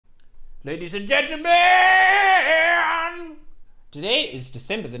Ladies and gentlemen, today is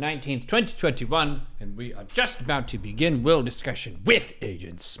December the 19th, 2021, and we are just about to begin Will Discussion with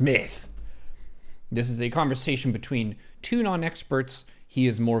Agent Smith. This is a conversation between two non-experts. He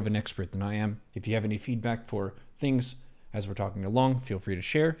is more of an expert than I am. If you have any feedback for things as we're talking along, feel free to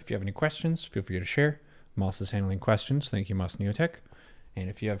share. If you have any questions, feel free to share. Moss is handling questions. Thank you, Moss Neotech. And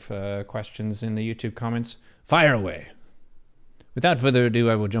if you have questions in the YouTube comments, fire away. Without further ado,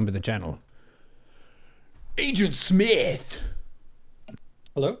 I will jump in the channel. Agent Smith!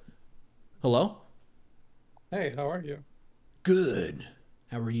 Hello? Hello? Hey, how are you? Good.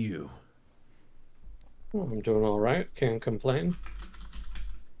 How are you? Oh, I'm doing all right. Can't complain.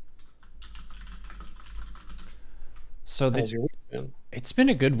 So How's your week been? It's been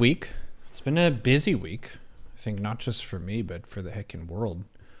a good week. It's been a busy week. I think not just for me, but for the heckin' world.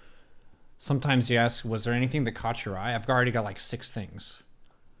 Sometimes you ask, was there anything that caught your eye? I've already got like 6 things.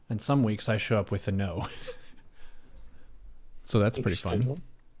 And some weeks I show up with a no. So that's pretty fun.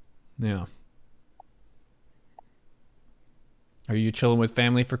 Yeah. Are you chilling with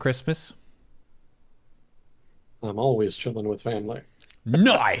family for Christmas? I'm always chilling with family.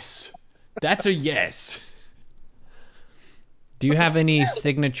 Nice! That's a yes. Do you have any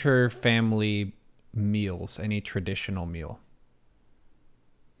signature family meals? Any traditional meal?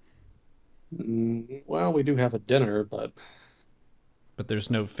 Well, we do have a dinner, but there's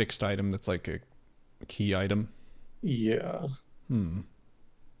no fixed item that's like a key item. yeah.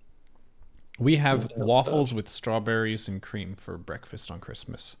 We have waffles with strawberries and cream for breakfast on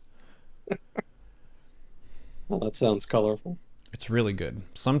Christmas. Well, that sounds colorful. It's really good.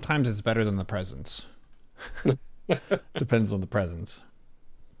 Sometimes it's better than the presents. Depends on the presents.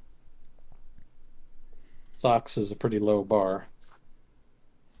 Socks is a pretty low bar.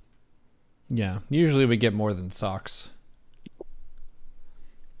 Yeah, usually we get more than socks.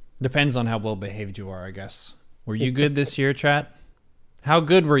 Depends on how well behaved you are, I guess. Were you good this year, chat? How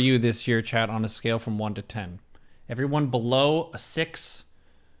good were you this year, chat, on a scale from 1 to 10? Everyone below a 6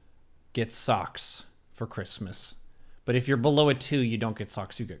 gets socks for Christmas. But if you're below a 2, you don't get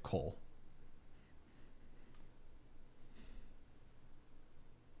socks, you get coal.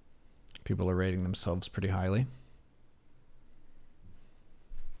 People are rating themselves pretty highly.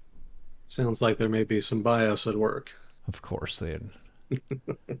 Sounds like there may be some bias at work. Of course they had.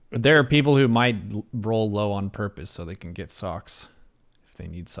 There are people who might roll low on purpose so they can get socks if they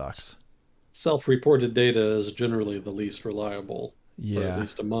need socks. Self-reported data is generally the least reliable. Yeah. Or at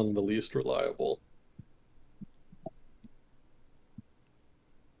least among the least reliable.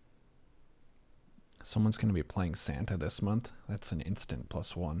 Someone's going to be playing Santa this month. That's an instant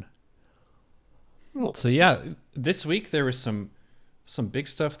 +1. Oh, So yeah, this week there was some big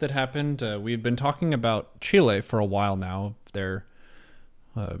stuff that happened. We've been talking about Chile for a while now. Their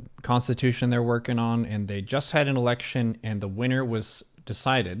constitution they're working on, and they just had an election, and the winner was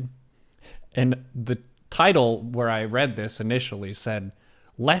decided. And the title where I read this initially said,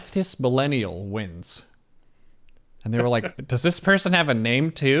 "Leftist Millennial Wins." And they were like, does this person have a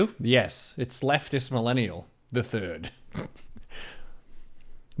name too? Yes, it's Leftist Millennial the Third.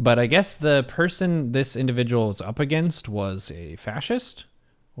 But I guess the person this individual was up against was a fascist,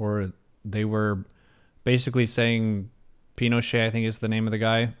 or they were basically saying Pinochet, I think is the name of the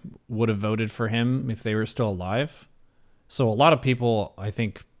guy, would have voted for him if they were still alive. So a lot of people, I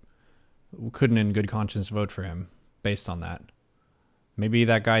think, couldn't in good conscience vote for him based on that. Maybe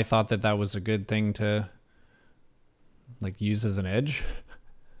that guy thought that that was a good thing to like use as an edge.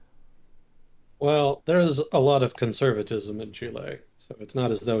 well, there's a lot of conservatism in Chile, so it's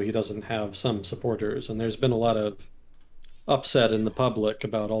not as though he doesn't have some supporters, and there's been a lot of upset in the public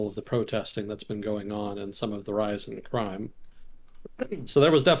about all of the protesting that's been going on and some of the rise in crime. So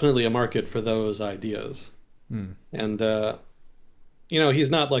there was definitely a market for those ideas. And,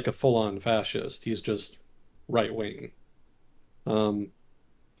 he's not like a full-on fascist. He's just right-wing.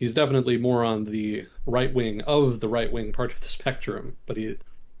 He's definitely more on the right wing of the right-wing part of the spectrum, but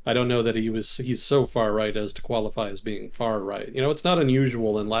I don't know that he's so far right as to qualify as being far right. It's not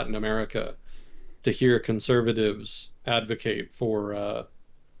unusual in Latin America to hear conservatives advocate for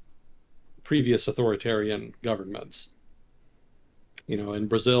previous authoritarian governments. In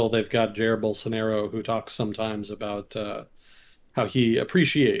Brazil, they've got Jair Bolsonaro, who talks sometimes about how he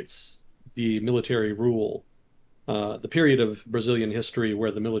appreciates the military rule, the period of Brazilian history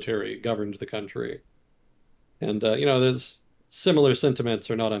where the military governed the country. And, there's similar sentiments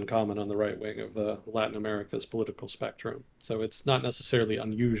are not uncommon on the right wing of Latin America's political spectrum. So it's not necessarily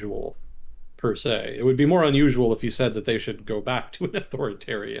unusual per se. It would be more unusual if you said that they should go back to an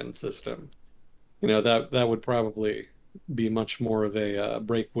authoritarian system. That would probably be much more of a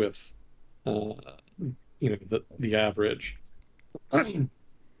break with uh, the average.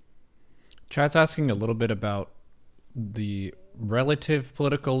 Chat's asking a little bit about the relative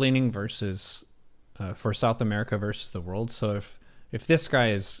political leaning versus for South America versus the world. So if this guy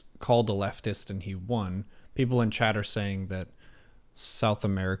is called a leftist and he won, people in chat are saying that South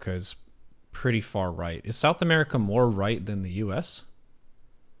America is pretty far right. Is South America more right than the U.S.?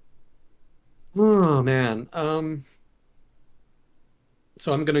 Oh man.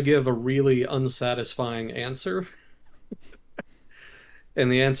 So I'm going to give a really unsatisfying answer.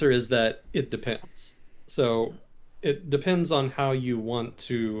 And the answer is that it depends. So it depends on how you want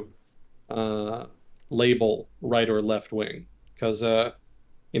to uh, label right or left wing, because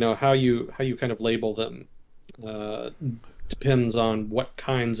how you kind of label them uh, depends on what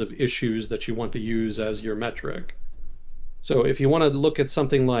kinds of issues that you want to use as your metric. So if you want to look at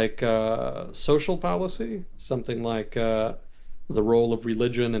something like social policy, something like the role of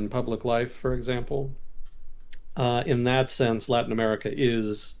religion in public life, for example, in that sense, Latin America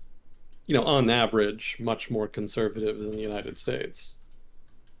is, on average, much more conservative than the United States.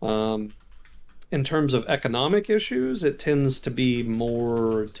 Um, in terms of economic issues, it tends to be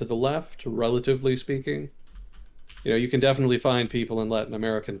more to the left, relatively speaking. You can definitely find people in Latin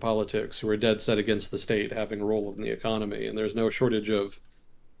American politics who are dead set against the state having a role in the economy, and there's no shortage of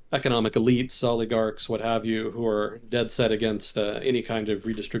economic elites, oligarchs, what have you, who are dead set against any kind of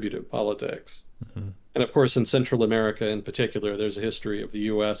redistributive politics. Mm-hmm. And of course, in Central America in particular, there's a history of the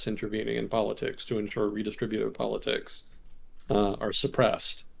U.S. intervening in politics to ensure redistributive politics are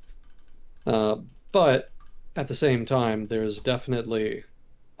suppressed. Uh, but at the same time, there's definitely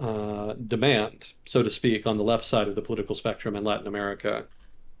demand, so to speak, on the left side of the political spectrum in Latin America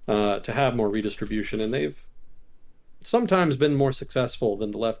to have more redistribution. And they've sometimes been more successful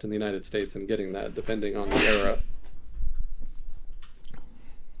than the left in the United States in getting that, depending on the era.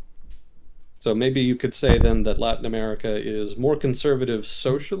 So maybe you could say then that Latin America is more conservative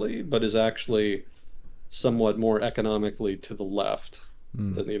socially, but is actually somewhat more economically to the left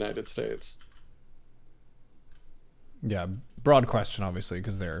than the United States. Yeah, broad question, obviously,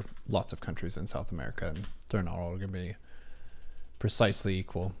 because there are lots of countries in South America, and they're not all going to be precisely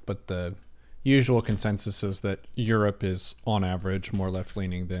equal. But the usual consensus is that Europe is, on average, more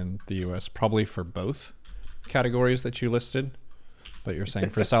left-leaning than the U.S., probably for both categories that you listed. But you're saying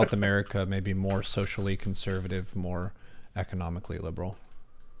for South America, maybe more socially conservative, more economically liberal.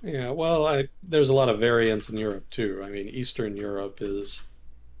 Yeah, well, there's a lot of variance in Europe too. I mean, Eastern Europe is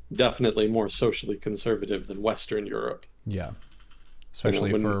definitely more socially conservative than Western Europe. Yeah,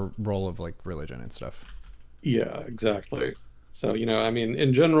 especially for role of like religion and stuff. Yeah, exactly. So, I mean,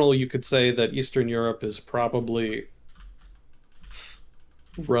 in general, you could say that Eastern Europe is probably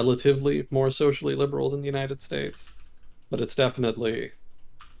relatively more socially liberal than the United States, but it's definitely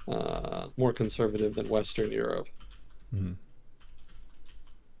more conservative than Western Europe. Mm-hmm.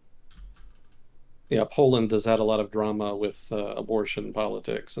 Yeah, Poland has had a lot of drama with abortion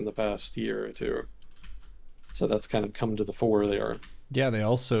politics in the past year or two. So that's kind of come to the fore there. Yeah, they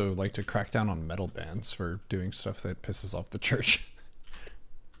also like to crack down on metal bands for doing stuff that pisses off the church.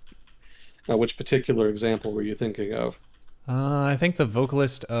 Which particular example were you thinking of? I think the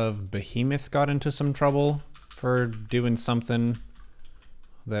vocalist of Behemoth got into some trouble for doing something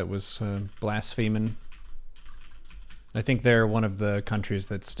that was blaspheming. I think they're one of the countries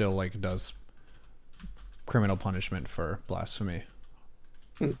that still like does criminal punishment for blasphemy.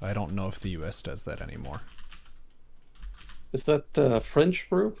 I don't know if the U.S. does that anymore. Is that a French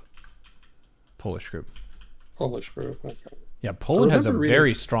group? Polish group. Polish group, okay. Yeah, Poland has a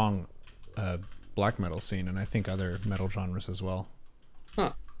very strong black metal scene, and I think other metal genres as well.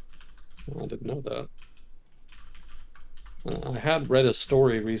 Huh. Well, I didn't know that. I had read a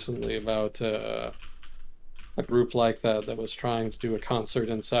story recently about a group like that was trying to do a concert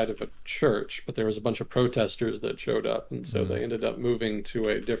inside of a church, but there was a bunch of protesters that showed up, and so they ended up moving to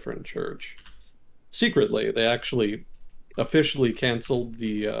a different church. Secretly, they actually officially canceled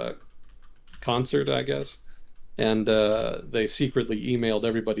the concert, I guess, and they secretly emailed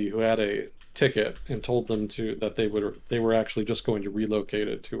everybody who had a ticket and told them that they were actually just going to relocate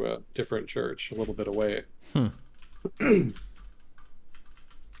it to a different church a little bit away.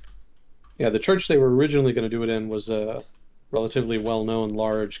 Yeah, the church they were originally going to do it in was a relatively well-known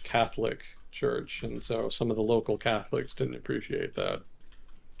large Catholic church, and so some of the local Catholics didn't appreciate that.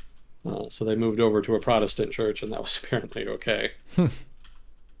 So they moved over to a Protestant church, and that was apparently okay.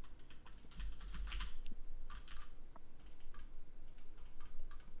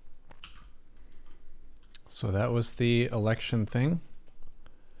 So that was the election thing.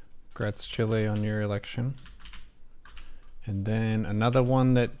 Congrats, Chile, on your election. And then another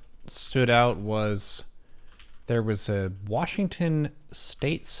one that stood out was there was a Washington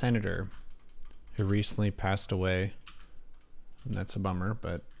state senator who recently passed away. And that's a bummer,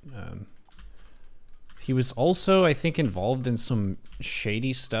 but he was also, I think, involved in some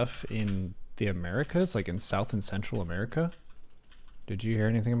shady stuff in the Americas, like in South and Central America. Did you hear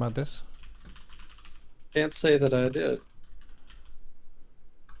anything about this? Can't say that I did.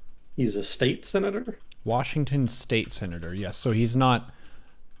 He's a state senator? Washington state senator, yes. So he's not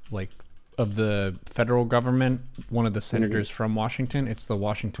like of the federal government, one of the senators from Washington. It's the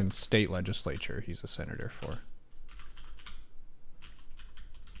Washington state legislature he's a senator for.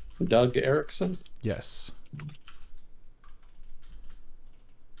 Doug Erickson? Yes.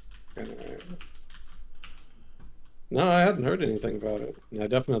 No, I hadn't heard anything about it. And I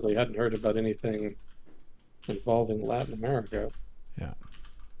definitely hadn't heard about anything involving Latin America. Yeah.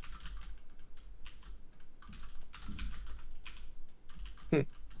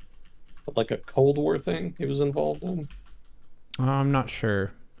 Like a Cold War thing he was involved in? I'm not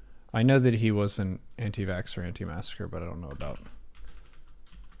sure. I know that he was an anti-vax or anti-masker, but I don't know about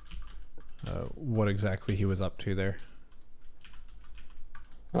what exactly he was up to there.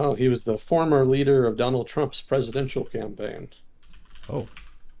 Oh, he was the former leader of Donald Trump's presidential campaign. Oh.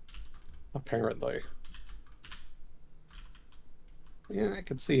 Apparently. Yeah, I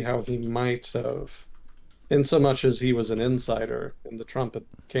could see how he might have, in so much as he was an insider in the Trump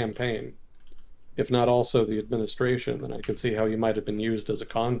campaign, if not also the administration, then I could see how he might have been used as a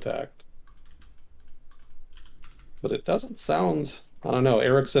contact. But it doesn't sound, I don't know,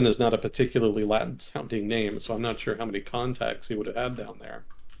 Erickson is not a particularly Latin-sounding name, so I'm not sure how many contacts he would have had down there.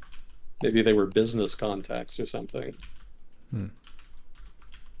 Maybe they were business contacts or something.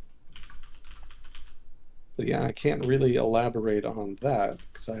 But yeah, I can't really elaborate on that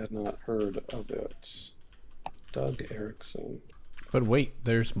because I had not heard of it. Doug Erickson. But wait,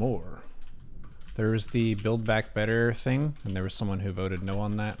 there's more. There was the Build Back Better thing, and there was someone who voted no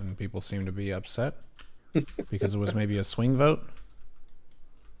on that, and people seemed to be upset because it was maybe a swing vote.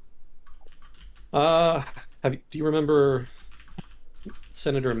 Do you remember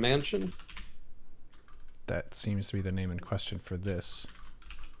Senator Manchin? That seems to be the name in question for this.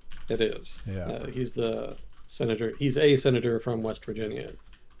 It is. Yeah. He's the senator. He's a senator from West Virginia.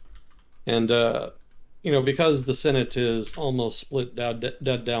 And, you know, because the Senate is almost split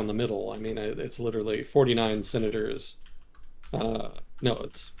dead down the middle, I mean, it's literally 49 senators. No,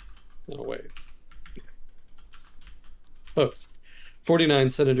 wait. Oops. 49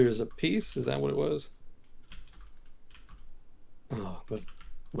 senators apiece, is that what it was? Oh, but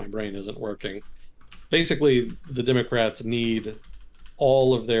my brain isn't working. Basically, the Democrats need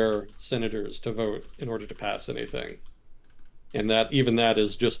all of their senators to vote in order to pass anything. And that even that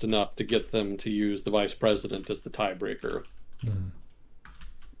is just enough to get them to use the vice president as the tiebreaker.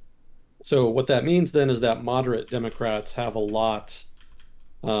 So what that means then is that moderate Democrats have a lot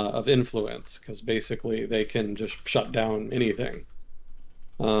of influence because basically they can just shut down anything.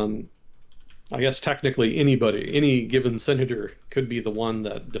 I guess technically anybody, any given senator could be the one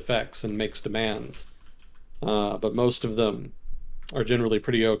that defects and makes demands. But most of them are generally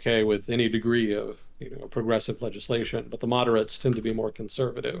pretty okay with any degree of, you know, progressive legislation, but the moderates tend to be more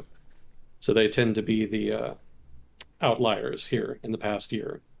conservative. So they tend to be the outliers here in the past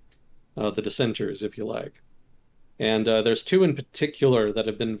year, the dissenters, if you like. And there's two in particular that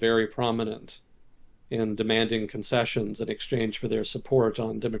have been very prominent in demanding concessions in exchange for their support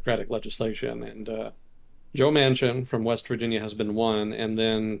on Democratic legislation. And Joe Manchin from West Virginia has been one, and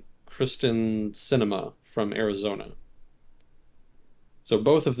then Kristen Sinema from Arizona. So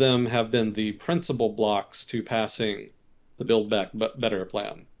both of them have been the principal blocks to passing the Build Back Better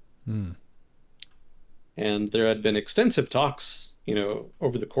plan. And there had been extensive talks, you know,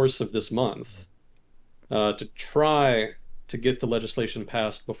 over the course of this month to try to get the legislation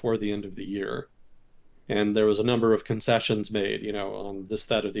passed before the end of the year. And there was a number of concessions made, you know, on this,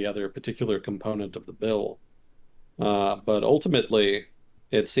 that, or the other particular component of the bill. But ultimately,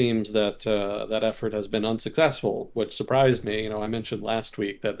 it seems that that effort has been unsuccessful, which surprised me. You know, I mentioned last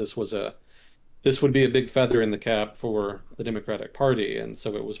week that this would be a big feather in the cap for the Democratic Party, and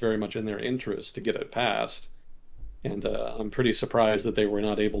so it was very much in their interest to get it passed. And I'm pretty surprised that they were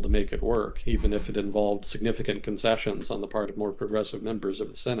not able to make it work, even if it involved significant concessions on the part of more progressive members of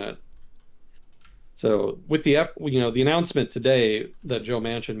the Senate. So with the announcement today that Joe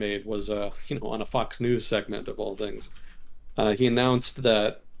Manchin made was, you know, on a Fox News segment of all things. He announced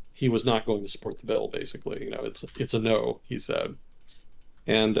that he was not going to support the bill, basically. You know, it's a no, he said.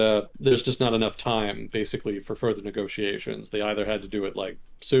 And there's just not enough time, basically, for further negotiations. They either had to do it, like,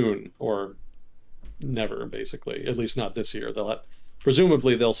 soon or never, basically. At least not this year.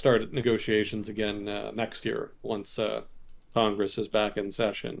 presumably they'll start negotiations again next year once Congress is back in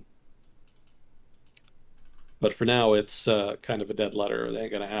session. But for now, it's kind of a dead letter. It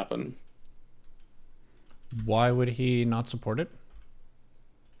ain't going to happen. Why would he not support it?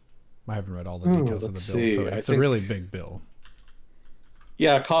 I haven't read all the details of the bill, so it's a really big bill.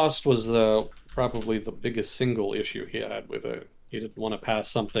 Yeah, cost was probably the biggest single issue he had with it. He didn't want to pass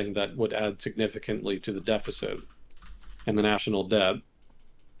something that would add significantly to the deficit and the national debt.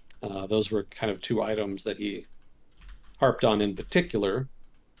 Those were kind of two items that he harped on in particular,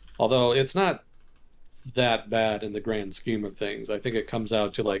 although it's not that bad in the grand scheme of things. I think it comes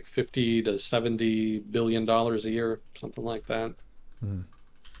out to like 50 to 70 billion dollars a year, something like that.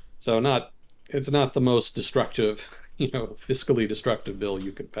 So it's not the most destructive, fiscally destructive bill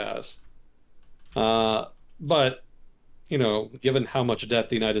you could pass. But, given how much debt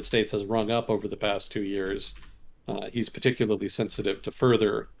the United States has rung up over the past 2 years, he's particularly sensitive to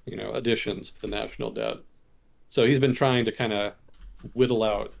further, additions to the national debt. So he's been trying to kind of whittle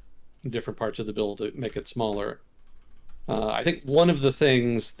out different parts of the bill to make it smaller. I think one of the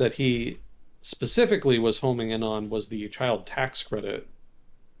things that he specifically was homing in on was the child tax credit.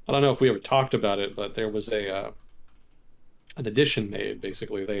 I don't know if we ever talked about it, but there was an addition made.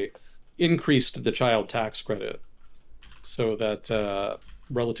 Basically, they increased the child tax credit so that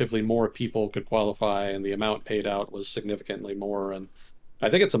relatively more people could qualify, and the amount paid out was significantly more. And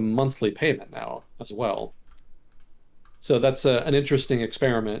I think it's a monthly payment now as well. So that's an interesting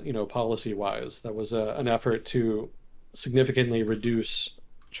experiment, policy-wise. That was an effort to significantly reduce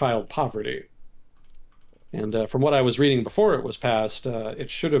child poverty. And from what I was reading before it was passed,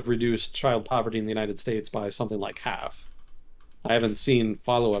 it should have reduced child poverty in the United States by something like half. I haven't seen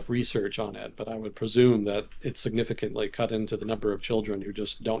follow-up research on it, but I would presume that it significantly cut into the number of children who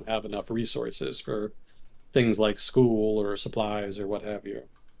just don't have enough resources for things like school or supplies or what have you.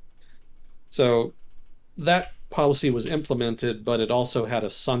 So that policy was implemented, but it also had a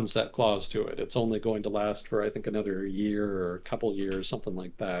sunset clause to it. It's only going to last for, I think, another year or a couple years, something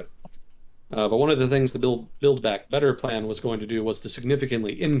like that. But one of the things the Build Back Better plan was going to do was to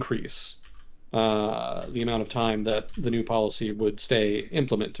significantly increase the amount of time that the new policy would stay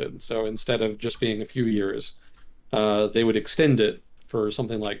implemented. So instead of just being a few years, they would extend it for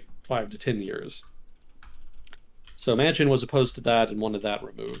something like 5 to 10 years. So Manchin was opposed to that and wanted that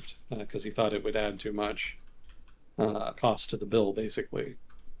removed because he thought it would add too much cost to the bill, basically.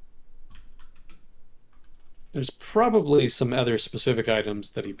 There's probably some other specific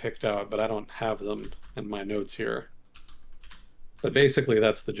items that he picked out, but I don't have them in my notes here. But basically,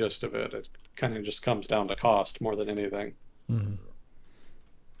 that's the gist of it. It kind of just comes down to cost more than anything.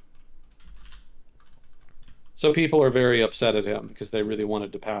 So people are very upset at him because they really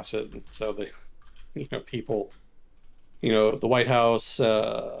wanted to pass it. And so they, people, the White House,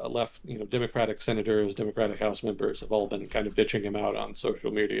 left, Democratic senators, Democratic House members have all been kind of bitching him out on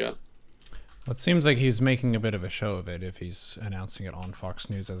social media. Well, it seems like he's making a bit of a show of it if he's announcing it on Fox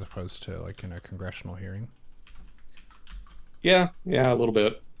News as opposed to like in a congressional hearing. Yeah, a little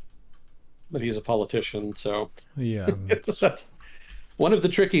bit. But he's a politician, so yeah, that's one of the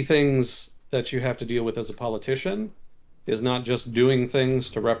tricky things that you have to deal with as a politician is not just doing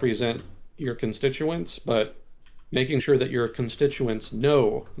things to represent your constituents, but making sure that your constituents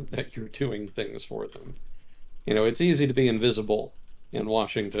know that you're doing things for them. It's easy to be invisible in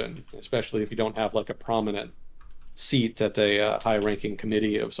Washington, especially if you don't have like a prominent seat at a high-ranking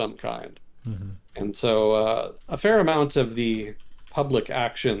committee of some kind. And so a fair amount of the public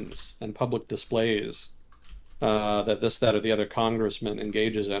actions and public displays that this, that, or the other congressman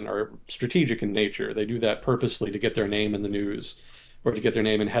engages in are strategic in nature. They do that purposely to get their name in the news or to get their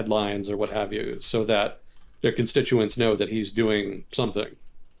name in headlines or what have you, so that their constituents know that he's doing something.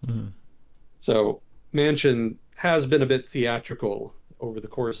 So Manchin has been a bit theatrical over the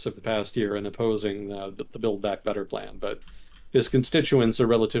course of the past year in opposing the Build Back Better plan, but his constituents are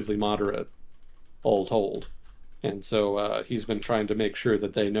relatively moderate, all told. And so he's been trying to make sure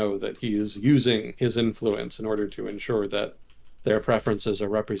that they know that he is using his influence in order to ensure that their preferences are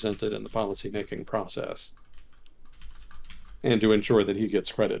represented in the policymaking process, and to ensure that he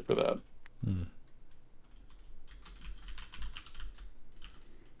gets credit for that.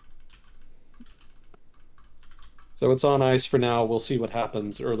 So it's on ice for now. We'll see what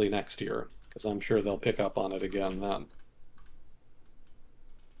happens early next year, because I'm sure they'll pick up on it again then.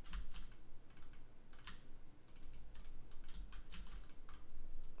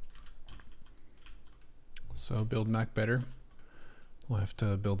 So Build Back Better. We'll have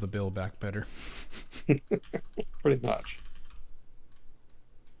to build the bill back better. Pretty much.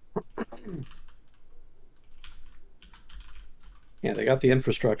 Yeah, they got the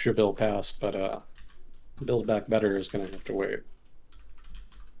infrastructure bill passed, but Build Back Better is going to have to wait.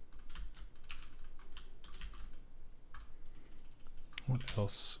 What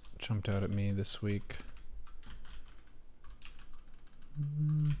else jumped out at me this week?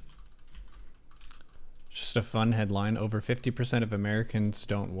 Just a fun headline. Over 50% of Americans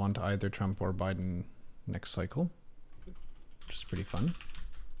don't want either Trump or Biden next cycle, which is pretty fun.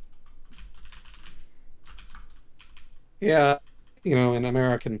 Yeah, in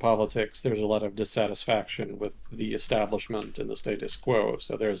American politics, there's a lot of dissatisfaction with the establishment and the status quo.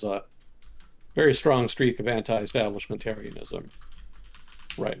 So there's a very strong streak of anti-establishmentarianism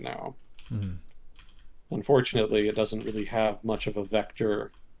right now. Mm-hmm. Unfortunately, it doesn't really have much of a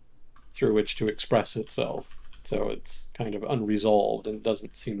vector through which to express itself. So it's kind of unresolved and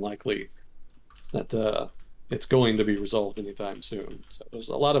doesn't seem likely that it's going to be resolved anytime soon. So there's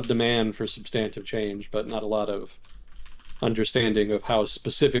a lot of demand for substantive change, but not a lot of understanding of how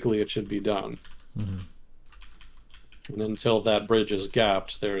specifically it should be done. Mm-hmm. And until that bridge is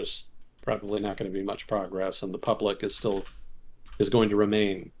gapped, there's probably not going to be much progress, and the public is going to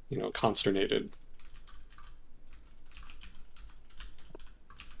remain, consternated.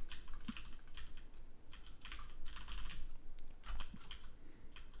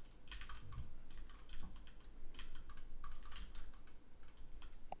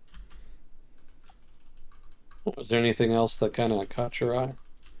 Was there anything else that kind of caught your eye?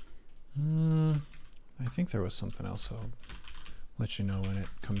 I think there was something else. I'll let you know when it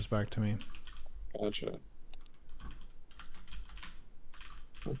comes back to me. Gotcha.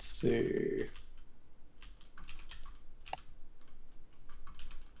 Let's see.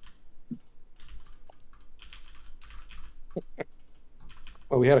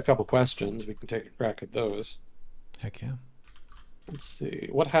 Well, we had a couple questions. We can take a crack at those. Heck yeah. Let's see.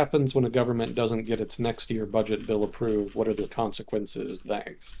 What happens when a government doesn't get its next year budget bill approved? What are the consequences?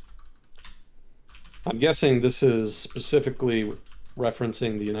 Thanks. I'm guessing this is specifically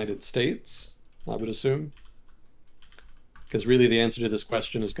referencing the United States, I would assume. Because really the answer to this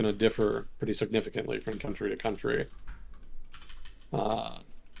question is going to differ pretty significantly from country to country.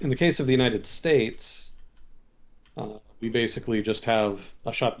 In the case of the United States, we basically just have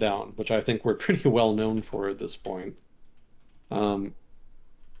a shutdown, which I think we're pretty well known for at this point.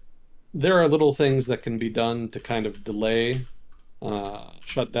 There are little things that can be done to kind of delay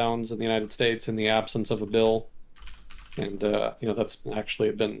shutdowns in the United States in the absence of a bill. And, that's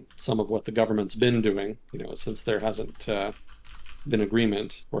actually been some of what the government's been doing, since there hasn't been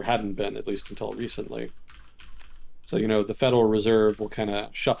agreement, or hadn't been, at least until recently. So, the Federal Reserve will kind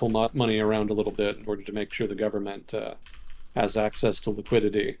of shuffle money around a little bit in order to make sure the government has access to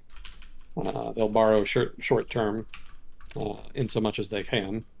liquidity. They'll borrow short term in so much as they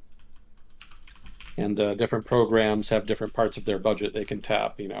can. And different programs have different parts of their budget they can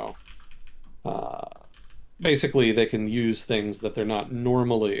tap, basically they can use things that they're not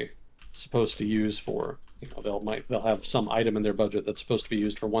normally supposed to use for. They'll have some item in their budget that's supposed to be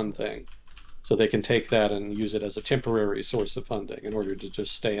used for one thing. So they can take that and use it as a temporary source of funding in order to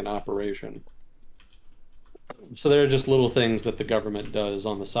just stay in operation. So there are just little things that the government does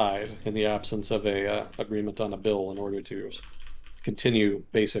on the side in the absence of a agreement on a bill in order to continue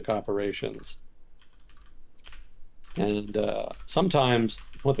basic operations. And sometimes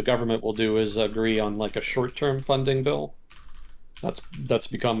what the government will do is agree on like a short-term funding bill. That's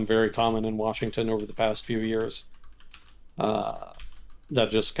become very common in Washington over the past few years. That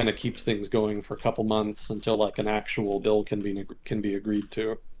just kind of keeps things going for a couple months until like an actual bill can be agreed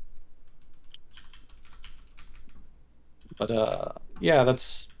to. But yeah,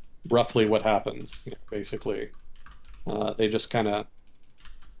 that's roughly what happens. Basically, they just kind of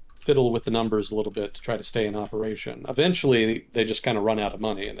fiddle with the numbers a little bit to try to stay in operation. Eventually, they just kind of run out of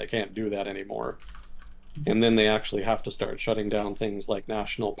money and they can't do that anymore. And then they actually have to start shutting down things like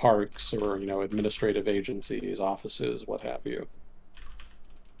national parks or, administrative agencies, offices, what have you.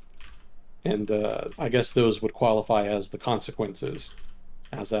 And I guess those would qualify as the consequences,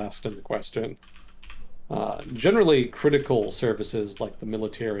 as asked in the question. Generally, critical services like the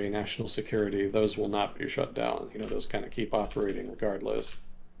military, national security, those will not be shut down. Those kind of keep operating regardless.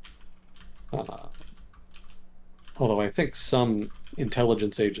 Although I think some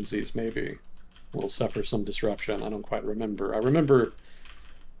intelligence agencies maybe will suffer some disruption. I don't quite remember. I remember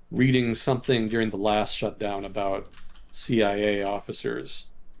reading something during the last shutdown about CIA officers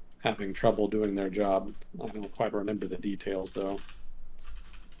having trouble doing their job. I don't quite remember the details, though.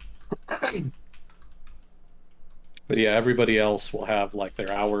 But yeah, everybody else will have like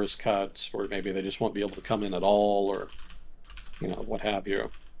their hours cut, or maybe they just won't be able to come in at all, or, what have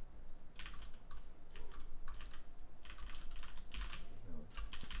you.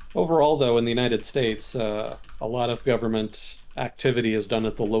 Overall, though, in the United States, a lot of government activity is done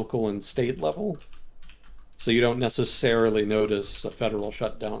at the local and state level. So you don't necessarily notice a federal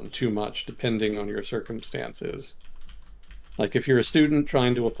shutdown too much, depending on your circumstances. Like if you're a student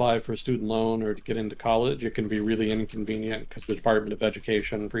trying to apply for a student loan or to get into college, it can be really inconvenient because the Department of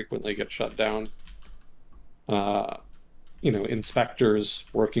Education frequently gets shut down. Inspectors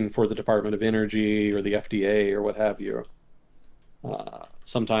working for the Department of Energy or the FDA or what have you.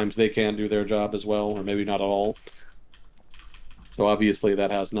 Sometimes they can't do their job as well, or maybe not at all. So obviously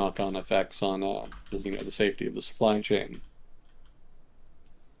that has knock-on effects on the safety of the supply chain.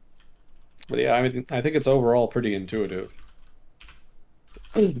 But yeah, I think it's overall pretty intuitive.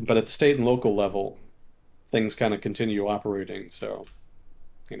 But at the state and local level, things kind of continue operating, so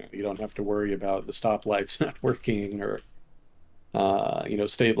you don't have to worry about the stoplights not working or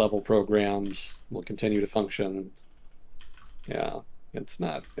state level programs will continue to function. Yeah, it's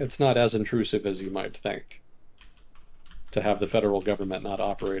not as intrusive as you might think to have the federal government not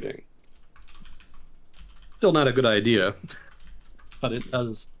operating. Still not a good idea, but it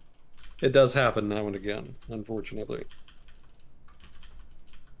does happen now and again, unfortunately.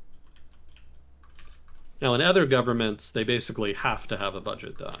 Now, in other governments, they basically have to have a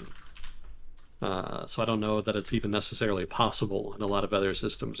budget done. So I don't know that it's even necessarily possible in a lot of other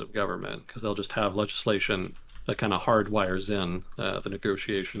systems of government, because they'll just have legislation that kind of hardwires in the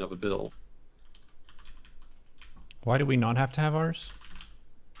negotiation of a bill. Why do we not have to have ours?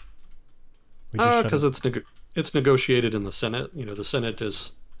 Because it's negotiated in the Senate. The Senate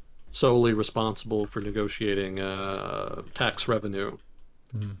is solely responsible for negotiating tax revenue.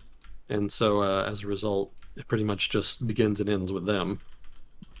 Mm. And so as a result, it pretty much just begins and ends with them.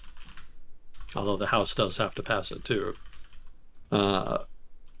 Although the House does have to pass it too. But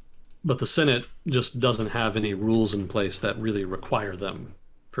the Senate just doesn't have any rules in place that really require them,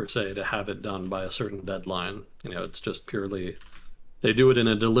 per se, to have it done by a certain deadline. It's just purely, they do it in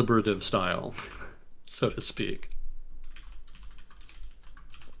a deliberative style, so to speak.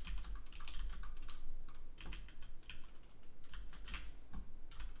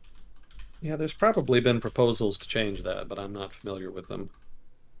 Yeah, there's probably been proposals to change that, but I'm not familiar with them.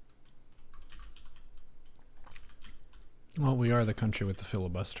 Well, we are the country with the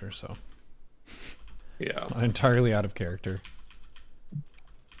filibuster, so yeah, it's not entirely out of character.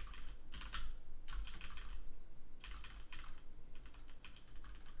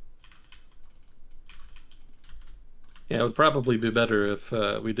 Yeah, it would probably be better if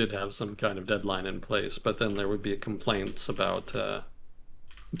we did have some kind of deadline in place, but then there would be complaints about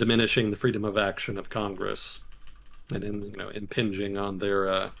diminishing the freedom of action of Congress and impinging on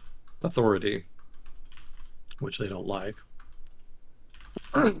their authority, which they don't like.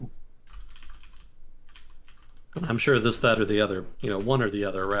 I'm sure this, that, or the other, one or the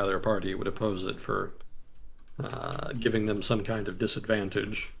other, rather, party would oppose it for giving them some kind of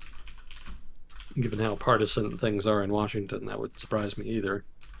disadvantage. Given how partisan things are in Washington, that wouldn't surprise me either.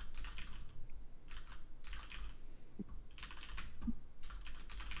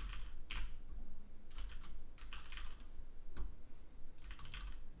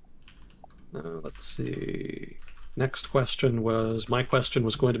 Let's see. Next question was, my question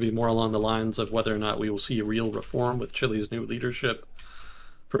was going to be more along the lines of whether or not we will see real reform with Chile's new leadership.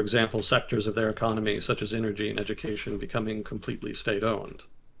 For example, sectors of their economy, such as energy and education, becoming completely state-owned.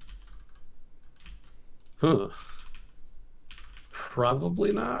 Huh.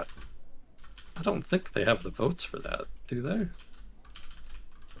 Probably not. I don't think they have the votes for that, do they?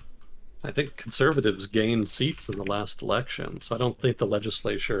 I think conservatives gained seats in the last election, so I don't think the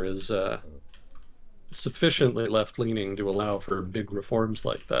legislature is sufficiently left-leaning to allow for big reforms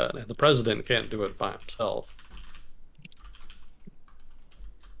like that, and the president can't do it by himself.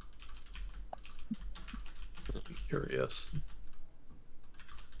 I'm curious.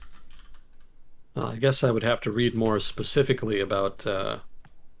 I guess I would have to read more specifically about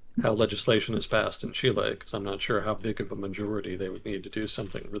how legislation is passed in Chile, because I'm not sure how big of a majority they would need to do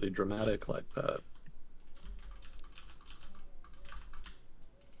something really dramatic like that.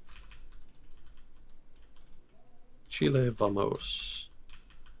 Chile vamos.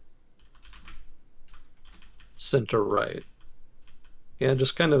 Center right. Yeah,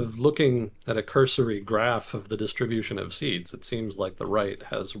 just kind of looking at a cursory graph of the distribution of seats, it seems like the right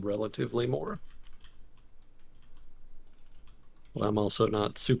has relatively more. But I'm also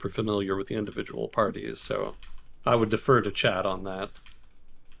not super familiar with the individual parties, so I would defer to chat on that.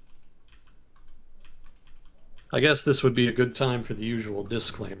 I guess this would be a good time for the usual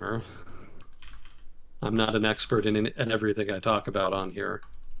disclaimer. I'm not an expert in everything I talk about on here.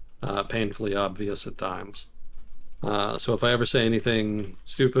 Painfully obvious at times. So if I ever say anything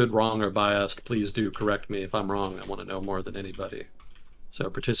stupid, wrong, or biased, please do correct me if I'm wrong. I want to know more than anybody. So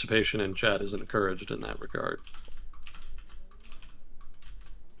participation in chat is encouraged in that regard.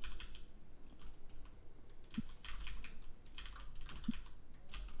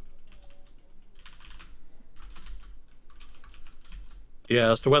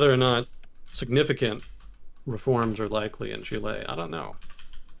 Yeah, as to whether or not significant reforms are likely in Chile, I don't know.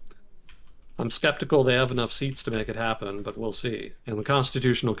 I'm skeptical they have enough seats to make it happen, but we'll see. And the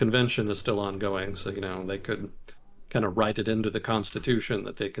Constitutional Convention is still ongoing, so, they could kind of write it into the Constitution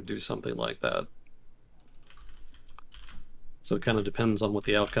that they could do something like that. So it kind of depends on what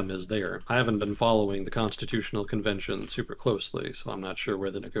the outcome is there. I haven't been following the Constitutional Convention super closely, so I'm not sure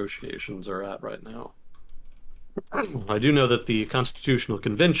where the negotiations are at right now. I do know that the Constitutional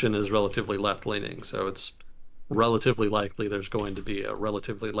Convention is relatively left-leaning, so it's relatively likely there's going to be a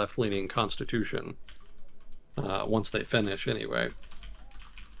relatively left-leaning constitution once they finish anyway.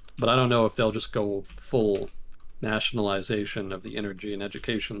 But I don't know if they'll just go full nationalization of the energy and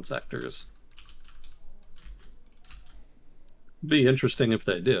education sectors. It'd be interesting if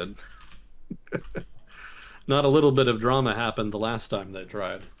they did. Not a little bit of drama happened the last time they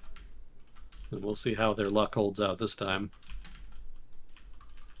tried. And we'll see how their luck holds out this time.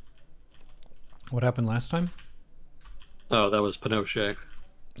 What happened last time? Oh, that was Pinochet.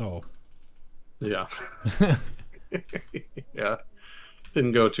 Oh. Yeah. Yeah.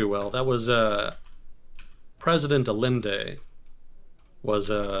 Didn't go too well. That was President Allende was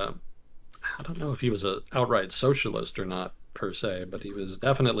I don't know if he was an outright socialist or not per se, but he was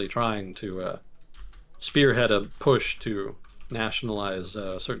definitely trying to spearhead a push to nationalize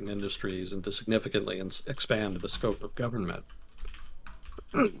certain industries and to significantly expand the scope of government.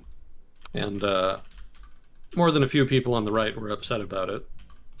 And more than a few people on the right were upset about it.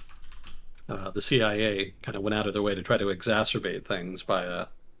 The CIA kind of went out of their way to try to exacerbate things by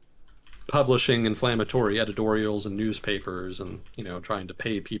publishing inflammatory editorials in newspapers and, trying to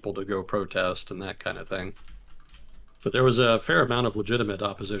pay people to go protest and that kind of thing. But there was a fair amount of legitimate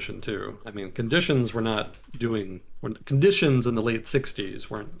opposition, too. I mean, conditions in the late 60s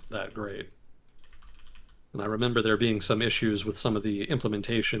weren't that great. And I remember there being some issues with some of the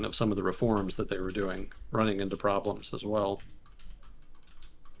implementation of some of the reforms that they were doing, running into problems as well.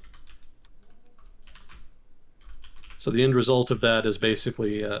 So the end result of that is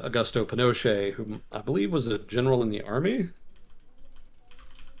basically Augusto Pinochet, who I believe was a general in the army.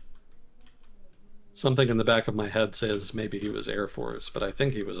 Something in the back of my head says maybe he was Air Force, but I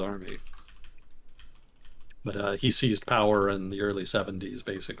think he was Army. But he seized power in the early 70s,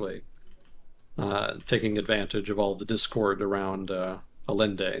 basically, taking advantage of all the discord around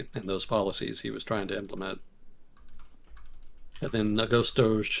Allende and those policies he was trying to implement. And then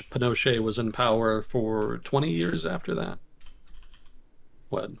Augusto Pinochet was in power for 20 years after that.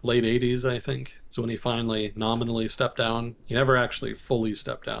 Late 80s, I think, is when he finally nominally stepped down. He never actually fully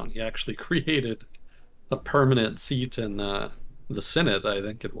stepped down. He actually created a permanent seat in the Senate, I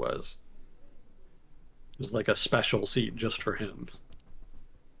think it was. It was like a special seat just for him.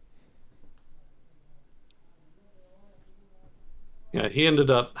 Yeah, he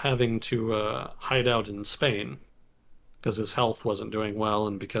ended up having to hide out in Spain because his health wasn't doing well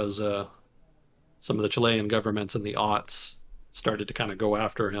and because some of the Chilean governments in the aughts started to kind of go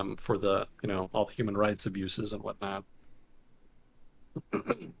after him for the, all the human rights abuses and whatnot.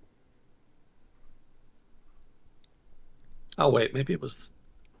 Oh, wait, maybe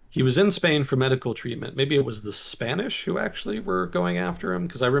he was in Spain for medical treatment. Maybe it was the Spanish who actually were going after him,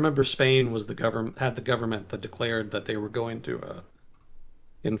 because I remember Spain was had the government that declared that they were going to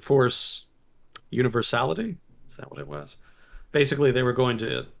enforce universality. Is that what it was? Basically, they were going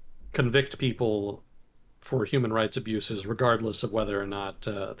to convict people for human rights abuses, regardless of whether or not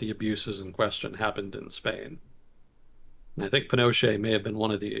the abuses in question happened in Spain. And I think Pinochet may have been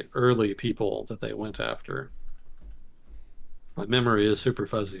one of the early people that they went after. My memory is super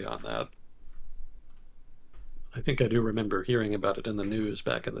fuzzy on that. I think I do remember hearing about it in the news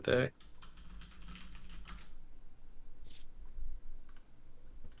back in the day.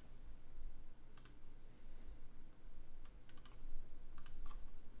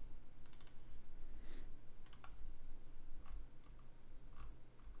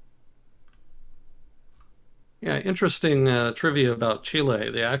 Yeah, interesting trivia about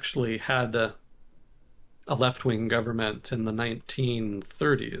Chile. They actually had a left-wing government in the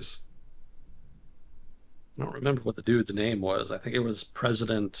 1930s. I don't remember what the dude's name was. I think it was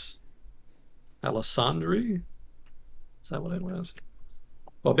President Alessandri. Is that what it was?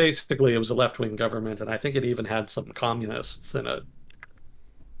 Well, basically, it was a left-wing government, and I think it even had some communists in it.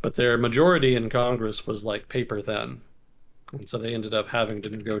 But their majority in Congress was like paper thin. And so they ended up having to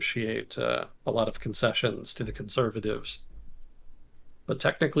negotiate a lot of concessions to the conservatives. But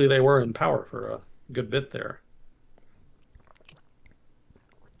technically, they were in power for a good bit there.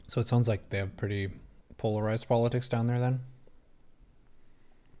 So it sounds like they have pretty polarized politics down there then?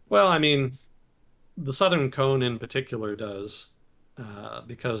 Well, I mean, the Southern Cone in particular does,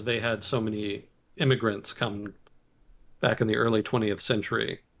 because they had so many immigrants come back in the early 20th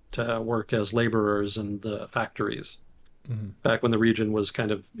century to work as laborers in the factories. Back when the region was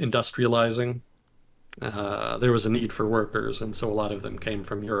kind of industrializing, there was a need for workers, and so a lot of them came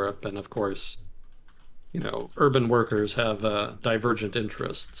from Europe. And of course, urban workers have divergent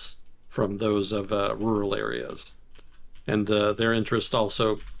interests from those of rural areas. And their interests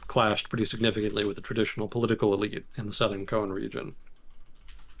also clashed pretty significantly with the traditional political elite in the Southern Cone region.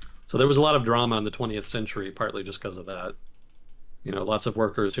 So there was a lot of drama in the 20th century, partly just because of that. Lots of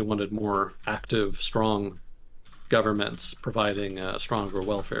workers who wanted more active, strong governments providing stronger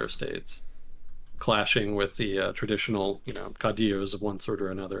welfare states, clashing with the traditional, caudillos of one sort or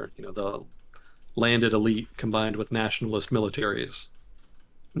another. The landed elite combined with nationalist militaries,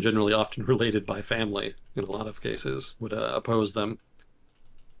 generally often related by family in a lot of cases, would oppose them.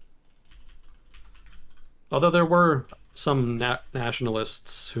 Although there were some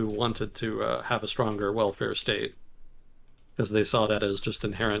nationalists who wanted to have a stronger welfare state, because they saw that as just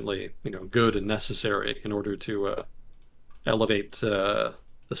inherently, good and necessary in order to elevate the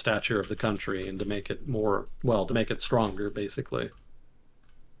stature of the country and to make it to make it stronger, basically.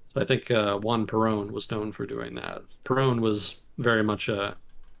 So I think Juan Perón was known for doing that. Perón was very much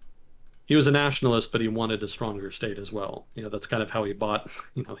he was a nationalist, but he wanted a stronger state as well. That's kind of how he bought,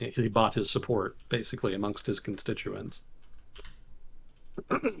 he bought his support, basically, amongst his constituents.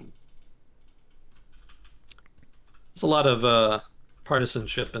 There's a lot of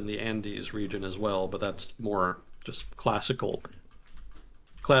partisanship in the Andes region as well, but that's more just classical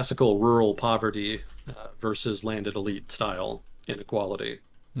rural poverty versus landed elite style inequality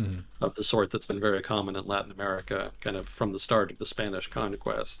of the sort that's been very common in Latin America, kind of from the start of the Spanish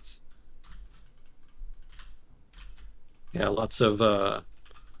conquests. Yeah, lots of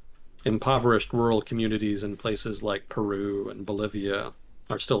impoverished rural communities in places like Peru and Bolivia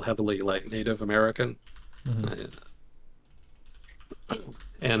are still heavily like Native American.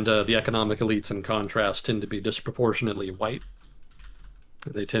 And the economic elites, in contrast, tend to be disproportionately white.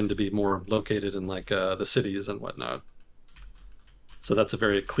 They tend to be more located in like the cities and whatnot. So that's a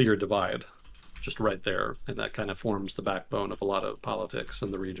very clear divide, just right there, and that kind of forms the backbone of a lot of politics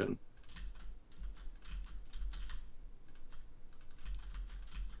in the region.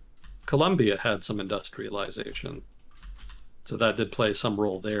 Colombia had some industrialization, so that did play some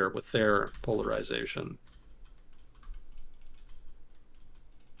role there with their polarization.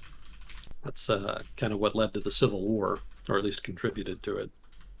 That's kind of what led to the Civil War, or at least contributed to it.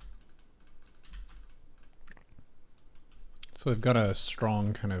 So they've got a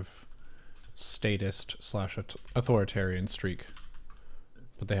strong kind of statist / authoritarian streak,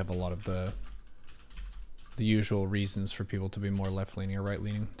 but they have a lot of the usual reasons for people to be more left-leaning or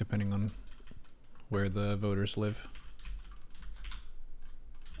right-leaning, depending on where the voters live.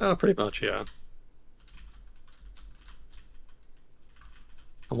 Pretty much, yeah.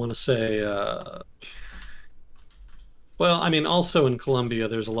 I want to say, well, I mean, also in Colombia,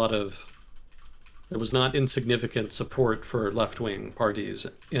 there was not insignificant support for left-wing parties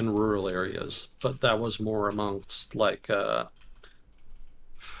in rural areas, but that was more amongst like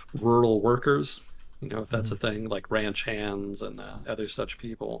rural workers, if that's a thing, like ranch hands and other such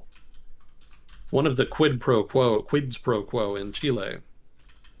people. One of the quids pro quo in Chile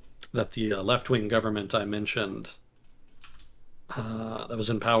that the left-wing government I mentioned that was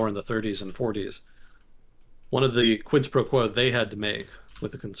in power in the 30s and 40s, one of the quids pro quo they had to make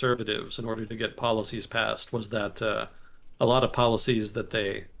with the conservatives in order to get policies passed was that a lot of policies that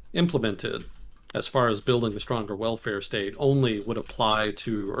they implemented as far as building a stronger welfare state only would apply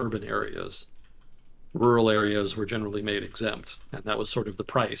to urban areas. Rural areas were generally made exempt, and that was sort of the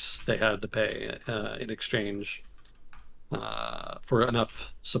price they had to pay in exchange for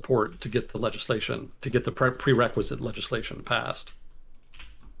enough support to get the legislation, to get the prerequisite legislation passed.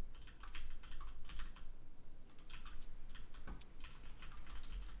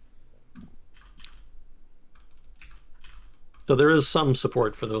 So there is some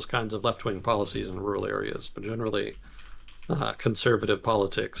support for those kinds of left-wing policies in rural areas, but generally conservative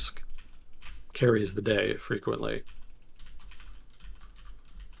politics carries the day frequently.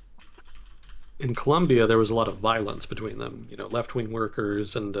 In Colombia, there was a lot of violence between them. Left-wing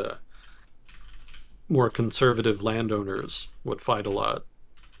workers and more conservative landowners would fight a lot.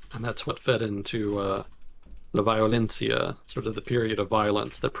 And that's what fed into La Violencia, sort of the period of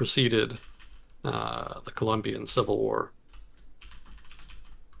violence that preceded the Colombian Civil War.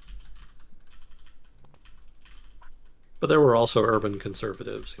 But there were also urban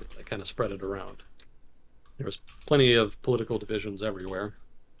conservatives. They kind of spread it around. There was plenty of political divisions everywhere.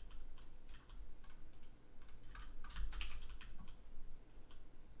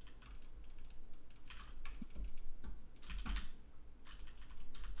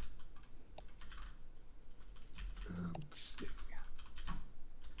 Let's see.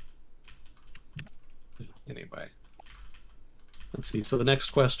 Anyway. Let's see. So the next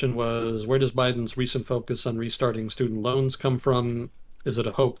question was, where does Biden's recent focus on restarting student loans come from? Is it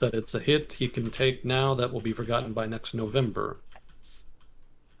a hope that it's a hit he can take now that will be forgotten by next November?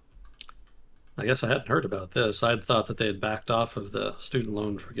 I guess I hadn't heard about this. I had thought that they had backed off of the student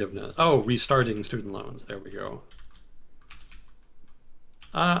loan forgiveness. Oh, restarting student loans. There we go.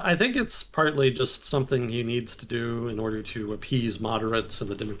 I think it's partly just something he needs to do in order to appease moderates in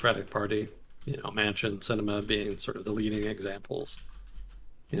the Democratic Party. You know, Manchin, Sinema being sort of the leading examples.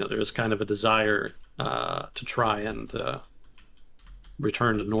 You know, there's kind of a desire to try and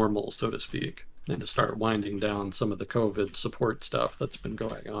return to normal, so to speak, and to start winding down some of the COVID support stuff that's been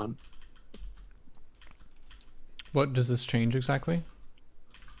going on. What does this change exactly?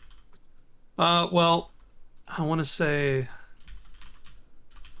 Well, I want to say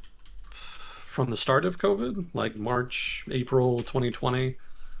from the start of COVID, like March, April 2020,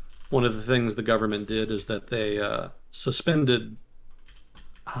 one of the things the government did is that they suspended,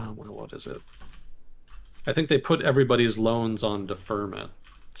 what is it? I think they put everybody's loans on deferment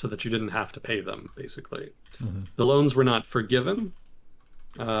so that you didn't have to pay them, basically. Mm-hmm. The loans were not forgiven,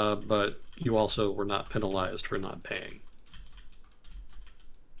 but you also were not penalized for not paying.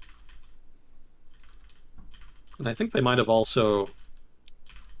 And I think they might have also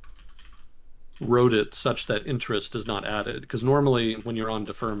wrote it such that interest is not added, because normally when you're on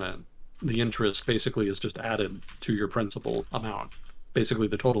deferment, the interest basically is just added to your principal amount, basically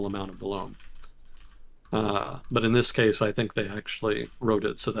the total amount of the loan. But in this case, I think they actually wrote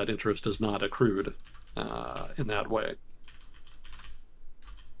it so that interest is not accrued in that way.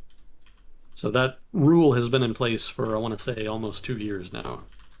 So that rule has been in place for, I want to say, almost 2 years now.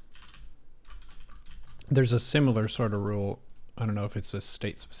 There's a similar sort of rule. I don't know if it's a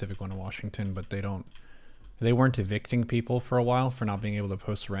state-specific one in Washington, but they weren't evicting people for a while for not being able to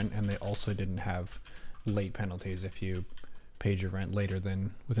post rent, and they also didn't have late penalties if you paid your rent later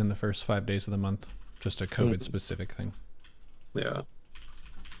than within the first 5 days of the month. Just a COVID-specific thing. Yeah.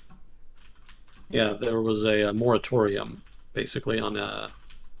 Yeah, there was a moratorium, basically, on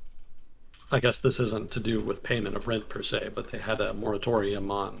I guess this isn't to do with payment of rent per se, but they had a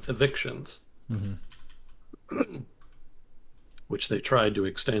moratorium on evictions. Mm-hmm. Which they tried to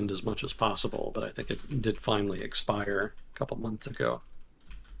extend as much as possible, but I think it did finally expire a couple months ago.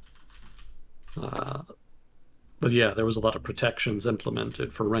 But yeah, there was a lot of protections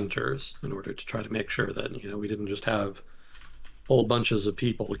implemented for renters in order to try to make sure that, you know, we didn't just have whole bunches of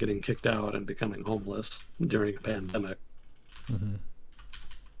people getting kicked out and becoming homeless during a pandemic. Mm-hmm.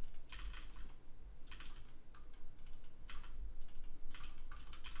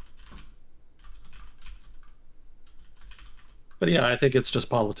 But yeah, I think it's just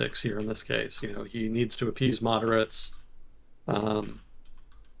politics here in this case. You know, he needs to appease moderates.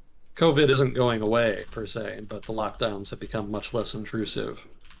 COVID isn't going away, per se, but the lockdowns have become much less intrusive.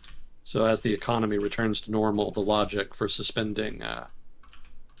 So as the economy returns to normal, the logic for suspending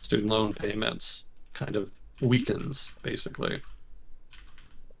student loan payments kind of weakens, basically.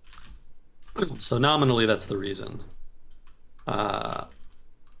 So nominally, that's the reason. I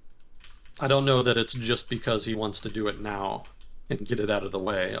don't know that it's just because he wants to do it now and get it out of the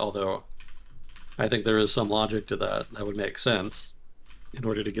way, although I think there is some logic to that. That would make sense in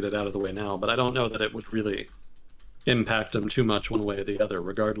order to get it out of the way now, but I don't know that it would really impact him too much one way or the other,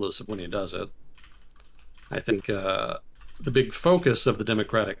 regardless of when he does it. I think the big focus of the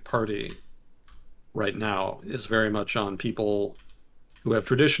Democratic Party right now is very much on people who have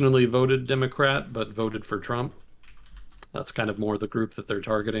traditionally voted Democrat but voted for Trump. That's kind of more the group that they're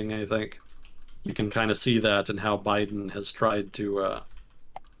targeting, I think. You can kind of see that in how Biden has tried to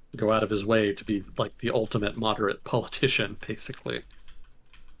go out of his way to be like the ultimate moderate politician, basically.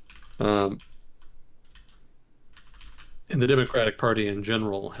 And the Democratic Party in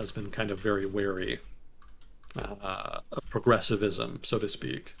general has been kind of very wary of progressivism, so to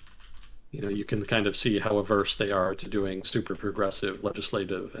speak. You know, you can kind of see how averse they are to doing super progressive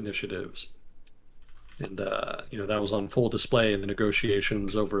legislative initiatives. And, you know, that was on full display in the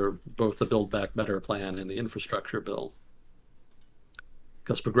negotiations over both the Build Back Better plan and the infrastructure bill.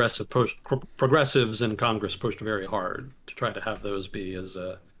 because progressives in Congress pushed very hard to try to have those be as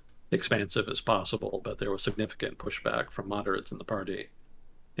expansive as possible, but there was significant pushback from moderates in the party.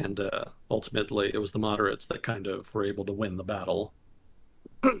 And ultimately, it was the moderates that kind of were able to win the battle.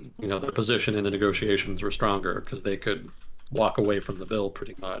 Their position in the negotiations were stronger because they could walk away from the bill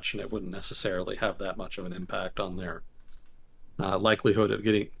pretty much, and it wouldn't necessarily have that much of an impact on their likelihood of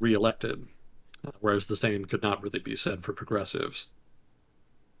getting reelected, whereas the same could not really be said for progressives.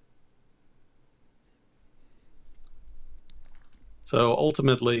 So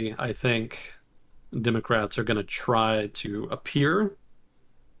ultimately, I think Democrats are going to try to appear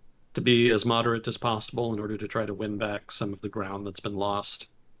to be as moderate as possible in order to try to win back some of the ground that's been lost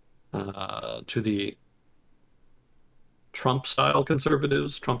to the Trump-style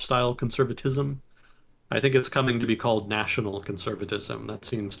conservatives, Trump-style conservatism. I think it's coming to be called national conservatism. That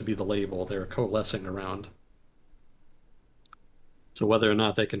seems to be the label they're coalescing around. So whether or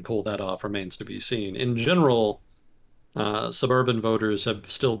not they can pull that off remains to be seen. In general, suburban voters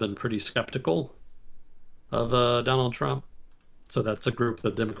have still been pretty skeptical of Donald Trump. So that's a group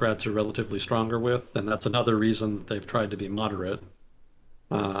that Democrats are relatively stronger with, and that's another reason that they've tried to be moderate.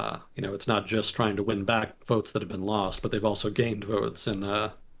 It's not just trying to win back votes that have been lost, but they've also gained votes in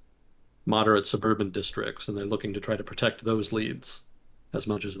moderate suburban districts, and they're looking to try to protect those leads as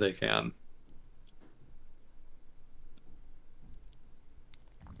much as they can.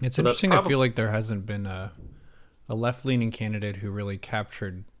 It's interesting. I feel like there hasn't been a left-leaning candidate who really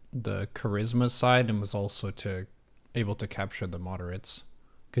captured the charisma side and was also able to capture the moderates.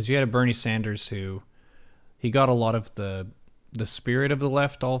 Because you had a Bernie Sanders who he got a lot of the spirit of the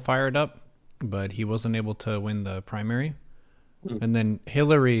left all fired up, but he wasn't able to win the primary. And then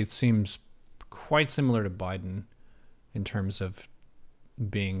Hillary seems quite similar to Biden in terms of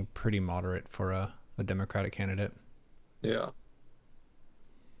being pretty moderate for a Democratic candidate. Yeah.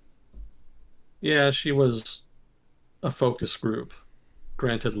 Yeah, she was a focus group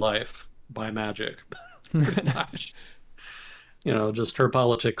granted life by magic, pretty much. Just her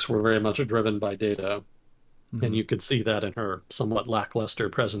politics were very much driven by data. And you could see that in her somewhat lackluster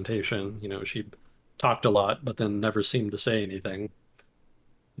presentation. She talked a lot, but then never seemed to say anything.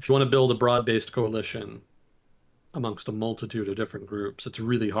 If you want to build a broad-based coalition amongst a multitude of different groups, it's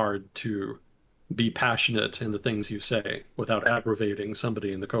really hard to be passionate in the things you say without aggravating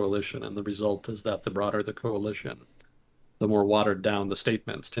somebody in the coalition. And the result is that the broader the coalition, the more watered down the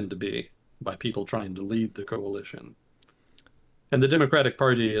statements tend to be by people trying to lead the coalition. And the Democratic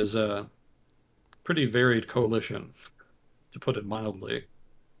Party is a pretty varied coalition, to put it mildly.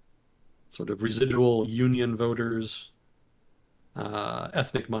 Sort of residual union voters,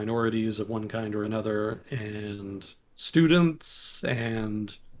 ethnic minorities of one kind or another, and students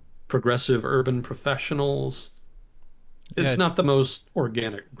and progressive urban professionals. It's not the most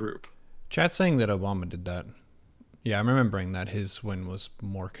organic group. Chat's saying that Obama did that. Yeah, I'm remembering that his win was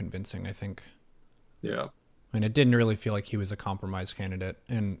more convincing, I think. Yeah. And it didn't really feel like he was a compromise candidate.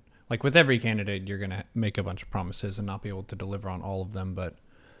 And like with every candidate, you're going to make a bunch of promises and not be able to deliver on all of them. But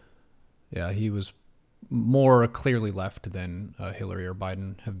yeah, he was more clearly left than Hillary or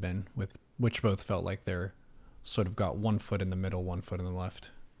Biden have been, with which both felt like they're sort of got 1 foot in the middle, 1 foot in the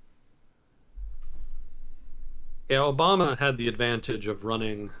left. Yeah, Obama had the advantage of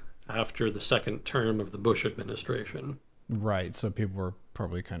running after the second term of the Bush administration. Right, so people were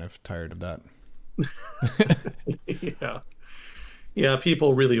probably kind of tired of that. Yeah. Yeah,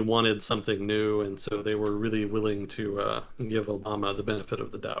 people really wanted something new, and so they were really willing to give Obama the benefit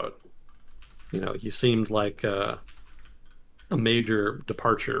of the doubt. He seemed like a major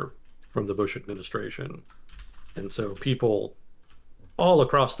departure from the Bush administration. And so people all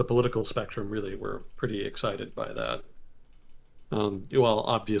across the political spectrum really were pretty excited by that. Well,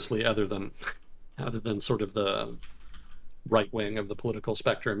 obviously, other than sort of the right wing of the political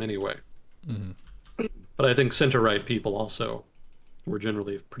spectrum anyway. Mm-hmm. But I think center-right people also were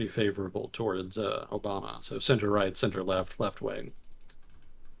generally pretty favorable towards Obama. So center-right, center-left, left-wing.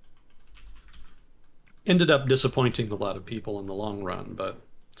 Ended up disappointing a lot of people in the long run, but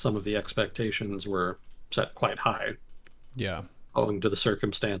some of the expectations were set quite high. Yeah. Owing to the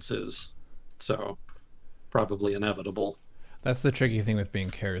circumstances. So probably inevitable. That's the tricky thing with being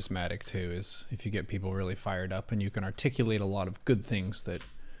charismatic too, is if you get people really fired up and you can articulate a lot of good things that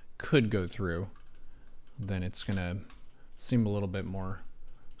could go through, then it's going to seem a little bit more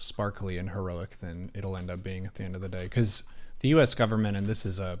sparkly and heroic than it'll end up being at the end of the day. Because the U.S. government, and this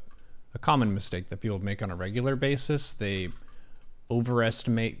is a common mistake that people make on a regular basis, they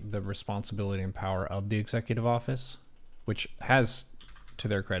overestimate the responsibility and power of the executive office, which has, to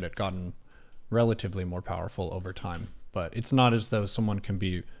their credit, gotten relatively more powerful over time. But it's not as though someone can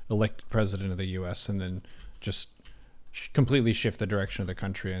be elected president of the U.S. and then just completely shift the direction of the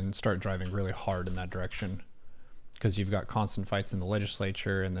country and start driving really hard in that direction, because you've got constant fights in the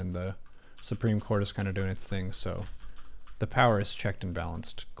legislature, and then the Supreme Court is kind of doing its thing. So the power is checked and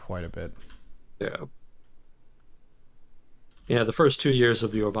balanced quite a bit. Yeah. Yeah, the first 2 years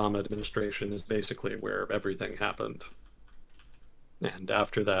of the Obama administration is basically where everything happened. And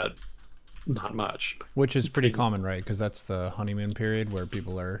after that, not much. Which is pretty common, right? Because that's the honeymoon period where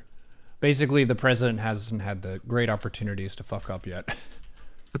people are... Basically, the president hasn't had the great opportunities to fuck up yet.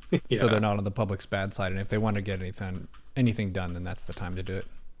 Yeah. So they're not on the public's bad side. And if they want to get anything done, then that's the time to do it.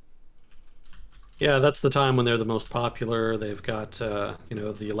 Yeah, that's the time when they're the most popular. They've got, the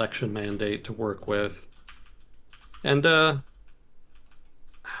election mandate to work with. And, I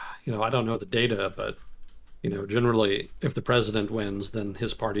don't know the data, but, generally, if the president wins, then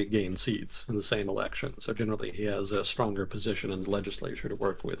his party gains seats in the same election. So generally, he has a stronger position in the legislature to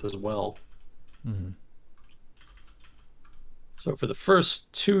work with as well. Mm-hmm. So for the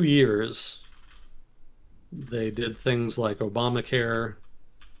first 2 years, they did things like Obamacare.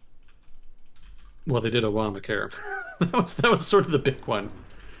 Well, they did Obamacare. that was sort of the big one.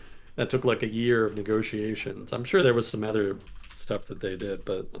 That took like a year of negotiations. I'm sure there was some other stuff that they did,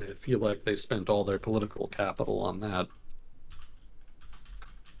 but I feel like they spent all their political capital on that.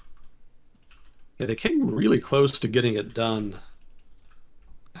 Yeah, they came really close to getting it done,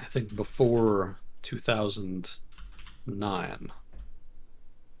 I think, before 2009.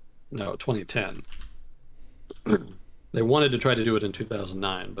 No, 2010. They wanted to try to do it in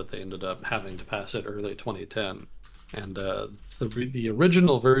 2009, but they ended up having to pass it early 2010. And the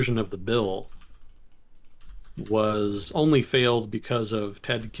original version of the bill was only failed because of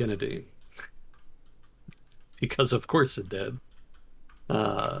Ted Kennedy. Because of course it did.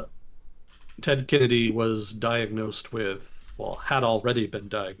 Ted Kennedy was diagnosed with, had already been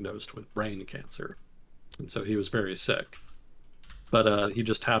diagnosed with brain cancer. And so he was very sick. But he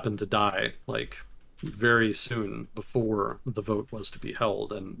just happened to die, very soon before the vote was to be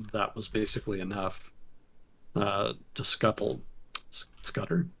held. And that was basically enough to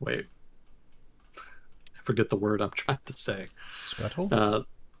scutter? Wait. I forget the word I'm trying to say. Scuttle?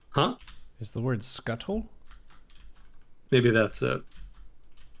 Huh? Is the word scuttle? Maybe that's it.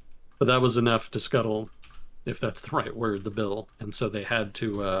 But that was enough to scuttle, if that's the right word, the bill. And so they had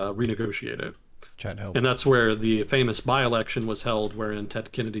to renegotiate it. Chat help. And that's where the famous by-election was held, wherein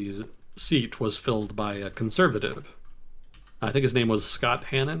Ted Kennedy's seat was filled by a conservative. I think his name was Scott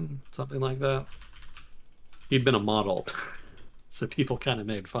Hannon, something like that. He'd been a model, so people kind of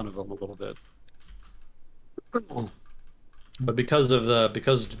made fun of him a little bit. But because the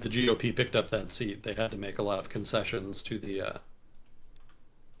GOP picked up that seat, they had to make a lot of concessions to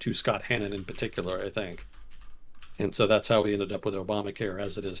Scott Hannon in particular, I think. And so that's how we ended up with Obamacare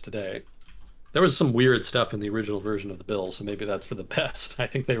as it is today. There was some weird stuff in the original version of the bill, so maybe that's for the best. I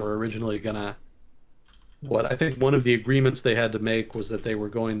think they were originally gonna... I think one of the agreements they had to make was that they were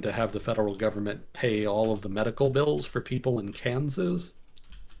going to have the federal government pay all of the medical bills for people in Kansas.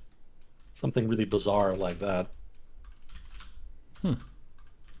 Something really bizarre like that.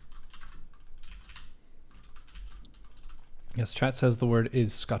 Yes, chat says the word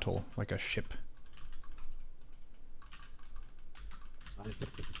is scuttle, like a ship.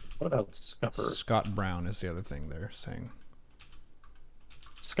 What about scupper? Scott Brown is the other thing they're saying.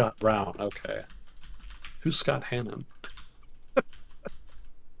 Scott Brown, okay. Who's Scott Hannon?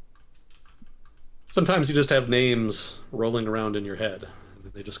 Sometimes you just have names rolling around in your head.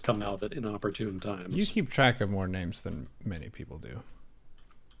 And they just come out at inopportune times. You keep track of more names than many people do.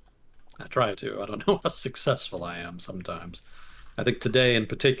 I try to. I don't know how successful I am sometimes. I think today in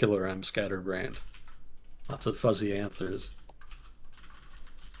particular I'm scatterbrained. Lots of fuzzy answers.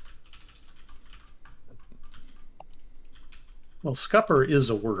 Well, scupper is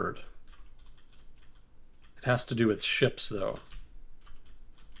a word. It has to do with ships, though.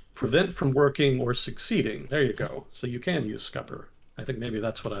 Prevent from working or succeeding. There you go. So you can use scupper. I think maybe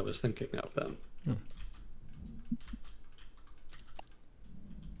that's what I was thinking of then.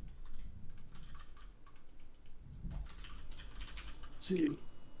 Let's see.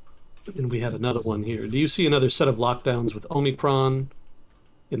 And we had another one here. Do you see another set of lockdowns with Omicron?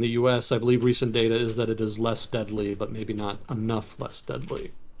 In the US, I believe recent data is that it is less deadly, but maybe not enough less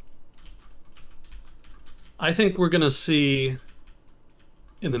deadly. I think we're going to see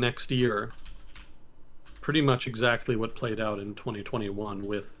in the next year pretty much exactly what played out in 2021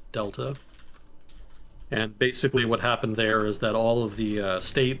 with Delta. And basically what happened there is that all of the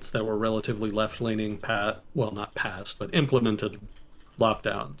states that were relatively left-leaning, not passed, but implemented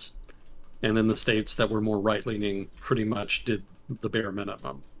lockdowns. And then the states that were more right-leaning pretty much did the bare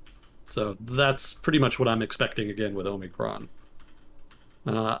minimum. So that's pretty much what I'm expecting again with Omicron.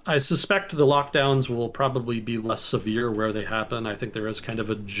 I suspect the lockdowns will probably be less severe where they happen. I think there is kind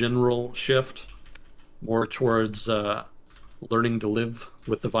of a general shift more towards learning to live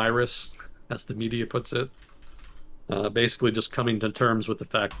with the virus, as the media puts it. Basically just coming to terms with the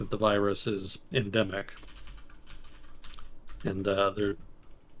fact that the virus is endemic. And their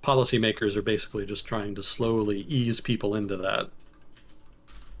policymakers are basically just trying to slowly ease people into that.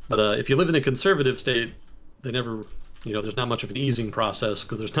 But if you live in a conservative state, they never, there's not much of an easing process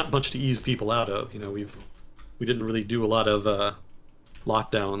because there's not much to ease people out of. We didn't really do a lot of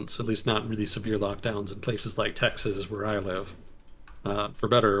lockdowns, at least not really severe lockdowns in places like Texas, where I live, for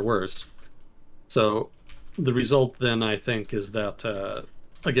better or worse. So the result then, I think, is that,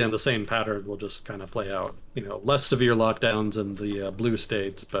 again, the same pattern will just kind of play out. Less severe lockdowns in the blue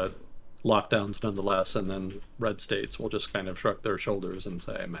states, but lockdowns nonetheless, and then red states will just kind of shrug their shoulders and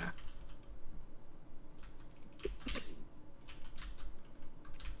say, meh.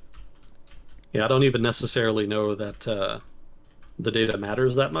 Yeah, I don't even necessarily know that the data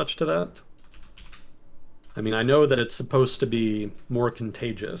matters that much to that. I mean, I know that it's supposed to be more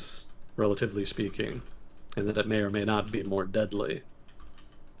contagious, relatively speaking, and that it may or may not be more deadly.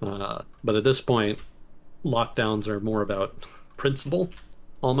 But at this point, lockdowns are more about principle,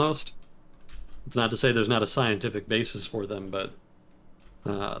 almost. It's not to say there's not a scientific basis for them, but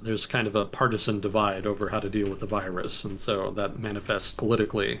there's kind of a partisan divide over how to deal with the virus, and so that manifests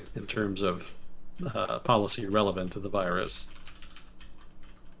politically in terms of policy relevant to the virus,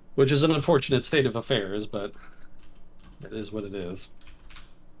 which is an unfortunate state of affairs, but it is what it is.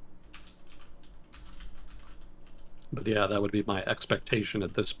 But yeah, that would be my expectation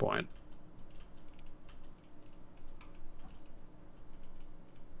at this point.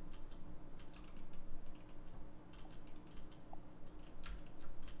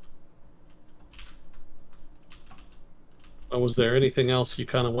 Was there anything else you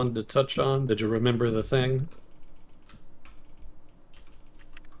kind of wanted to touch on? Did you remember the thing?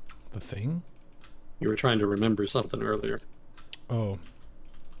 The thing? You were trying to remember something earlier. Oh.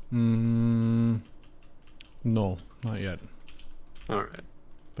 No, not yet. All right.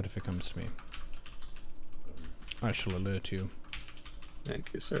 But if it comes to me, I shall alert you.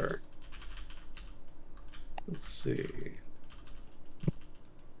 Thank you, sir. Let's see.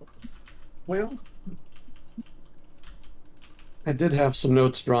 Well, I did have some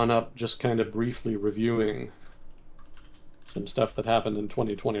notes drawn up, just kind of briefly reviewing some stuff that happened in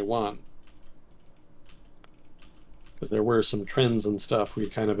 2021. Because there were some trends and stuff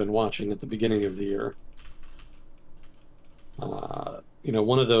we'd kind of been watching at the beginning of the year.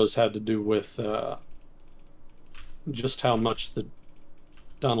 One of those had to do with just how much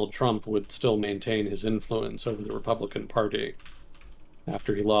Donald Trump would still maintain his influence over the Republican Party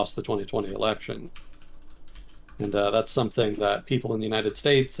after he lost the 2020 election. And that's something that people in the United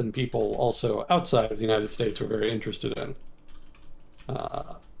States and people also outside of the United States were very interested in.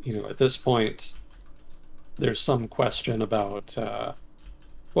 At this point, there's some question about,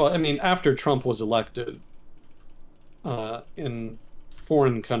 after Trump was elected, in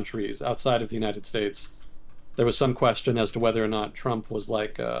foreign countries outside of the United States, there was some question as to whether or not Trump was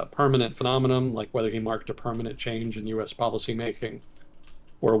like a permanent phenomenon, like whether he marked a permanent change in U.S. policymaking,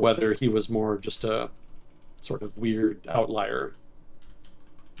 or whether he was more just a sort of weird outlier,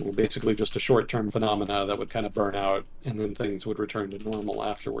 basically just a short-term phenomena that would kind of burn out and then things would return to normal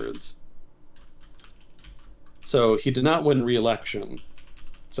afterwards. So he did not win re-election.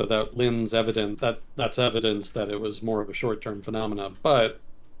 So that lends that's evidence that it was more of a short-term phenomena, but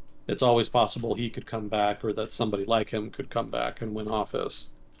it's always possible he could come back, or that somebody like him could come back and win office.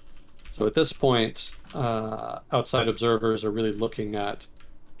 So at this point, outside observers are really looking at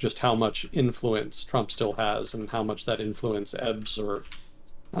just how much influence Trump still has and how much that influence ebbs or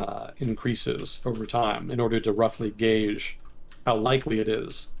increases over time in order to roughly gauge how likely it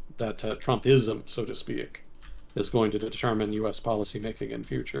is that Trumpism, so to speak, is going to determine U.S. policymaking in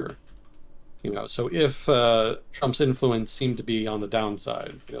future. So if Trump's influence seemed to be on the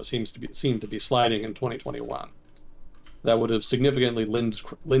downside, seemed to be sliding in 2021, that would have significantly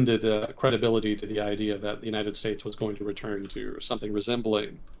lended credibility to the idea that the United States was going to return to something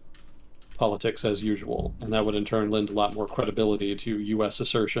resembling politics as usual, and that would in turn lend a lot more credibility to U.S.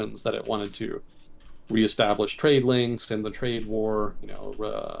 assertions that it wanted to reestablish trade links in the trade war,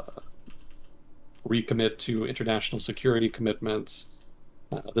 recommit to international security commitments,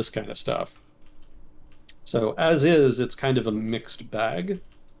 this kind of stuff. So as is, it's kind of a mixed bag,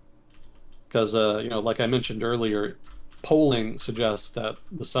 because like I mentioned earlier, polling suggests that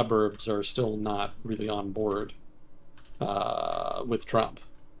the suburbs are still not really on board with Trump.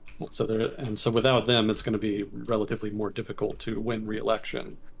 So without them, it's going to be relatively more difficult to win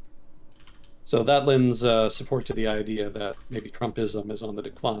re-election. So that lends support to the idea that maybe Trumpism is on the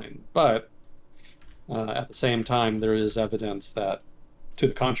decline. But at the same time, there is evidence that, to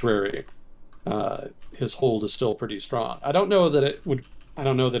the contrary, his hold is still pretty strong. I don't know that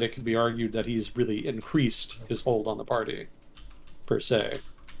it could be argued that he's really increased his hold on the party, per se.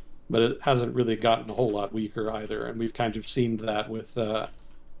 But it hasn't really gotten a whole lot weaker either. And we've kind of seen that with the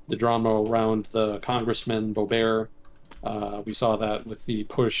drama around the Congressman Boebert. We saw that with the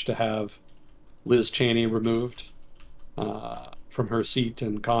push to have Liz Cheney removed from her seat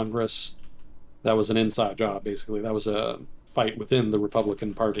in Congress. That was an inside job, basically. That was a fight within the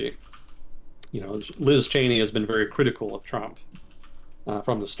Republican Party. You know, Liz Cheney has been very critical of Trump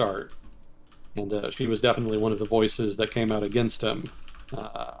from the start. And she was definitely one of the voices that came out against him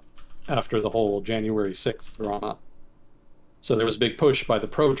after the whole January 6th drama. So there was a big push by the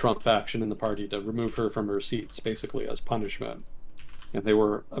pro-Trump faction in the party to remove her from her seats, basically as punishment. And they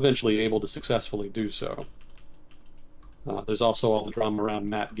were eventually able to successfully do so. There's also all the drama around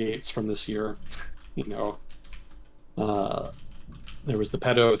Matt Gaetz from this year. You know, there was the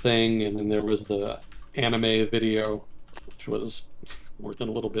pedo thing, and then there was the anime video, which was more than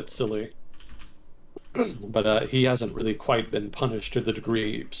a little bit silly. But he hasn't really quite been punished to the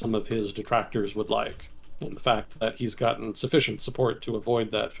degree some of his detractors would like. And the fact that he's gotten sufficient support to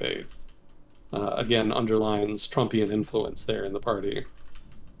avoid that fate, again, underlines Trumpian influence there in the party.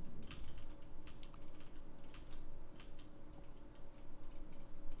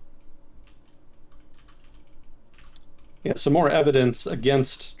 Yeah, some more evidence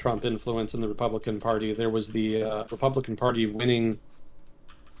against Trump influence in the Republican Party. There was the Republican Party winning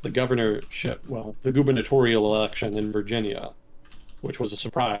the governorship, well, the gubernatorial election in Virginia, which was a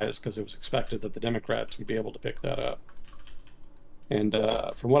surprise because it was expected that the Democrats would be able to pick that up. And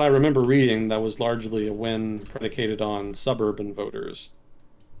from what I remember reading, that was largely a win predicated on suburban voters.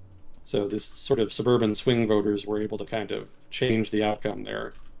 So this sort of suburban swing voters were able to kind of change the outcome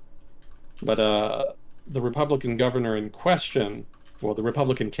there. But the Republican governor in question, well, the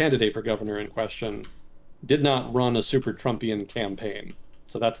Republican candidate for governor in question, did not run a super Trumpian campaign.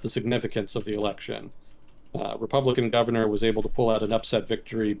 So that's the significance of the election. Republican governor was able to pull out an upset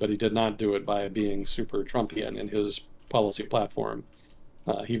victory, but he did not do it by being super Trumpian in his policy platform.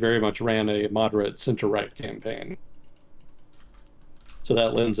 He very much ran a moderate center-right campaign. So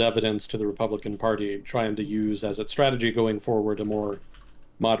that lends evidence to the Republican Party trying to use as its strategy going forward a more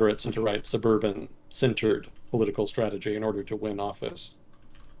moderate center-right suburban-centered political strategy in order to win office.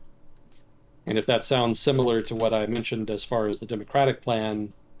 And if that sounds similar to what I mentioned as far as the Democratic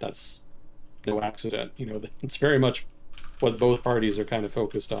plan, that's no accident. You know, it's very much what both parties are kind of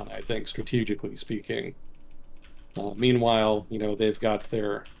focused on, I think, strategically speaking. Meanwhile, you know, they've got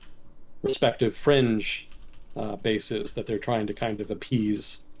their respective fringe bases that they're trying to kind of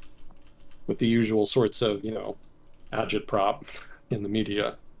appease with the usual sorts of, you know, agitprop in the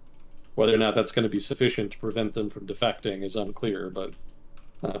media. Whether or not that's going to be sufficient to prevent them from defecting is unclear, but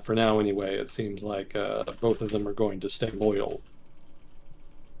for now anyway, it seems like both of them are going to stay loyal.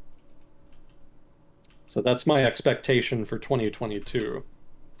 So that's my expectation for 2022,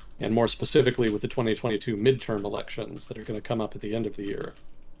 and more specifically with the 2022 midterm elections that are going to come up at the end of the year.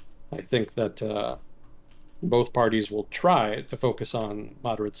 I think that both parties will try to focus on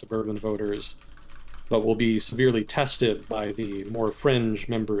moderate suburban voters, but will be severely tested by the more fringe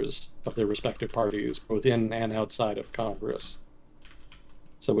members of their respective parties, both in and outside of Congress.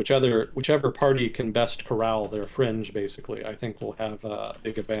 So whichever party can best corral their fringe, basically, I think will have a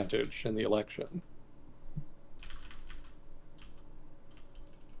big advantage in the election.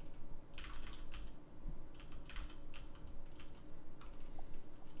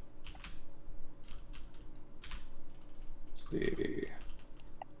 Let's see.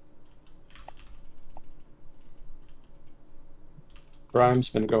 Crime's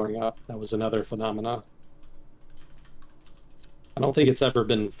been going up. That was another phenomena. I don't think it's ever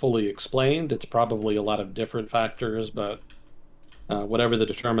been fully explained. It's probably a lot of different factors, but whatever the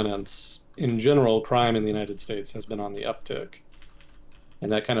determinants, in general, crime in the United States has been on the uptick.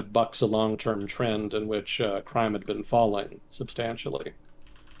 And that kind of bucks a long-term trend in which crime had been falling substantially.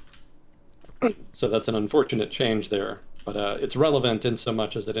 So that's an unfortunate change there. But it's relevant in so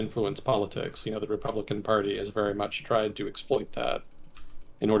much as it influenced politics. You know, the Republican Party has very much tried to exploit that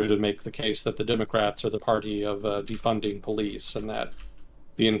in order to make the case that the Democrats are the party of defunding police and that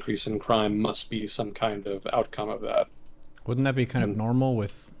the increase in crime must be some kind of outcome of that. Wouldn't that be kind of normal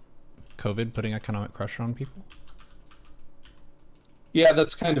with COVID putting economic pressure on people? Yeah,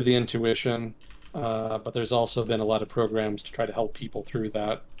 that's kind of the intuition. But there's also been a lot of programs to try to help people through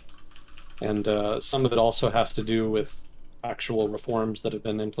that. And some of it also has to do with actual reforms that have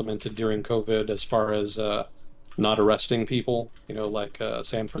been implemented during COVID as far as not arresting people. You know, like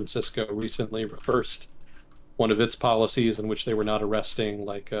San Francisco recently reversed one of its policies in which they were not arresting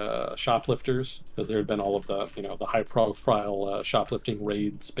like shoplifters because there had been all of the, you know, the high profile shoplifting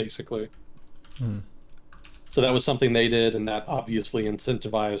raids basically. So that was something they did, and that obviously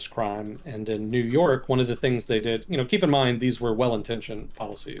incentivized crime. And in New York, one of the things they did, you know, keep in mind these were well-intentioned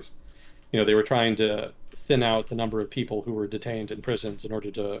policies. You know, they were trying to thin out the number of people who were detained in prisons in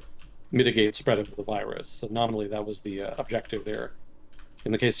order to mitigate spread of the virus. So nominally that was the objective there.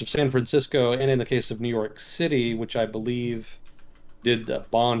 In the case of San Francisco and in the case of New York City, which I believe did the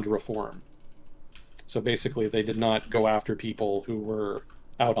bond reform. So basically they did not go after people who were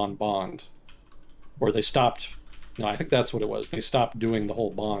out on bond, or they stopped. No, I think that's what it was. They stopped doing the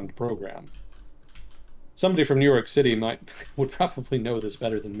whole bond program. Somebody from New York City would probably know this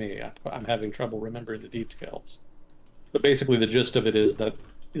better than me. I'm having trouble remembering the details. But basically the gist of it is that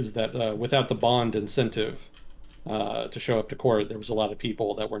without the bond incentive to show up to court, there was a lot of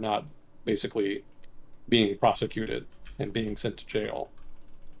people that were not basically being prosecuted and being sent to jail,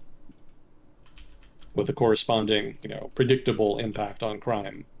 with a corresponding, you know, predictable impact on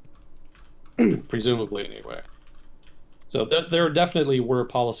crime, presumably anyway. So there definitely were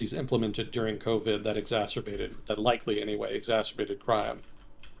policies implemented during COVID that likely anyway, exacerbated crime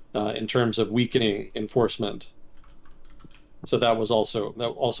in terms of weakening enforcement. So that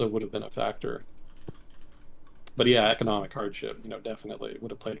also would have been a factor. But yeah, economic hardship, you know, definitely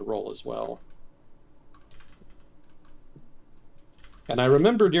would have played a role as well. And I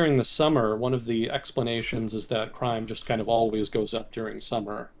remember during the summer, one of the explanations is that crime just kind of always goes up during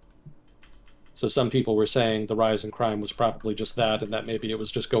summer. So some people were saying the rise in crime was probably just that, and that maybe it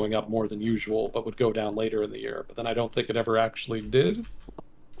was just going up more than usual, but would go down later in the year. But then I don't think it ever actually did,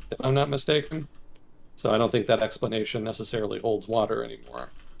 if I'm not mistaken. So I don't think that explanation necessarily holds water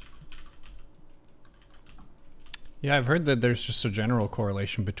anymore. Yeah, I've heard that there's just a general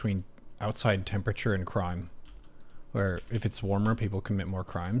correlation between outside temperature and crime, where if it's warmer, people commit more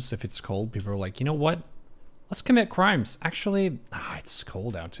crimes. If it's cold, people are like, you know what? Let's commit crimes. Actually, it's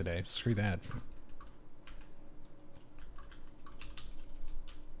cold out today. Screw that.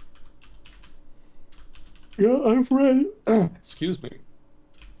 Yeah, I've read, excuse me.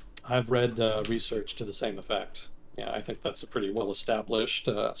 I've read research to the same effect. Yeah, I think that's a pretty well-established,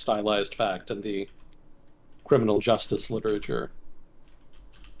 stylized fact in the criminal justice literature.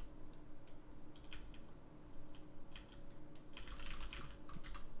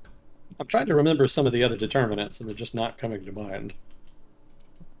 I'm trying to remember some of the other determinants, and they're just not coming to mind.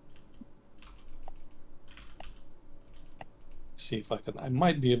 See if I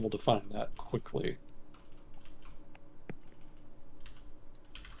might be able to find that quickly.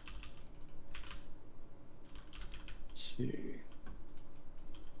 Let's see.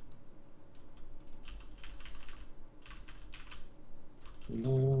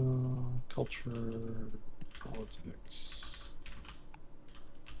 No, culture, politics.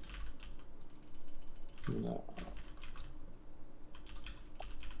 No.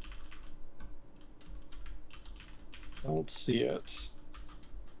 Don't see it.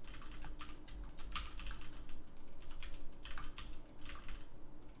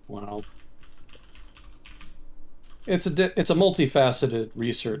 Well, it's a multifaceted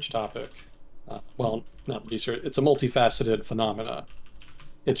research topic. Well, not research. It's a multifaceted phenomena.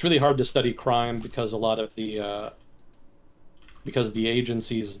 It's really hard to study crime because a lot of the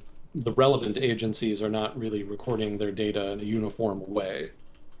agencies, the relevant agencies, are not really recording their data in a uniform way,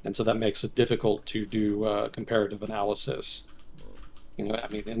 and so that makes it difficult to do comparative analysis. You know, I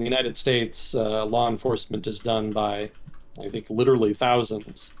mean, in the United States, law enforcement is done by, I think, literally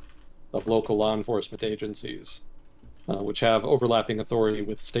thousands of local law enforcement agencies, which have overlapping authority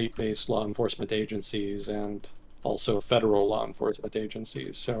with state-based law enforcement agencies and also federal law enforcement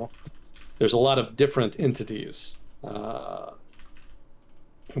agencies. So there's a lot of different entities whom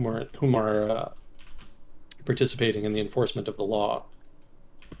are participating in the enforcement of the law,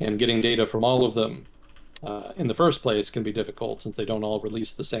 and getting data from all of them in the first place can be difficult since they don't all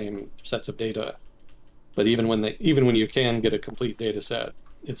release the same sets of data. But even when you can get a complete data set,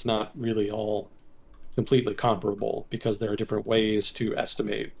 it's not really all completely comparable because there are different ways to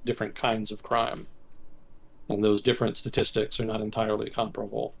estimate different kinds of crime, and those different statistics are not entirely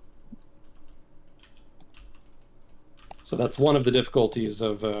comparable. So that's one of the difficulties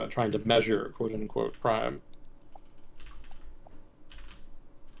of trying to measure quote-unquote crime.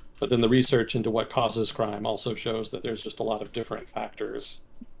 But then the research into what causes crime also shows that there's just a lot of different factors.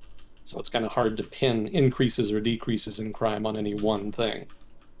 So it's kind of hard to pin increases or decreases in crime on any one thing.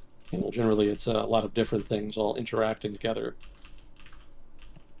 Generally it's a lot of different things all interacting together.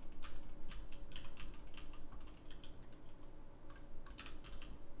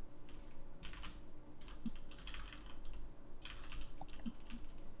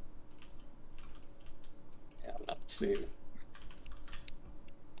 Yeah, I'm not seeing.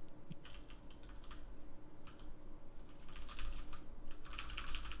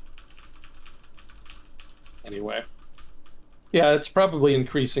 Anyway. Yeah, it's probably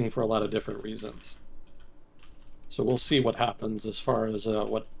increasing for a lot of different reasons. So we'll see what happens as far as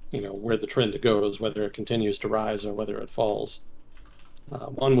where the trend goes, whether it continues to rise or whether it falls.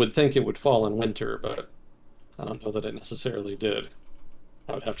 One would think it would fall in winter, but I don't know that it necessarily did.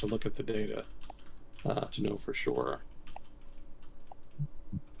 I would have to look at the data to know for sure.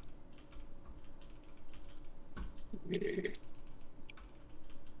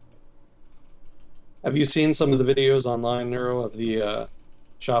 Have you seen some of the videos online, Neuro, of the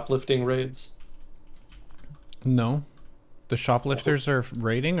shoplifting raids? No. The shoplifters are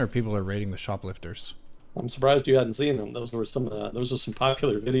raiding, or people are raiding the shoplifters? I'm surprised you hadn't seen them. Those are some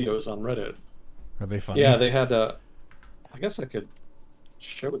popular videos on Reddit. Are they funny? Yeah, they had I guess I could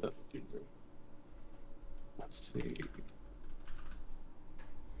show them. Let's see.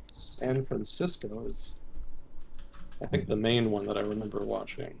 San Francisco is, I think, the main one that I remember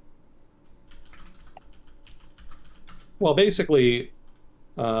watching. Well, basically,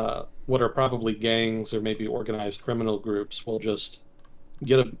 what are probably gangs or maybe organized criminal groups will just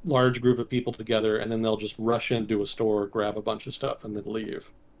get a large group of people together, and then they'll just rush into a store, grab a bunch of stuff, and then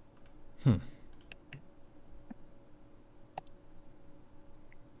leave. And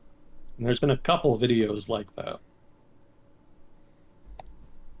there's been a couple videos like that.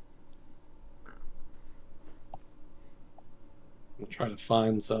 I'm trying to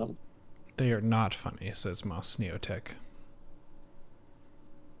find some. They are not funny, says Moss Neotech.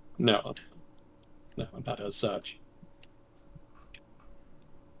 No, not as such.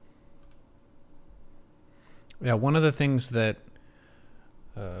 Yeah, one of the things that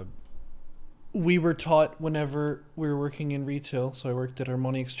we were taught whenever we were working in retail, so I worked at our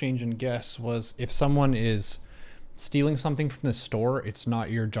money exchange and Guess, was if someone is stealing something from the store, it's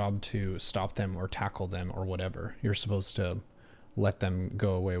not your job to stop them or tackle them or whatever. You're supposed to let them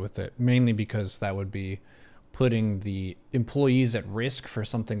go away with it, mainly because that would be putting the employees at risk for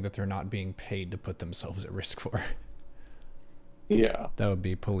something that they're not being paid to put themselves at risk for. Yeah. That would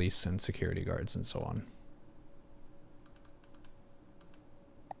be police and security guards and so on.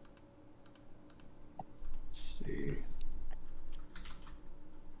 Let's see.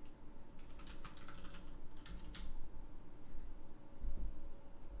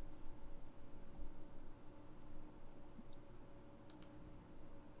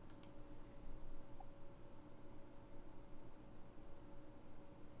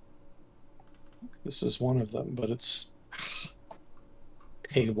 This is one of them, but it's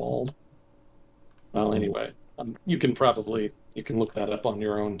paywalled. Well, anyway, you can look that up on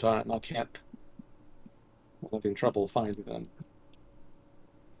your own time. I'm having trouble finding them.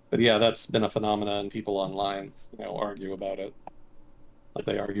 But yeah, that's been a phenomenon, and people online, argue about it. Like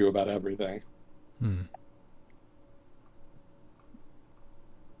they argue about everything.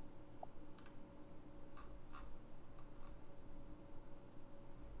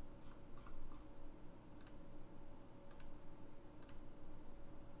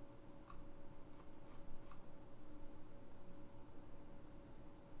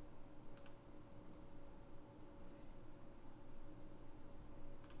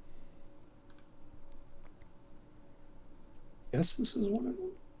 Guess this is one of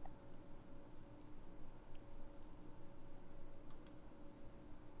them.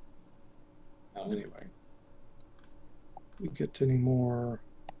 Oh, anyway. We get to any more.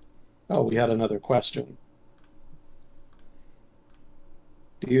 Oh, we had another question.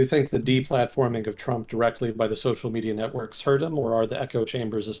 Do you think the deplatforming of Trump directly by the social media networks hurt him, or are the echo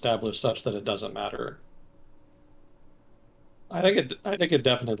chambers established such that it doesn't matter? I think it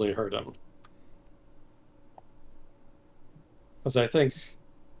definitely hurt him. Because I think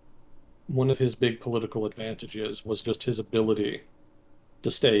one of his big political advantages was just his ability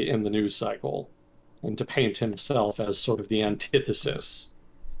to stay in the news cycle and to paint himself as sort of the antithesis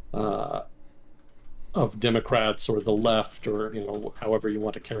of Democrats or the left, or however you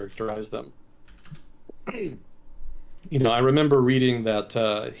want to characterize them. I remember reading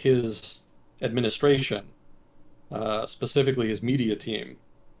that his administration, specifically his media team,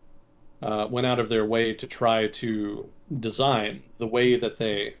 went out of their way to try to design the way that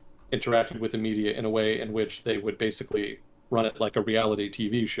they interacted with the media in a way in which they would basically run it like a reality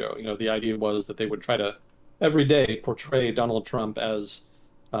TV show. You know, the idea was that they would try to every day portray Donald Trump as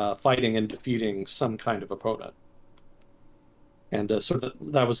fighting and defeating some kind of opponent. And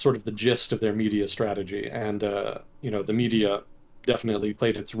that was sort of the gist of their media strategy. And, you know, the media definitely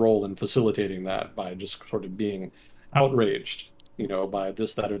played its role in facilitating that by just sort of being outraged, you know, by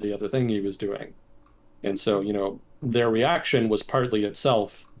this, that, or the other thing he was doing. And so, you know, their reaction was partly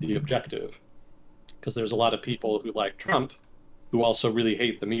itself the objective, because there's a lot of people who like Trump who also really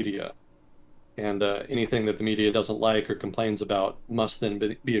hate the media. And anything that the media doesn't like or complains about must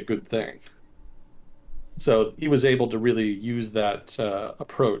then be a good thing. So he was able to really use that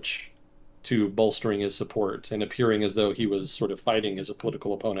approach to bolstering his support and appearing as though he was sort of fighting his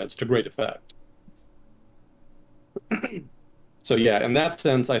political opponents to great effect. So yeah, in that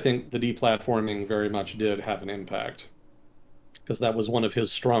sense, I think the deplatforming very much did have an impact, because that was one of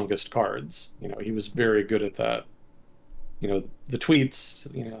his strongest cards. You know, he was very good at that. You know, the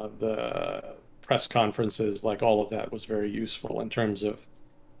tweets, you know, the press conferences, like all of that was very useful in terms of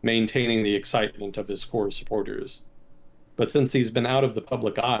maintaining the excitement of his core supporters. But since he's been out of the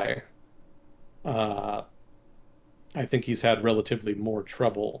public eye, I think he's had relatively more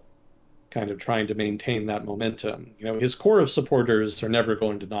trouble kind of trying to maintain that momentum. You know, his core of supporters are never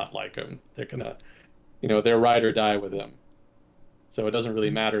going to not like him. They're gonna, you know, they're ride or die with him. So it doesn't really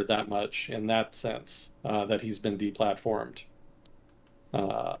matter that much in that sense that he's been deplatformed.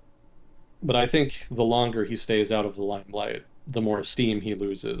 But I think the longer he stays out of the limelight, the more steam he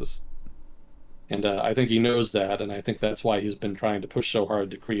loses. And I think he knows that, and I think that's why he's been trying to push so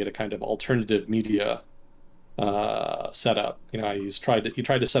hard to create a kind of alternative media setup. You know, he tried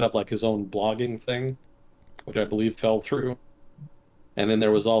to set up like his own blogging thing, which I believe fell through. And then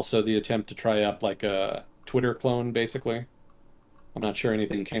there was also the attempt to try up like a Twitter clone, basically. I'm not sure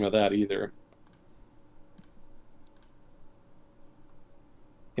anything came of that either.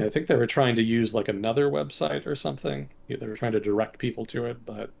 Yeah, I think they were trying to use like another website or something. Yeah, they were trying to direct people to it,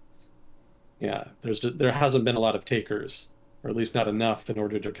 but yeah, there hasn't been a lot of takers, or at least not enough in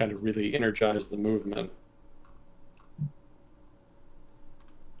order to kind of really energize the movement.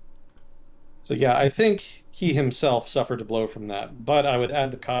 So yeah, I think he himself suffered a blow from that, but I would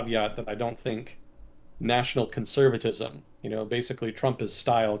add the caveat that I don't think national conservatism, you know, basically Trumpist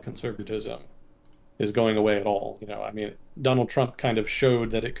style conservatism, is going away at all. You know, I mean, Donald Trump kind of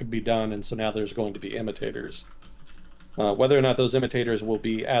showed that it could be done, and so now there's going to be imitators. Whether or not those imitators will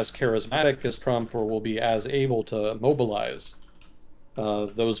be as charismatic as Trump or will be as able to mobilize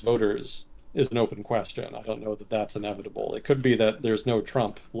those voters is an open question. I don't know that that's inevitable. It could be that there's no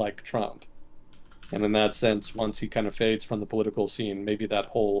Trump like Trump. And in that sense, once he kind of fades from the political scene, maybe that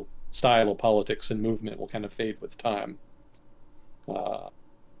whole style of politics and movement will kind of fade with time. But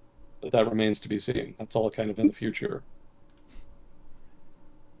that remains to be seen. That's all kind of in the future.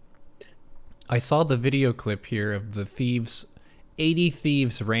 I saw the video clip here of the thieves. 80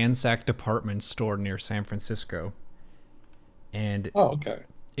 thieves ransacked department store near San Francisco. And oh, okay.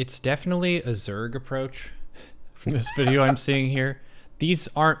 It's definitely a Zerg approach from this video I'm seeing here.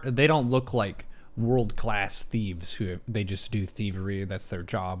 They don't look like world-class thieves who they just do thievery. That's their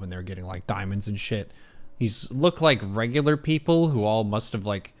job and they're getting like diamonds and shit. These look like regular people who all must have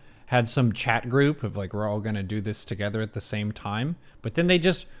like had some chat group of like, we're all gonna do this together at the same time. But then they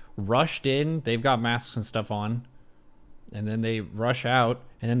just rushed in. They've got masks and stuff on. And then they rush out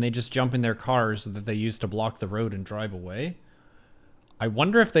and then they just jump in their cars that they use to block the road and drive away. I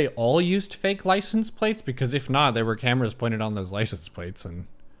wonder if they all used fake license plates, because if not, there were cameras pointed on those license plates. And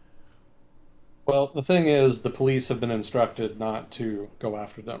well, the thing is, the police have been instructed not to go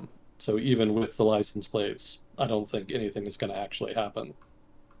after them. So even with the license plates, I don't think anything is going to actually happen.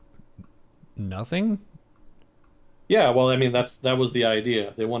 Nothing? Yeah, well, I mean, that was the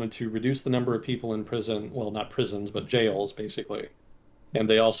idea. They wanted to reduce the number of people in prison, well, not prisons, but jails, basically. And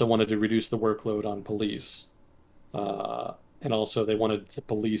they also wanted to reduce the workload on police. And also they wanted the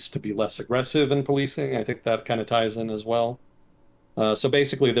police to be less aggressive in policing. I think that kind of ties in as well. So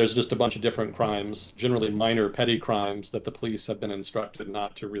basically, there's just a bunch of different crimes, generally minor petty crimes, that the police have been instructed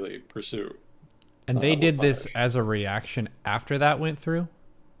not to really pursue. And they did this as a reaction after that went through?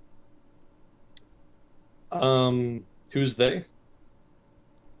 Who's they?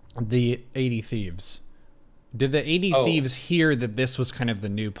 The 80 thieves. Did the 80 thieves hear that this was kind of the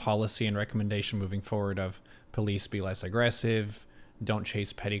new policy and recommendation moving forward of police be less aggressive, don't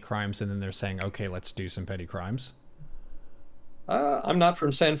chase petty crimes, and then they're saying, okay, let's do some petty crimes? I'm not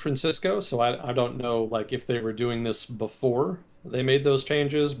from San Francisco, so I don't know like if they were doing this before they made those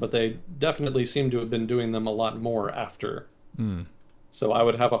changes, but they definitely seem to have been doing them a lot more after. So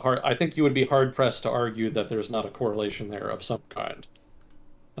I think you would be hard pressed to argue that there's not a correlation there of some kind.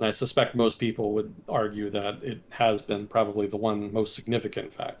 And I suspect most people would argue that it has been probably the one most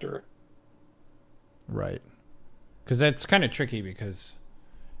significant factor. Right. Because that's kind of tricky, because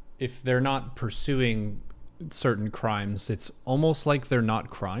if they're not pursuing certain crimes, it's almost like they're not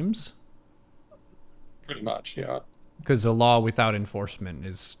crimes. Pretty much, yeah. Because a law without enforcement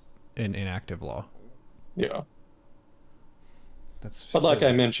is an inactive law. Yeah. That's But like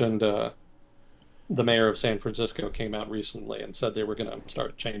silly. I mentioned, the mayor of San Francisco came out recently and said they were going to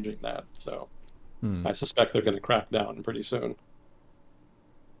start changing that. So I suspect they're going to crack down pretty soon.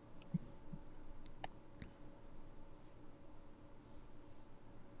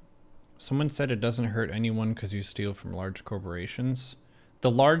 Someone said it doesn't hurt anyone because you steal from large corporations.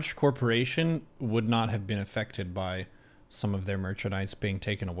 The large corporation would not have been affected by some of their merchandise being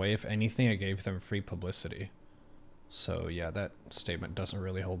taken away. If anything, it gave them free publicity. So yeah, that statement doesn't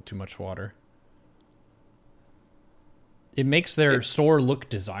really hold too much water. It makes their store look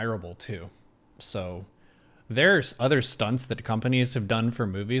desirable too. So there's other stunts that companies have done for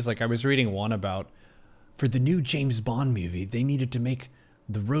movies. Like I was reading one about, for the new James Bond movie, they needed to make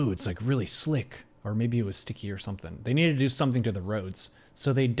the roads like really slick, or maybe it was sticky or something. They needed to do something to the roads.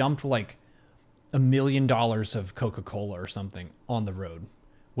 So they dumped like $1 million of Coca-Cola or something on the road,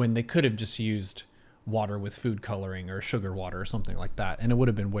 when they could have just used water with food coloring or sugar water or something like that, and it would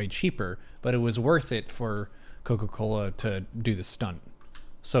have been way cheaper, but it was worth it for Coca-Cola to do the stunt.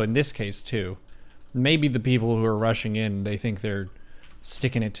 So in this case too, maybe the people who are rushing in, they think they're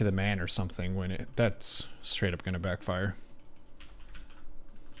sticking it to the man or something, when that's straight up going to backfire.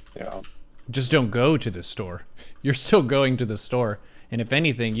 Yeah. Just don't go to the store. You're still going to the store, and if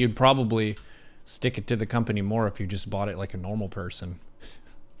anything, you'd probably stick it to the company more if you just bought it like a normal person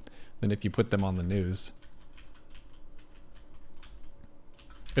than if you put them on the news.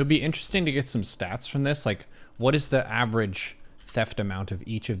 It would be interesting to get some stats from this, like what is the average theft amount of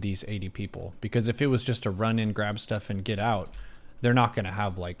each of these 80 people? Because if it was just a run in, grab stuff and get out, they're not going to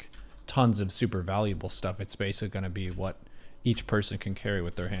have like tons of super valuable stuff. It's basically going to be what each person can carry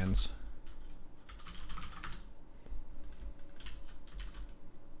with their hands.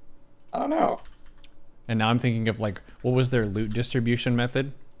 I don't know. And now I'm thinking of like, what was their loot distribution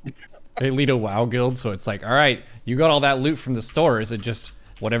method? They lead a WoW guild, so it's like, all right, you got all that loot from the store. Is it just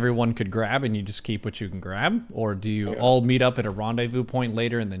what everyone could grab and you just keep what you can grab? Or do you all meet up at a rendezvous point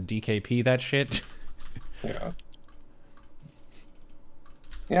later and then DKP that shit? Yeah.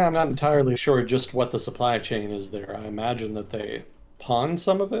 Yeah, I'm not entirely sure just what the supply chain is there. I imagine that they pawn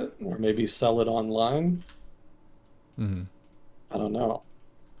some of it or maybe sell it online. Mm-hmm. I don't know.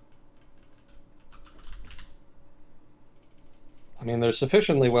 I mean, they're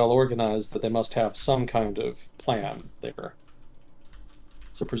sufficiently well organized that they must have some kind of plan there.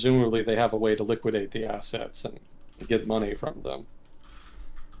 So presumably they have a way to liquidate the assets and get money from them.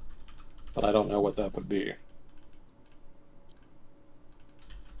 But I don't know what that would be.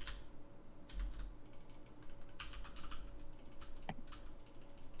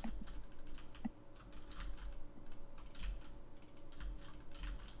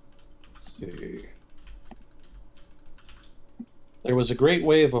 Let's see. There was a great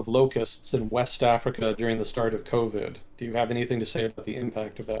wave of locusts in West Africa during the start of COVID. Do you have anything to say about the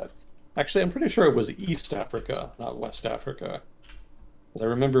impact of that? Actually, I'm pretty sure it was East Africa, not West Africa. Because I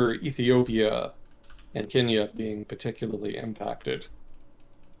remember Ethiopia and Kenya being particularly impacted.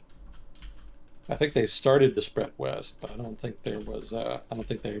 I think they started to spread west, but I don't think there was, I don't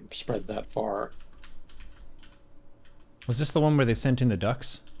think they spread that far. Was this the one where they sent in the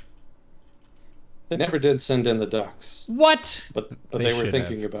ducks? They never did send in the ducks. What? But they were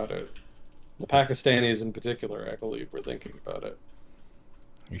thinking about it. The Pakistanis in particular, I believe, were thinking about it.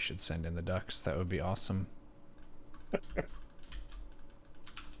 You should send in the ducks. That would be awesome.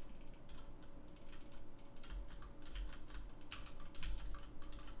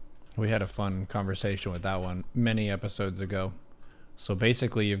 We had a fun conversation with that one many episodes ago. So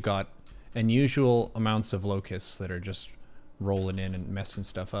basically you've got unusual amounts of locusts that are just rolling in and messing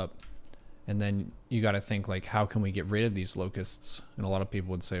stuff up. And then you got to think, like, how can we get rid of these locusts? And a lot of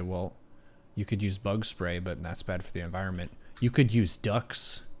people would say, well, you could use bug spray, but that's bad for the environment. You could use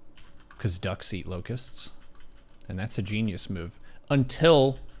ducks, because ducks eat locusts. And that's a genius move.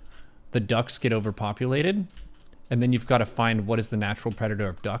 Until the ducks get overpopulated. And then you've got to find what is the natural predator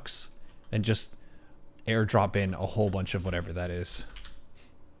of ducks and just airdrop in a whole bunch of whatever that is.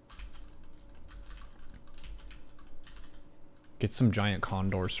 Get some giant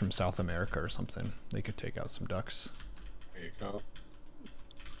condors from South America or something. They could take out some ducks. There you go.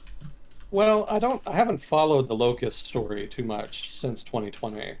 Well, I haven't followed the locust story too much since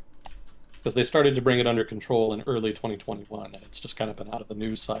 2020 because they started to bring it under control in early 2021, and it's just kind of been out of the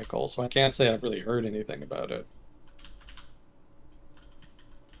news cycle. So I can't say I've really heard anything about it.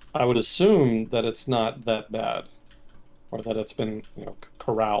 I would assume that it's not that bad, or that it's been,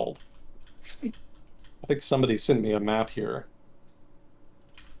 corralled. I think somebody sent me a map here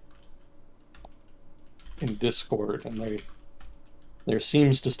in Discord, and there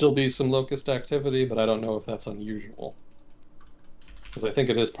seems to still be some locust activity, but I don't know if that's unusual, because I think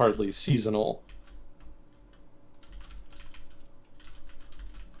it is partly seasonal.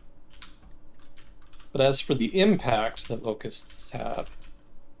 But as for the impact that locusts have,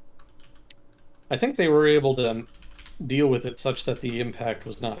 I think they were able to deal with it such that the impact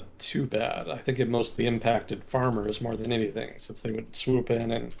was not too bad. I think it mostly impacted farmers more than anything, since they would swoop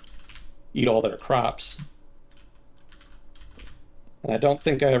in and eat all their crops. And I don't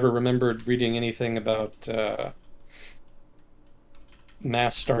think I ever remembered reading anything about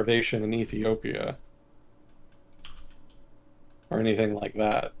mass starvation in Ethiopia or anything like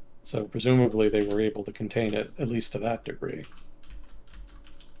that. So presumably they were able to contain it, at least to that degree.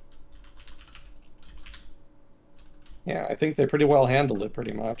 Yeah, I think they pretty well handled it,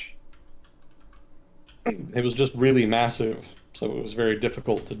 pretty much. It was just really massive, so it was very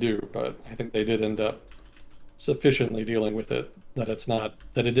difficult to do, but I think they did end up sufficiently dealing with it that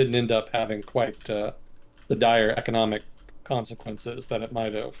it didn't end up having quite the dire economic consequences that it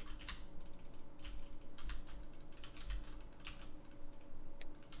might have.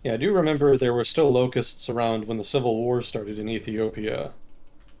 Yeah, I do remember there were still locusts around when the Civil War started in Ethiopia,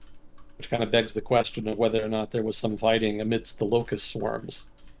 which kind of begs the question of whether or not there was some fighting amidst the locust swarms.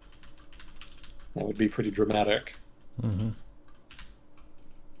 That would be pretty dramatic. Mm-hmm.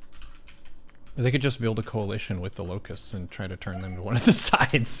 They could just build a coalition with the locusts and try to turn them to one of the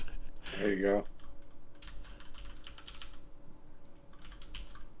sides. There you go.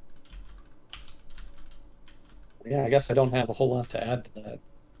 Yeah, I guess I don't have a whole lot to add to that.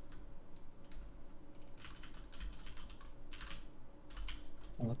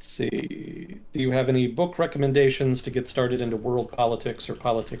 Let's see. Do you have any book recommendations to get started into world politics or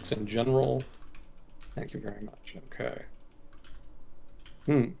politics in general? Thank you very much. Okay.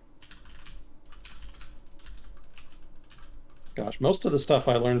 Gosh, most of the stuff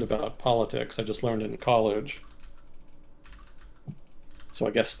I learned about politics, I just learned in college. So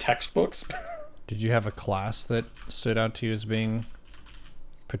I guess textbooks. Did you have a class that stood out to you as being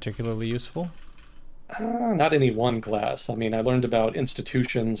particularly useful? Not any one class. I mean, I learned about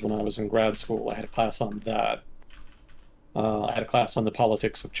institutions when I was in grad school. I had a class on that. I had a class on the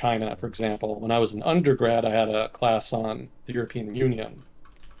politics of China, for example. When I was an undergrad, I had a class on the European Union.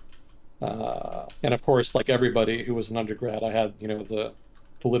 And of course, like everybody who was an undergrad, I had, the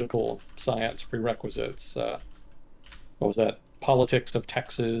political science prerequisites. What was that? Politics of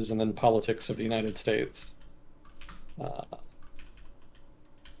Texas, and then politics of the United States.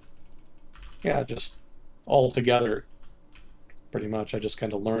 Yeah, just all together, pretty much. I just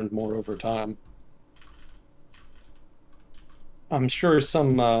kind of learned more over time. I'm sure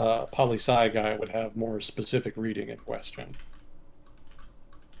some poli-sci guy would have more specific reading in question.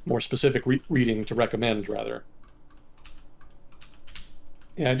 More specific reading to recommend, rather.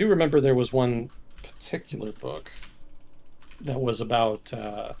 Yeah, I do remember there was one particular book that was about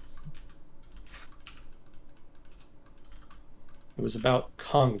it was about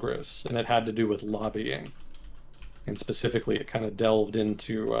Congress, and it had to do with lobbying. And specifically, it kind of delved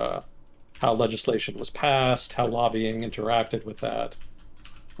into how legislation was passed, how lobbying interacted with that,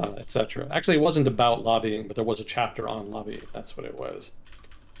 etc. Actually, it wasn't about lobbying, but there was a chapter on lobbying. That's what it was.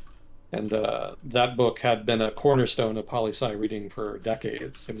 And that book had been a cornerstone of poli-sci reading for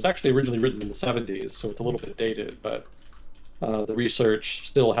decades. It was actually originally written in the 70s, so it's a little bit dated, but the research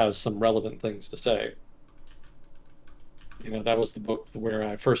still has some relevant things to say. That was the book where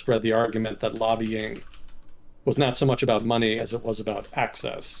I first read the argument that lobbying was not so much about money as it was about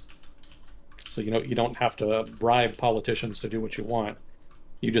access. So, you don't have to bribe politicians to do what you want.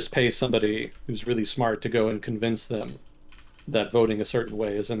 You just pay somebody who's really smart to go and convince them that voting a certain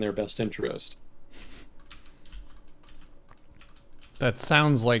way is in their best interest. That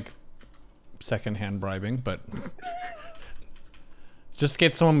sounds like secondhand bribing, but just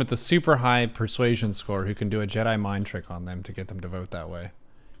get someone with a super high persuasion score who can do a Jedi mind trick on them to get them to vote that way.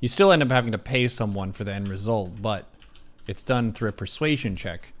 You still end up having to pay someone for the end result, but it's done through a persuasion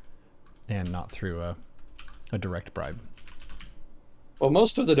check and not through a direct bribe. Well,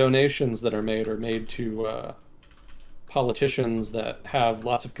 most of the donations that are made to politicians that have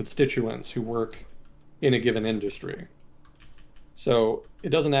lots of constituents who work in a given industry. So it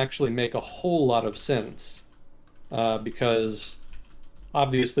doesn't actually make a whole lot of sense because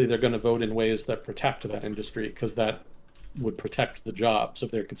obviously they're going to vote in ways that protect that industry because that would protect the jobs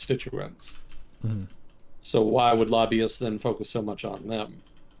of their constituents. Mhm. So why would lobbyists then focus so much on them?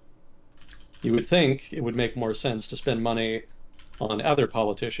 You would think it would make more sense to spend money on other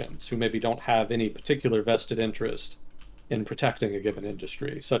politicians who maybe don't have any particular vested interest in protecting a given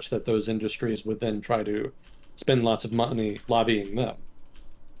industry, such that those industries would then try to spend lots of money lobbying them.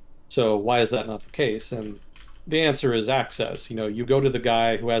 So why is that not the case? And the answer is access. You go to the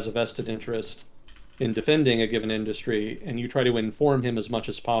guy who has a vested interest in defending a given industry, and you try to inform him as much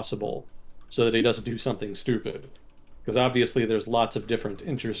as possible so that he doesn't do something stupid. Because obviously there's lots of different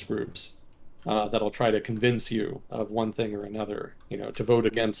interest groups that'll try to convince you of one thing or another, to vote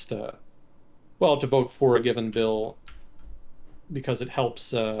against, well, to vote for a given bill because it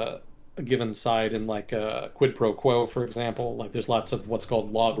helps a given side in like a quid pro quo, for example. Like there's lots of what's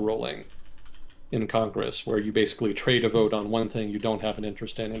called log rolling in Congress, where you basically trade a vote on one thing you don't have an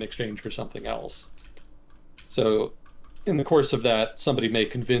interest in exchange for something else. So in the course of that, somebody may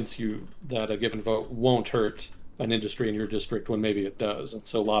convince you that a given vote won't hurt an industry in your district when maybe it does. And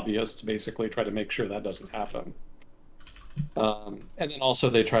so lobbyists basically try to make sure that doesn't happen. And then also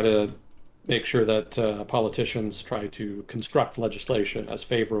they try to make sure that politicians try to construct legislation as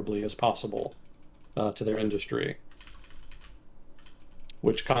favorably as possible to their industry,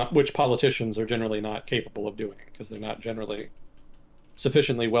 which politicians are generally not capable of doing because they're not generally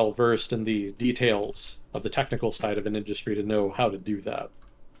sufficiently well versed in the details of the technical side of an industry to know how to do that.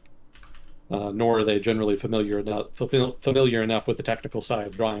 Nor are they generally familiar enough with the technical side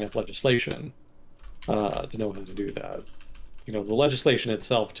of drawing up legislation to know how to do that. The legislation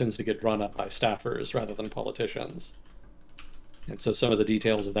itself tends to get drawn up by staffers rather than politicians. And so some of the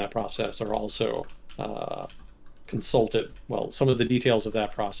details of that process are also consulted. Well, some of the details of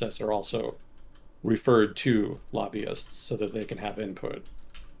that process are also referred to lobbyists so that they can have input.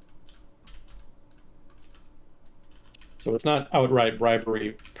 So it's not outright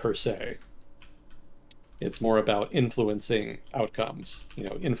bribery per se. It's more about influencing outcomes,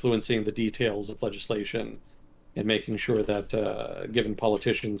 influencing the details of legislation and making sure that given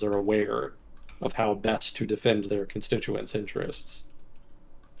politicians are aware of how best to defend their constituents' interests.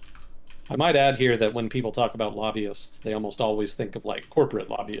 I might add here that when people talk about lobbyists, they almost always think of like corporate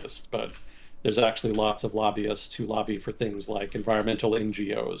lobbyists, but there's actually lots of lobbyists who lobby for things like environmental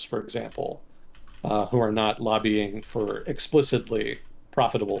NGOs, for example, who are not lobbying for explicitly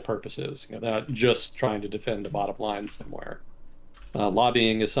profitable purposes. They're not just trying to defend a bottom line somewhere.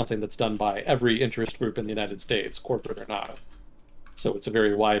 Lobbying is something that's done by every interest group in the United States, corporate or not. So it's a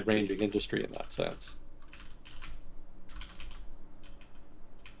very wide-ranging industry in that sense.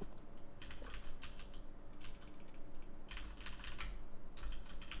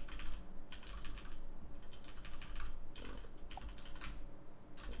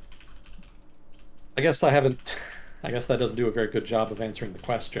 I guess that doesn't do a very good job of answering the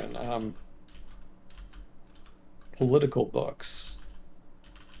question. Political books.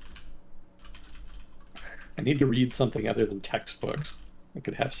 I need to read something other than textbooks. I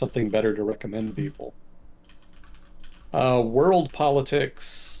could have something better to recommend people. World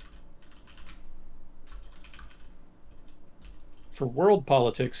politics. For world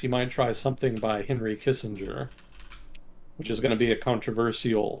politics, you might try something by Henry Kissinger, which is going to be a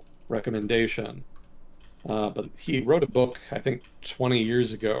controversial recommendation. But he wrote a book, I think 20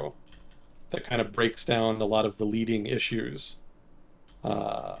 years ago, that kind of breaks down a lot of the leading issues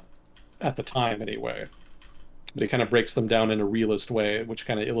at the time anyway. But he kind of breaks them down in a realist way, which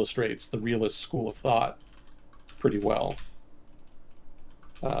kind of illustrates the realist school of thought pretty well.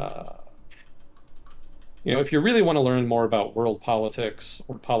 If you really want to learn more about world politics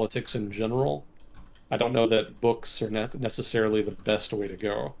or politics in general, I don't know that books are necessarily the best way to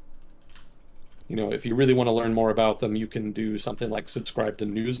go. If you really want to learn more about them, you can do something like subscribe to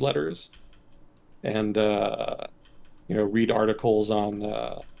newsletters and, read articles on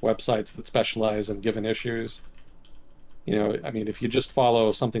websites that specialize in given issues. If you just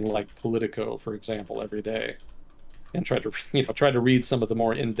follow something like Politico, for example, every day and try to read some of the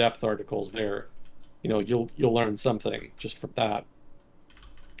more in-depth articles there, you'll learn something just from that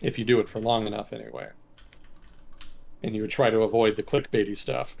if you do it for long enough anyway. And you would try to avoid the clickbaity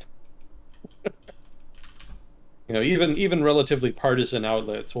stuff. Even relatively partisan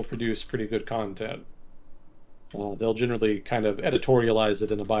outlets will produce pretty good content. They'll generally kind of editorialize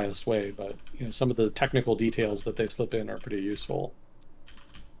it in a biased way, but some of the technical details that they slip in are pretty useful.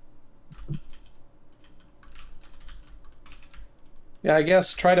 Yeah, I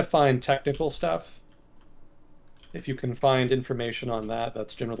guess try to find technical stuff. If you can find information on that,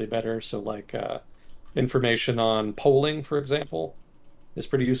 that's generally better. So like information on polling, for example, is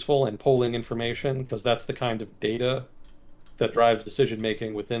pretty useful, and polling information, because that's the kind of data that drives decision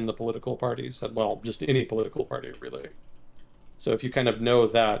making within the political parties, well, just any political party, really. So if you kind of know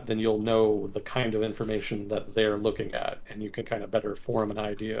that, then you'll know the kind of information that they're looking at, and you can kind of better form an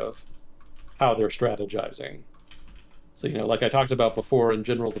idea of how they're strategizing. So, like I talked about before, in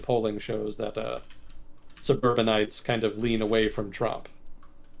general, the polling shows that suburbanites kind of lean away from Trump.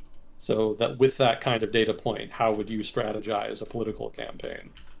 So that with that kind of data point, how would you strategize a political campaign?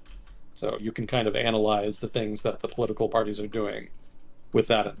 So you can kind of analyze the things that the political parties are doing with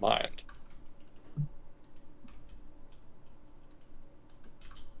that in mind.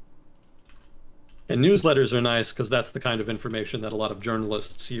 And newsletters are nice because that's the kind of information that a lot of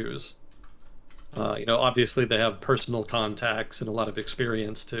journalists use. Obviously they have personal contacts and a lot of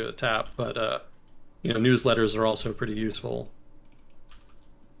experience to tap, but newsletters are also pretty useful.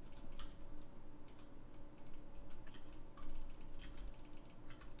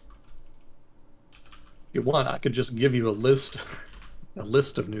 If you want, I could just give you a list of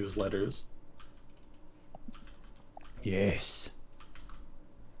newsletters. Yes.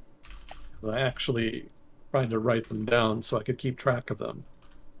 I actually tried to write them down so I could keep track of them.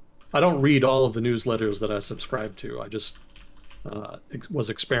 I don't read all of the newsletters that I subscribe to. I just was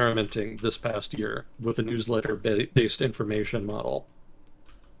experimenting this past year with a newsletter-based information model.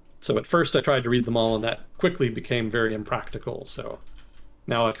 So at first I tried to read them all, and that quickly became very impractical. So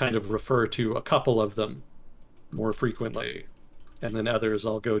now I kind of refer to a couple of them more frequently, and then others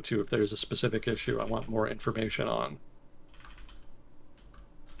I'll go to if there's a specific issue I want more information on.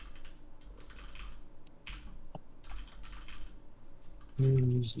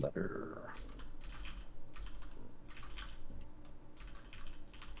 Newsletter.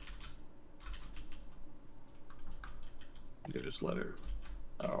 Newsletter.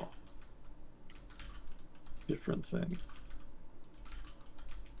 Oh. Different thing.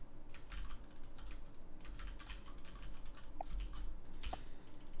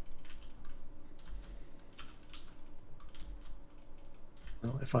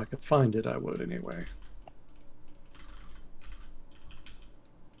 Well, if I could find it, I would anyway.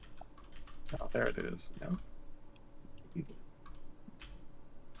 Oh, there it is. No.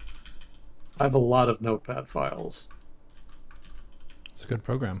 I have a lot of notepad files. It's a good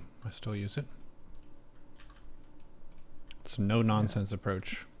program. I still use it. It's a no-nonsense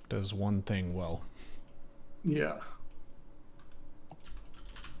approach. Does one thing well. Yeah.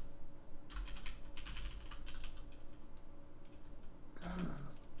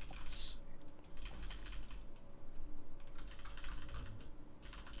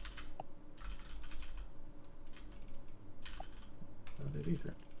 Not it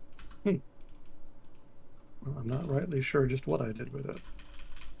either. Well, I'm not rightly sure just what I did with it.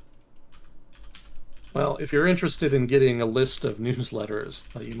 Well, if you're interested in getting a list of newsletters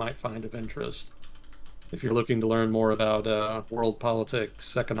that you might find of interest, if you're looking to learn more about world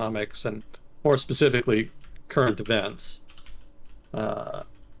politics, economics, and more specifically, current events,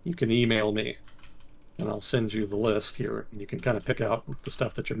 you can email me, and I'll send you the list here. And you can kind of pick out the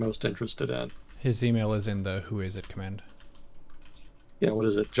stuff that you're most interested in. His email is in the who is it command. Yeah, what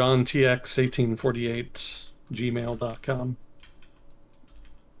is it? johntx1848gmail.com.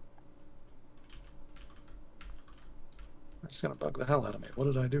 That's gonna bug the hell out of me. What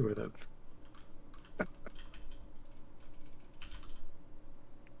did I do with it?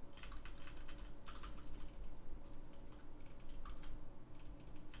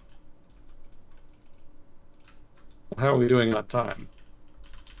 How are we doing on time?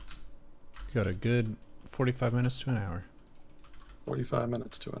 Got a good 45 minutes to an hour. 45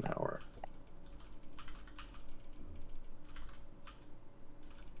 minutes to an hour.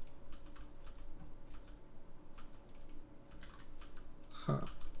 Huh.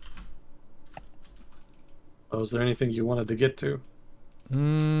 Oh, is there anything you wanted to get to?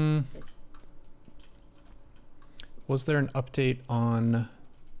 Was there an update on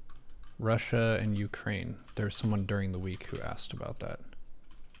Russia and Ukraine? There's someone during the week who asked about that.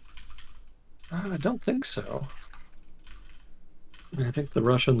 I don't think so. I think the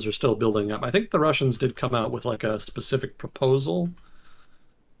Russians are still building up. I think the Russians did come out with like a specific proposal.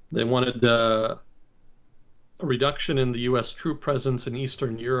 They wanted a reduction in the U.S. troop presence in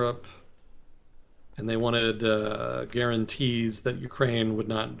Eastern Europe, and they wanted guarantees that Ukraine would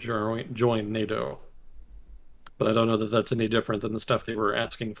not join NATO. But I don't know that that's any different than the stuff they were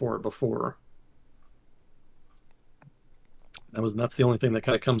asking for before. That's the only thing that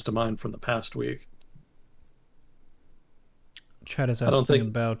kind of comes to mind from the past week. Chad is asking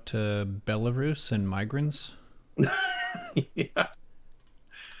about Belarus and migrants. Yeah.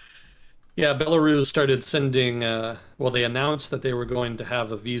 Yeah, Belarus started sending, well, they announced that they were going to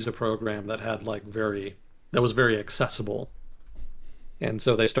have a visa program that had that was very accessible. And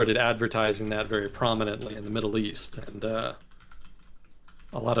so they started advertising that very prominently in the Middle East. And a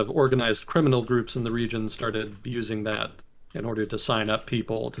lot of organized criminal groups in the region started using that in order to sign up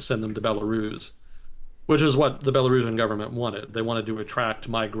people to send them to Belarus, which is what the Belarusian government wanted. They wanted to attract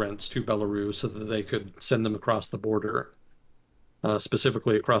migrants to Belarus so that they could send them across the border,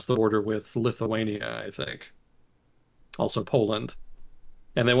 specifically across the border with Lithuania, I think, also Poland.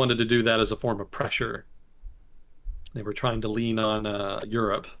 And they wanted to do that as a form of pressure. They were trying to lean on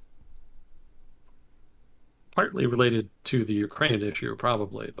Europe, partly related to the Ukraine issue,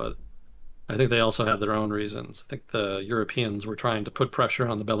 probably, but I think they also had their own reasons. I think the Europeans were trying to put pressure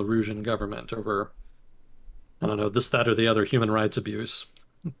on the Belarusian government over, I don't know, this, that, or the other human rights abuse.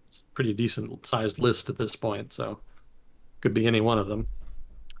 It's a pretty decent sized list at this point, so could be any one of them.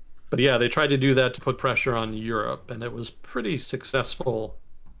 But yeah, they tried to do that to put pressure on Europe, and it was pretty successful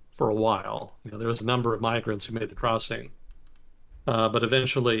for a while. There was a number of migrants who made the crossing. But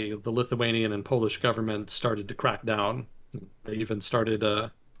eventually, the Lithuanian and Polish governments started to crack down. They even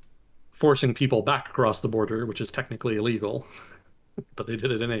started forcing people back across the border, which is technically illegal, but they did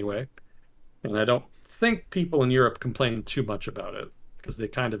it anyway. And I don't think people in Europe complained too much about it because they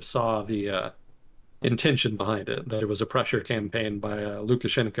kind of saw the intention behind it, that it was a pressure campaign by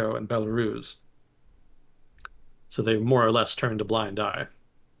Lukashenko and Belarus. So they more or less turned a blind eye.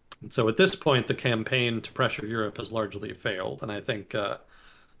 And so at this point, the campaign to pressure Europe has largely failed. And I think the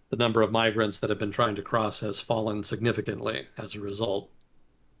number of migrants that have been trying to cross has fallen significantly as a result.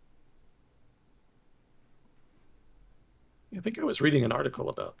 I think I was reading an article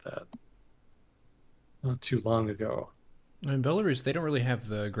about that not too long ago. In Belarus, they don't really have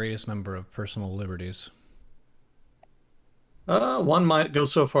the greatest number of personal liberties. One might go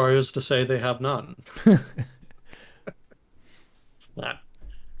so far as to say they have none. It's not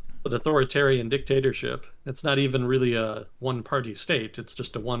an authoritarian dictatorship. It's not even really a one-party state. It's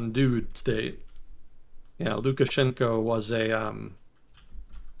just a one-dude state. Yeah, Lukashenko was he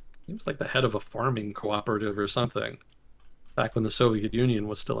was like the head of a farming cooperative or something back when the Soviet Union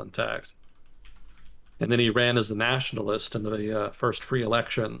was still intact. And then he ran as a nationalist in the first free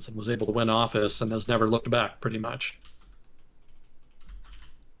elections and was able to win office and has never looked back, pretty much.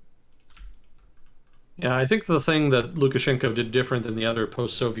 Yeah, I think the thing that Lukashenko did different than the other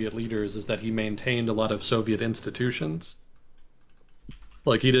post-Soviet leaders is that he maintained a lot of Soviet institutions.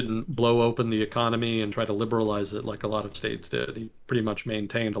 Like, he didn't blow open the economy and try to liberalize it like a lot of states did. He pretty much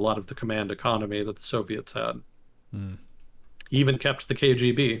maintained a lot of the command economy that the Soviets had. Mm. He even kept the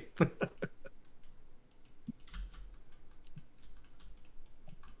KGB.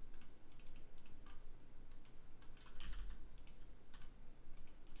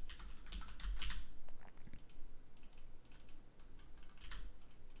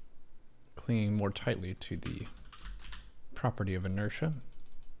 Clinging more tightly to the property of inertia.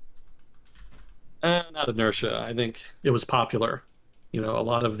 Not inertia. I think it was popular. A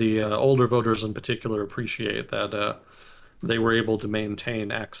lot of the older voters in particular appreciate that they were able to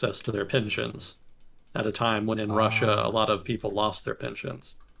maintain access to their pensions at a time when in Russia a lot of people lost their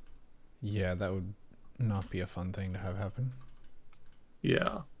pensions. Yeah, that would not be a fun thing to have happen.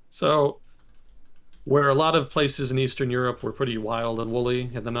 Yeah. So where a lot of places in Eastern Europe were pretty wild and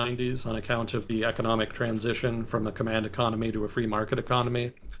woolly in the 90s on account of the economic transition from a command economy to a free market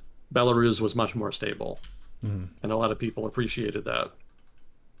economy, Belarus was much more stable. Mm. And a lot of people appreciated that.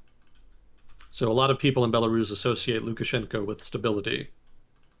 So a lot of people in Belarus associate Lukashenko with stability.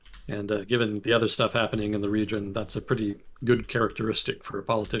 And given the other stuff happening in the region, that's a pretty good characteristic for a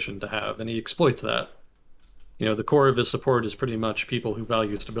politician to have. And he exploits that. The core of his support is pretty much people who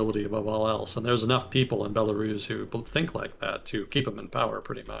value stability above all else. And there's enough people in Belarus who think like that to keep him in power,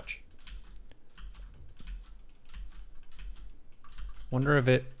 pretty much.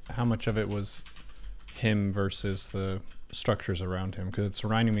 Wonder how much of it was him versus the structures around him, because it's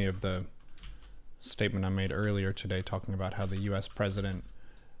reminding me of the statement I made earlier today talking about how the US president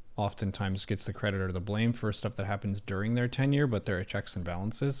oftentimes gets the credit or the blame for stuff that happens during their tenure, but there are checks and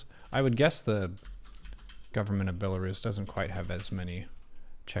balances. I would guess the government of Belarus doesn't quite have as many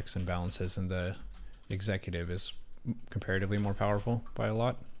checks and balances, and the executive is comparatively more powerful by a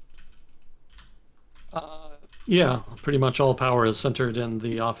lot. Yeah, pretty much all power is centered in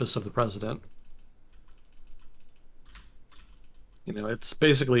the office of the president. It's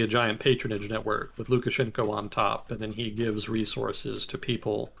basically a giant patronage network with Lukashenko on top, and then he gives resources to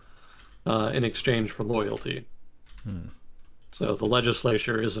people in exchange for loyalty. So the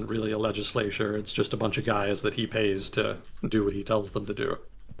legislature isn't really a legislature. It's just a bunch of guys that he pays to do what he tells them to do.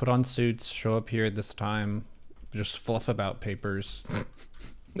 Put on suits, show up here at this time, just fluff about papers.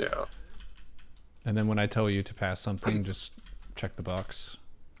 Yeah. And then when I tell you to pass something, just check the box.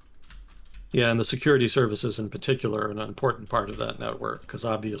 Yeah, and the security services in particular are an important part of that network, because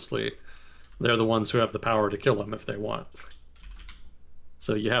obviously they're the ones who have the power to kill him if they want.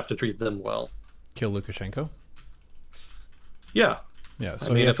 So you have to treat them well. Kill Lukashenko? Yeah. Yeah,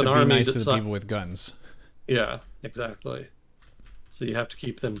 so he has to be nice to the people with guns. Yeah, exactly. So you have to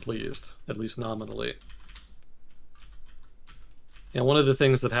keep them pleased, at least nominally. And one of the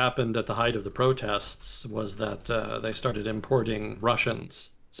things that happened at the height of the protests was that they started importing Russians,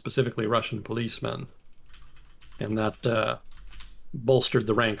 specifically Russian policemen, and that bolstered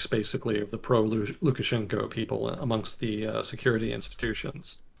the ranks, basically, of the pro-Lukashenko people amongst the security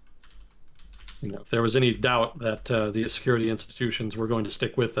institutions. You know, if there was any doubt that the security institutions were going to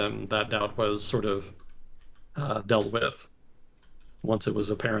stick with them, that doubt was sort of dealt with once it was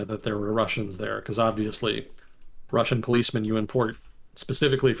apparent that there were Russians there, because obviously Russian policemen you import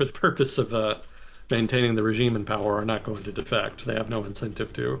specifically for the purpose of maintaining the regime in power are not going to defect. They have no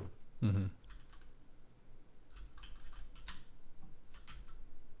incentive to. Mm-hmm.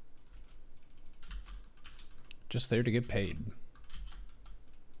 Just there to get paid.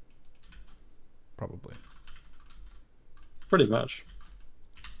 Probably. Pretty much.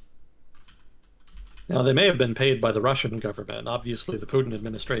 Now, they may have been paid by the Russian government. Obviously, the Putin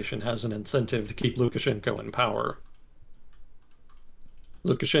administration has an incentive to keep Lukashenko in power.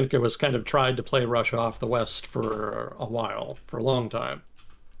 Lukashenko has kind of tried to play Russia off the West for a while, for a long time,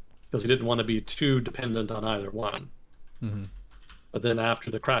 because he didn't want to be too dependent on either one. Mm-hmm. But then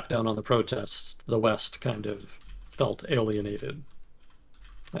after the crackdown on the protests, the West kind of felt alienated.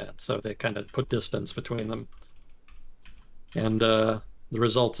 And so they kind of put distance between them. And the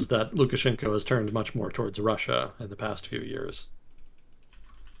result is that Lukashenko has turned much more towards Russia in the past few years.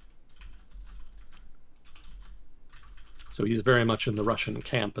 So he's very much in the Russian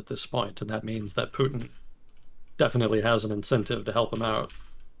camp at this point, and that means that Putin definitely has an incentive to help him out.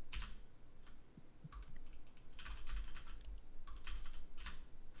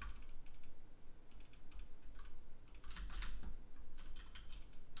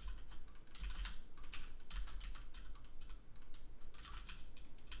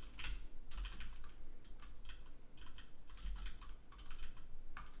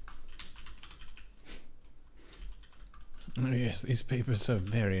 Oh, yes, these papers are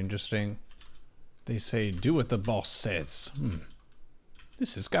very interesting. They say, do what the boss says.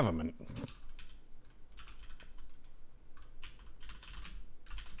 This is government.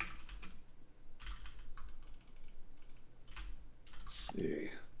 Let's see.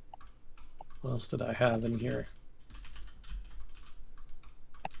 What else did I have in here?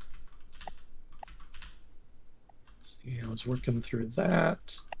 Let's see, I was working through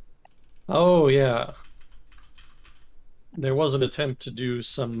that. Oh, yeah. There was an attempt to do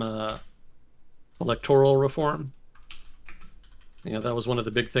some electoral reform. You know, that was one of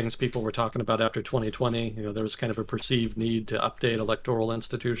the big things people were talking about after 2020. You know, there was kind of a perceived need to update electoral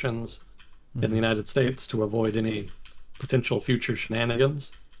institutions in the United States to avoid any potential future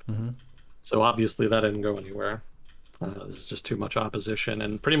shenanigans. So obviously that didn't go anywhere. There's just too much opposition,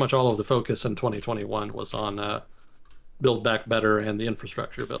 and pretty much all of the focus in 2021 was on Build Back Better and the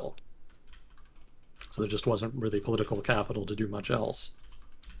infrastructure bill. So there just wasn't really political capital to do much else.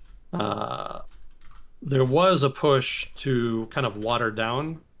 There was a push to kind of water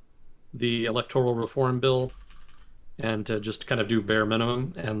down the electoral reform bill and to just kind of do bare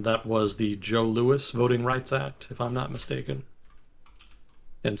minimum, and that was the Joe Louis Voting Rights Act, if I'm not mistaken.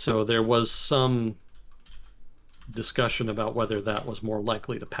 And so there was some discussion about whether that was more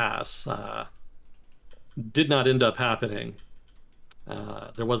likely to pass. Did not end up happening.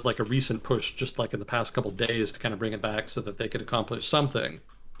 There was like a recent push just like in the past couple days to kind of bring it back so that they could accomplish something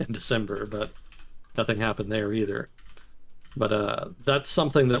in December, but nothing happened there either. But that's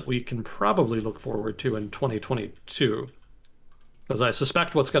something that we can probably look forward to in 2022, because I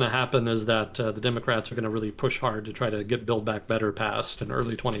suspect what's going to happen is that the Democrats are going to really push hard to try to get Build Back Better passed in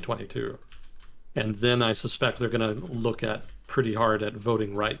early 2022. And then I suspect they're going to look at pretty hard at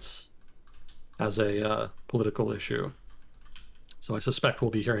voting rights as a political issue. So I suspect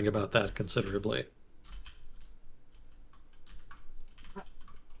we'll be hearing about that considerably.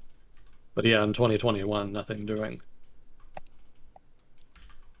 But yeah, in 2021, nothing doing.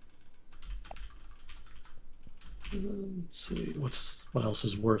 Let's see, what else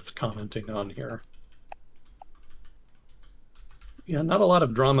is worth commenting on here? Yeah, not a lot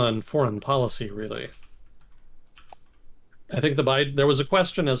of drama in foreign policy, really. I think there was a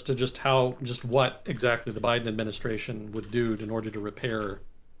question as to just what exactly the Biden administration would do in order to repair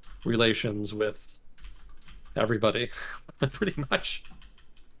relations with everybody, pretty much.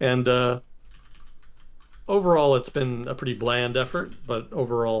 And overall, it's been a pretty bland effort, but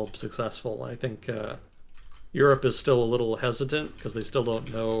overall successful. I think Europe is still a little hesitant because they still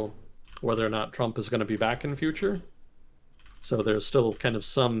don't know whether or not Trump is going to be back in future. So there's still kind of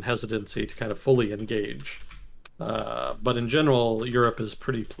some hesitancy to kind of fully engage. But in general, Europe is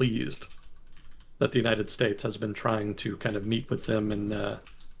pretty pleased that the United States has been trying to kind of meet with them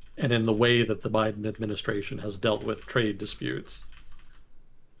and in the way that the Biden administration has dealt with trade disputes.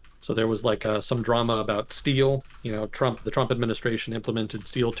 So there was like some drama about steel. You know, the Trump administration implemented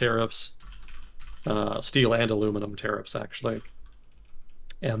steel tariffs, steel and aluminum tariffs, actually.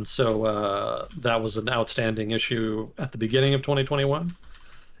 And so that was an outstanding issue at the beginning of 2021,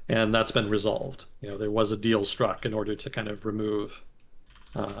 and that's been resolved. You know, there was a deal struck in order to kind of remove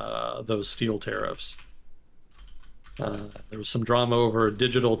those steel tariffs. There was some drama over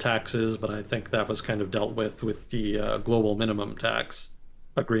digital taxes, but I think that was kind of dealt with the global minimum tax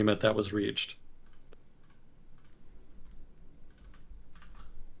agreement that was reached.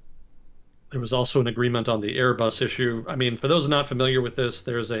 There was also an agreement on the Airbus issue. I mean, for those not familiar with this,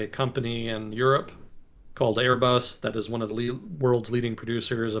 there's a company in Europe called Airbus that is one of the world's leading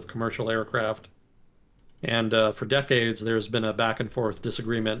producers of commercial aircraft. And for decades, there's been a back and forth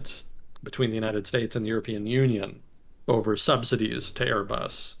disagreement between the United States and the European Union over subsidies to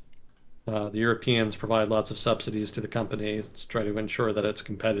Airbus. The Europeans provide lots of subsidies to the company to try to ensure that it's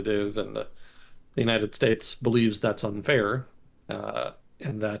competitive, and the United States believes that's unfair,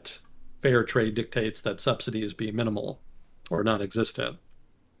 and that fair trade dictates that subsidies be minimal or non-existent.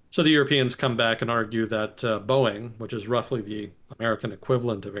 So the Europeans come back and argue that Boeing, which is roughly the American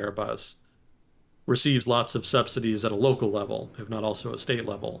equivalent of Airbus, receives lots of subsidies at a local level, if not also a state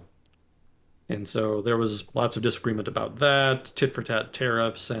level. And so there was lots of disagreement about that, tit-for-tat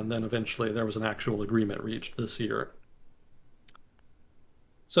tariffs, and then eventually there was an actual agreement reached this year.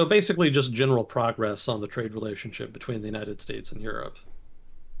 So basically just general progress on the trade relationship between the United States and Europe.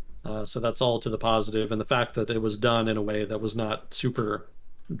 So that's all to the positive, and the fact that it was done in a way that was not super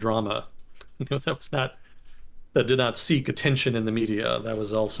drama, that did not seek attention in the media, that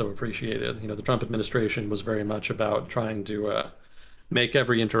was also appreciated. You know, the Trump administration was very much about trying to make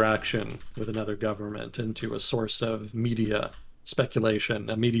every interaction with another government into a source of media speculation,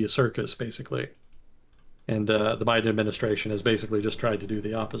 a media circus, basically. And the Biden administration has basically just tried to do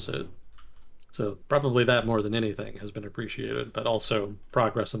the opposite. So probably that more than anything has been appreciated, but also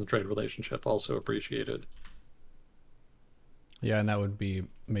progress in the trade relationship also appreciated. Yeah, and that would be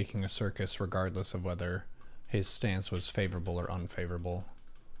making a circus regardless of whether his stance was favorable or unfavorable.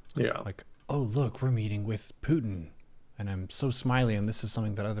 Yeah. Like, oh, look, we're meeting with Putin, and I'm so smiley, and this is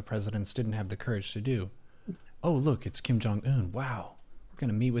something that other presidents didn't have the courage to do. Oh, look, it's Kim Jong-un. Wow, we're going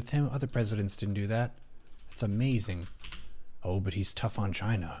to meet with him. Other presidents didn't do that. That's amazing. Oh, but he's tough on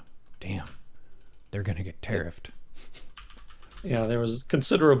China. Damn. They're going to get tariffed. Yeah, there was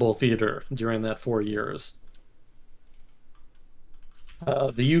considerable theater during that 4 years.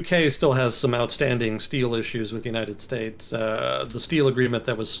 The UK still has some outstanding steel issues with the United States. The steel agreement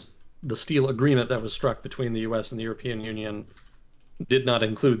that was struck between the US and the European Union did not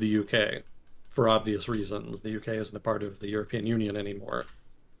include the UK for obvious reasons. The UK isn't a part of the European Union anymore.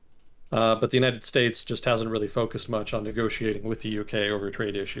 But the United States just hasn't really focused much on negotiating with the UK over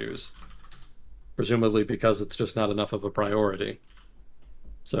trade issues, presumably because it's just not enough of a priority.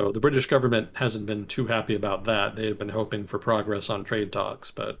 So the British government hasn't been too happy about that. They've been hoping for progress on trade talks,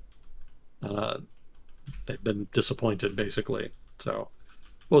 but they've been disappointed, basically. So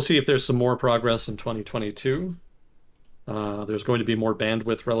we'll see if there's some more progress in 2022. There's going to be more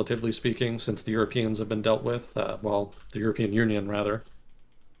bandwidth, relatively speaking, since the Europeans have been dealt with. Well, the European Union, rather.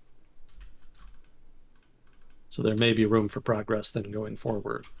 So there may be room for progress then going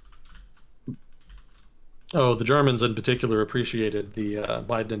forward. Oh, the Germans in particular appreciated the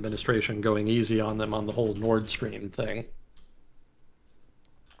Biden administration going easy on them on the whole Nord Stream thing.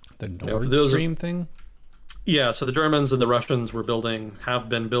 The Nord Stream thing? Yeah, so the Germans and the Russians have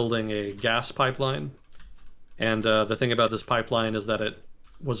been building a gas pipeline. And the thing about this pipeline is that it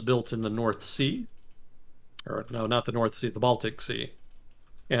was built in the North Sea. Or no, not the North Sea, the Baltic Sea.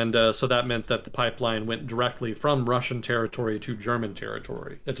 And so that meant that the pipeline went directly from Russian territory to German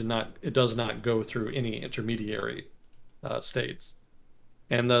territory. It does not go through any intermediary states.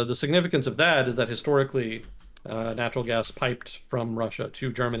 And the significance of that is that historically, natural gas piped from Russia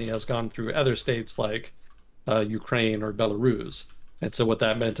to Germany has gone through other states like Ukraine or Belarus. And so what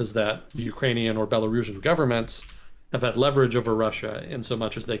that meant is that the Ukrainian or Belarusian governments have had leverage over Russia in so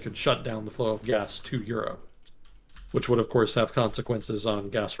much as they could shut down the flow of gas to Europe, which would, of course, have consequences on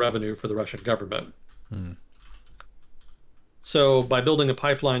gas revenue for the Russian government. So by building a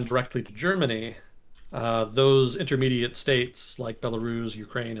pipeline directly to Germany, those intermediate states like Belarus,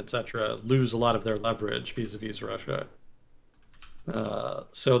 Ukraine, etc., lose a lot of their leverage vis-a-vis Russia.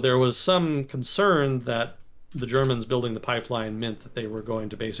 So there was some concern that the Germans building the pipeline meant that they were going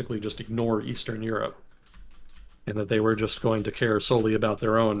to basically just ignore Eastern Europe and that they were just going to care solely about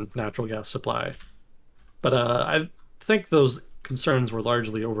their own natural gas supply. But I think those concerns were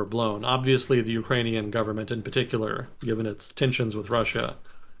largely overblown. Obviously, the Ukrainian government in particular, given its tensions with Russia,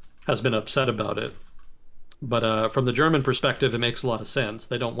 has been upset about it. But from the German perspective, it makes a lot of sense.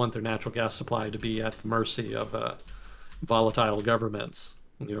 They don't want their natural gas supply to be at the mercy of volatile governments,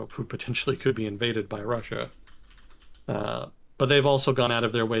 who potentially could be invaded by Russia. But they've also gone out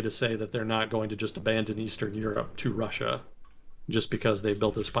of their way to say that they're not going to just abandon Eastern Europe to Russia just because they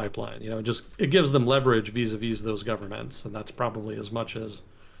built this pipeline. It gives them leverage vis-a-vis those governments, and that's probably as much as,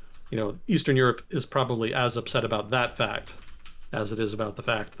 Eastern Europe is probably as upset about that fact as it is about the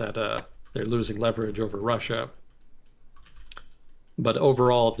fact that they're losing leverage over Russia. But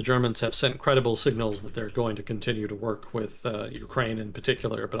overall, the Germans have sent credible signals that they're going to continue to work with Ukraine in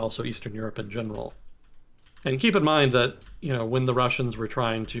particular, but also Eastern Europe in general. And keep in mind that, when the Russians were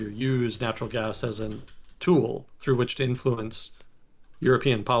trying to use natural gas as a tool through which to influence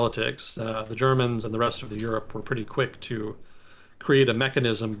European politics, the Germans and the rest of the Europe were pretty quick to create a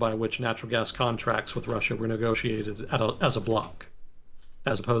mechanism by which natural gas contracts with Russia were negotiated as a bloc,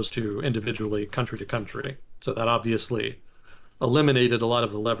 as opposed to individually country to country. So that obviously eliminated a lot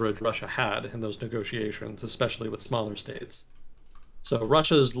of the leverage Russia had in those negotiations, especially with smaller states. So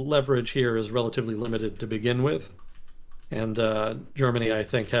Russia's leverage here is relatively limited to begin with, and Germany, I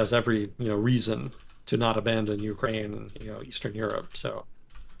think, has every reason to not abandon Ukraine and Eastern Europe. So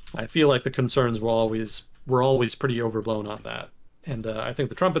I feel like the concerns were always pretty overblown on that, and I think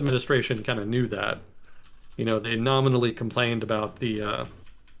the Trump administration kind of knew that. They nominally complained about the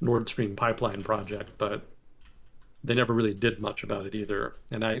Nord Stream pipeline project, but they never really did much about it either.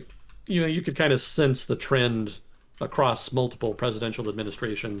 And you could kind of sense the trend across multiple presidential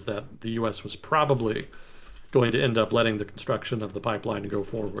administrations that the U.S. was probably going to end up letting the construction of the pipeline go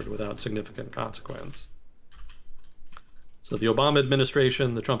forward without significant consequence. So the Obama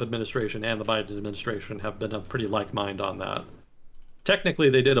administration, the Trump administration, and the Biden administration have been of pretty like mind on that. Technically,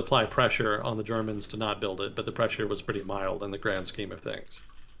 they did apply pressure on the Germans to not build it, but the pressure was pretty mild in the grand scheme of things.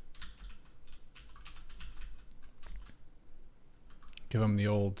 Give them the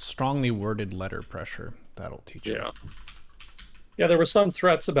old strongly worded letter pressure. That'll teach you. Yeah, there were some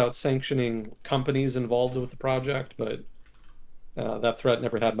threats about sanctioning companies involved with the project, but that threat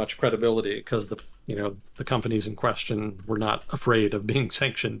never had much credibility because the companies in question were not afraid of being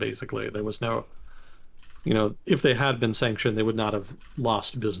sanctioned, basically. There was no, if they had been sanctioned, they would not have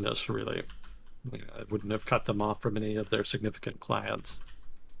lost business, really. It wouldn't have cut them off from any of their significant clients.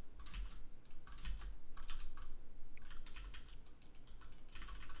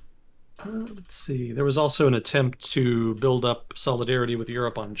 Let's see. There was also an attempt to build up solidarity with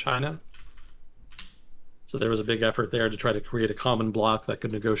Europe on China. So there was a big effort there to try to create a common bloc that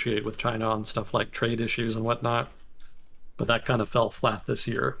could negotiate with China on stuff like trade issues and whatnot. But that kind of fell flat this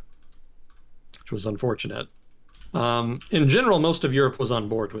year, which was unfortunate. In general, most of Europe was on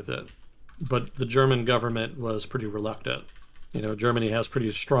board with it, but the German government was pretty reluctant. Germany has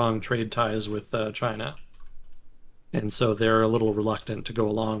pretty strong trade ties with China. And so they're a little reluctant to go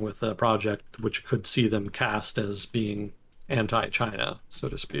along with a project which could see them cast as being anti-China, so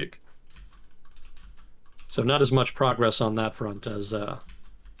to speak. So not as much progress on that front as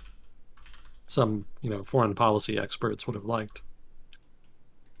some, foreign policy experts would have liked.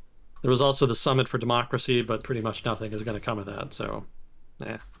 There was also the Summit for Democracy, but pretty much nothing is going to come of that, so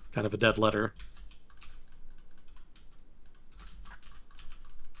kind of a dead letter.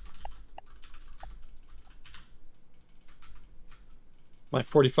 My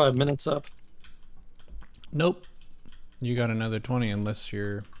 45 minutes up? Nope. You got another 20 unless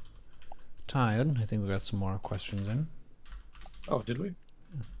you're tired. I think we got some more questions in. Oh, did we?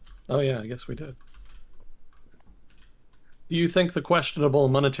 Yeah. Oh, yeah, I guess we did. Do you think the questionable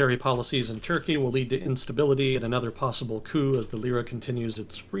monetary policies in Turkey will lead to instability and another possible coup as the lira continues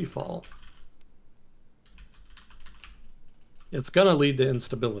its free fall? It's going to lead to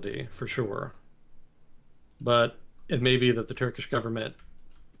instability, for sure. But it may be that the Turkish government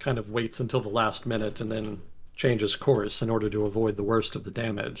kind of waits until the last minute and then changes course in order to avoid the worst of the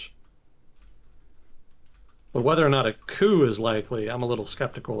damage. But whether or not a coup is likely, I'm a little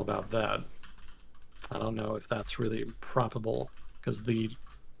skeptical about that. I don't know if that's really probable, because the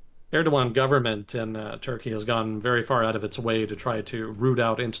Erdogan government in Turkey has gone very far out of its way to try to root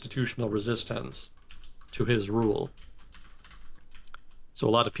out institutional resistance to his rule. So a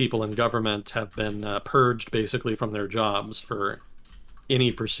lot of people in government have been purged basically from their jobs for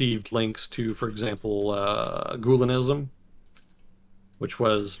any perceived links to, for example, Gulanism, which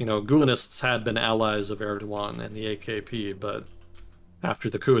was, Gulenists had been allies of Erdogan and the AKP, but after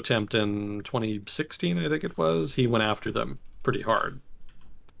the coup attempt in 2016, I think it was, he went after them pretty hard.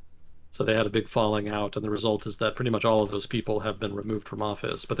 So they had a big falling out, and the result is that pretty much all of those people have been removed from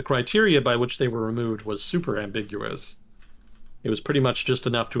office. But the criteria by which they were removed was super ambiguous. It was pretty much just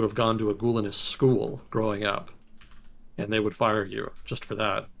enough to have gone to a Gulenist school growing up, and they would fire you just for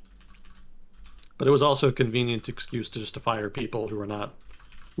that. But it was also a convenient excuse to just to fire people who were not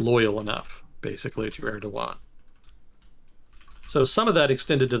loyal enough, basically, to Erdogan. So some of that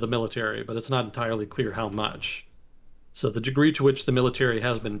extended to the military, but it's not entirely clear how much. So the degree to which the military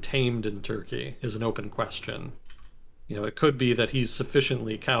has been tamed in Turkey is an open question. It could be that he's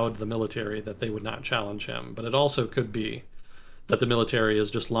sufficiently cowed the military that they would not challenge him, but it also could be that the military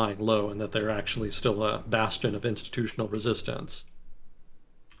is just lying low and that they're actually still a bastion of institutional resistance.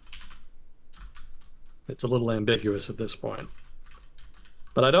 It's a little ambiguous at this point.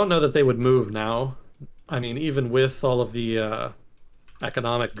 But I don't know that they would move now. I mean, even with all of the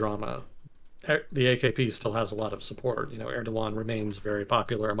economic drama, the AKP still has a lot of support. Erdogan remains very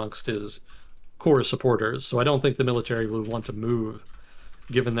popular amongst his core supporters, so I don't think the military would want to move,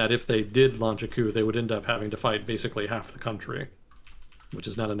 given that if they did launch a coup, they would end up having to fight basically half the country, which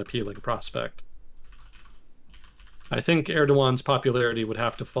is not an appealing prospect. I think Erdogan's popularity would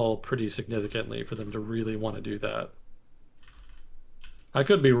have to fall pretty significantly for them to really want to do that. I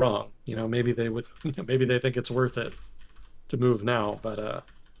could be wrong. Maybe they would. Maybe they think it's worth it to move now. But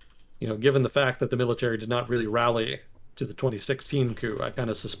given the fact that the military did not really rally to the 2016 coup, I kind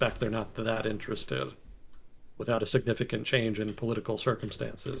of suspect they're not that interested without a significant change in political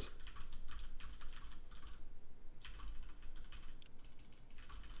circumstances.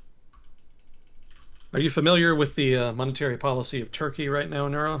 Are you familiar with the monetary policy of Turkey right now,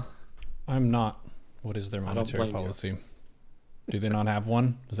 Neuro? I'm not. What is their monetary policy? Do they not have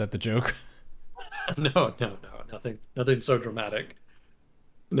one? Is that the joke? No, nothing so dramatic.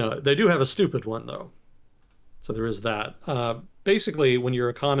 No, they do have a stupid one, though. So there is that. Basically, when your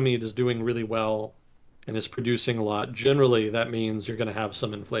economy is doing really well and is producing a lot, generally that means you're going to have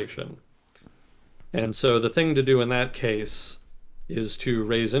some inflation. And so the thing to do in that case is to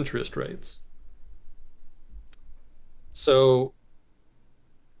raise interest rates. So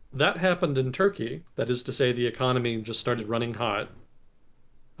that happened in Turkey. That is to say, the economy just started running hot.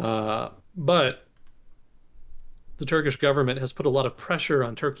 But the Turkish government has put a lot of pressure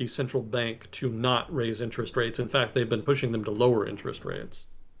on Turkey's central bank to not raise interest rates. In fact, they've been pushing them to lower interest rates,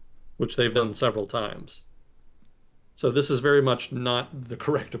 which they've done several times. So this is very much not the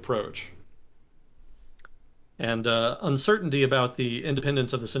correct approach. And uncertainty about the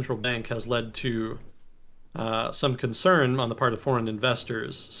independence of the central bank has led to some concern on the part of foreign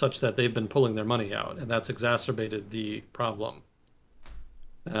investors, such that they've been pulling their money out, and that's exacerbated the problem.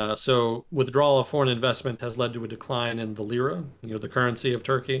 So withdrawal of foreign investment has led to a decline in the lira, the currency of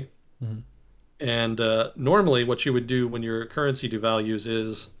Turkey. Mm-hmm. And normally what you would do when your currency devalues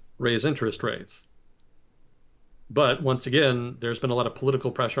is raise interest rates. But once again, there's been a lot of political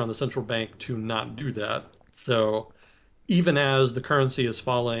pressure on the central bank to not do that. So even as the currency is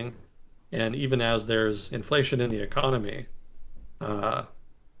falling, and even as there's inflation in the economy, the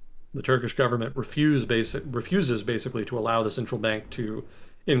Turkish government refuses basically to allow the central bank to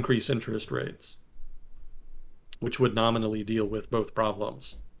increase interest rates, which would nominally deal with both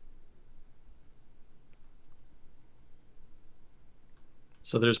problems.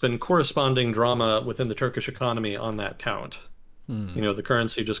 So there's been corresponding drama within the Turkish economy on that count. The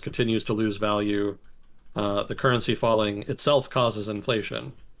currency just continues to lose value. The currency falling itself causes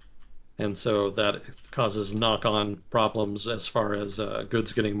inflation. And so that causes knock-on problems as far as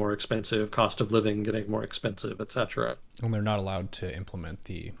goods getting more expensive, cost of living getting more expensive, etc. And they're not allowed to implement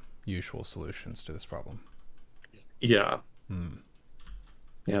the usual solutions to this problem. Yeah.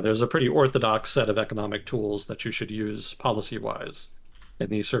 Yeah, there's a pretty orthodox set of economic tools that you should use policy-wise in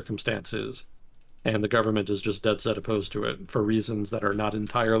these circumstances. And the government is just dead set opposed to it for reasons that are not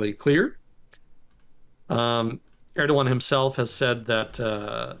entirely clear. Erdogan himself has said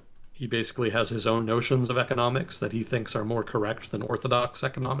that he basically has his own notions of economics that he thinks are more correct than orthodox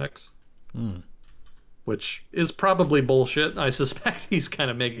economics, which is probably bullshit. I suspect he's kind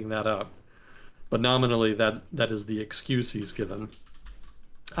of making that up. But nominally, that is the excuse he's given.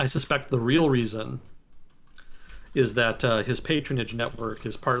 I suspect the real reason is that his patronage network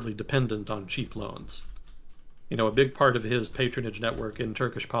is partly dependent on cheap loans. You know, a big part of his patronage network in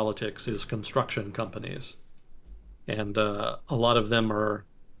Turkish politics is construction companies. And a lot of them are,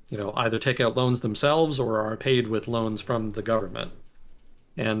 you know, either take out loans themselves or are paid with loans from the government.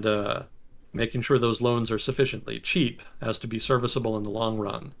 And making sure those loans are sufficiently cheap as to be serviceable in the long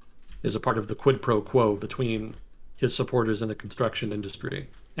run is a part of the quid pro quo between his supporters in the construction industry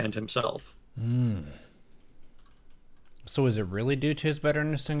and himself. So is it really due to his better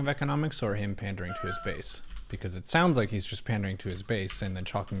understanding of economics or him pandering to his base? Because it sounds like he's just pandering to his base and then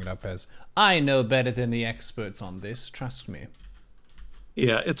chalking it up as, I know better than the experts on this, trust me.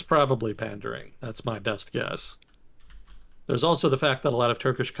 Yeah, it's probably pandering. That's my best guess. There's also the fact that a lot of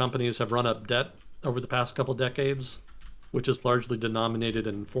Turkish companies have run up debt over the past couple decades, which is largely denominated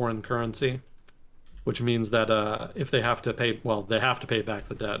in foreign currency, which means that if they have to pay, well, they have to pay back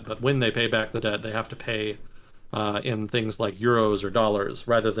the debt, but when they pay back the debt, they have to pay in things like euros or dollars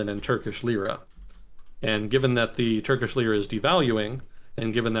rather than in Turkish lira. And given that the Turkish lira is devaluing,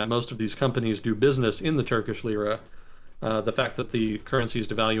 and given that most of these companies do business in the Turkish lira, the fact that the currency is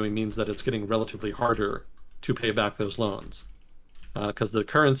devaluing means that it's getting relatively harder to pay back those loans. Because the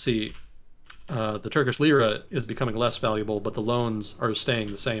currency, the Turkish lira, is becoming less valuable, but the loans are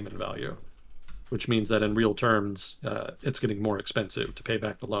staying the same in value, which means that in real terms, it's getting more expensive to pay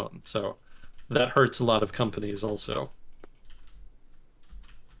back the loan. So that hurts a lot of companies also.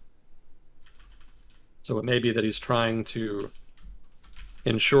 So it may be that he's trying to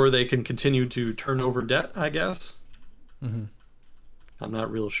ensure they can continue to turn over debt, I guess. Mm-hmm. I'm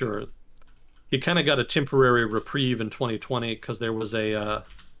not real sure. He kind of got a temporary reprieve in 2020 because there was a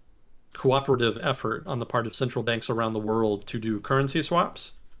cooperative effort on the part of central banks around the world to do currency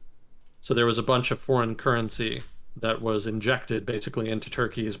swaps. So there was a bunch of foreign currency that was injected basically into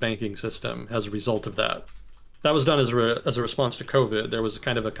Turkey's banking system as a result of that. That was done as a response to COVID. There was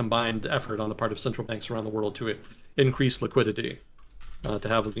kind of a combined effort on the part of central banks around the world to increase liquidity, to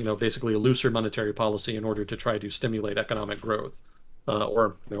have, you know, basically a looser monetary policy in order to try to stimulate economic growth,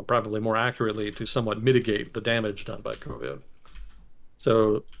 or, you know, probably more accurately, to somewhat mitigate the damage done by COVID.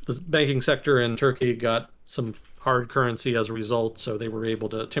 So the banking sector in Turkey got some hard currency as a result, so they were able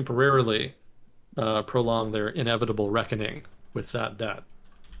to temporarily prolong their inevitable reckoning with that debt.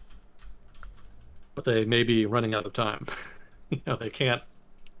 But they may be running out of time. You know, they can't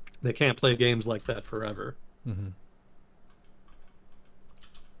play games like that forever. Mm-hmm.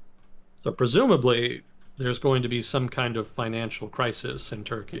 So presumably there's going to be some kind of financial crisis in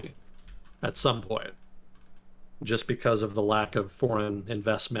Turkey at some point, just because of the lack of foreign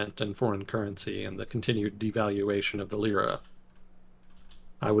investment and foreign currency and the continued devaluation of the lira.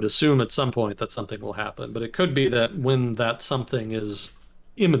 I would assume at some point that something will happen, but it could be that when that something is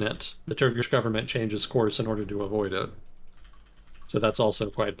imminent, the Turkish government changes course in order to avoid it. So that's also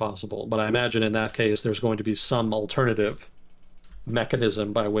quite possible. But I imagine in that case, there's going to be some alternative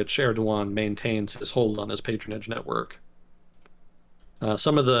mechanism by which Erdogan maintains his hold on his patronage network.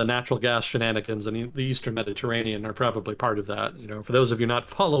 Some of the natural gas shenanigans in the Eastern Mediterranean are probably part of that. You know, for those of you not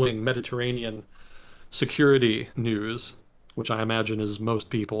following Mediterranean security news, which I imagine is most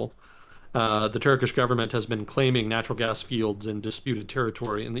people, the Turkish government has been claiming natural gas fields in disputed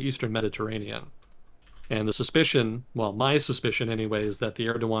territory in the Eastern Mediterranean. And the suspicion, well, my suspicion anyway, is that the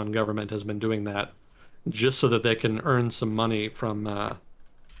Erdogan government has been doing that just so that they can earn some money from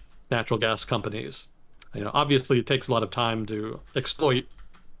natural gas companies. You know, obviously it takes a lot of time to exploit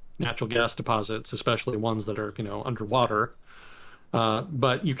natural gas deposits, especially ones that are, you know, underwater.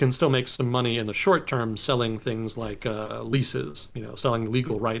 But you can still make some money in the short term selling things like leases, you know, selling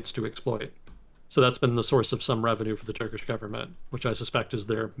legal rights to exploit. So that's been the source of some revenue for the Turkish government, which I suspect is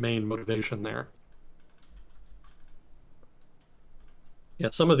their main motivation there. Yeah,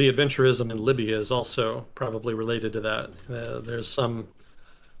 some of the adventurism in Libya is also probably related to that. There's some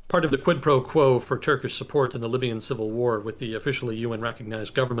part of the quid pro quo for Turkish support in the Libyan civil war with the officially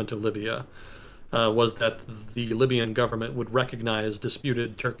UN-recognized government of Libya was that the Libyan government would recognize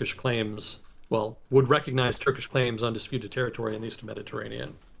disputed Turkish claims, well, would recognize Turkish claims on disputed territory in the Eastern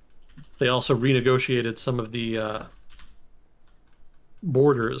Mediterranean. They also renegotiated some of the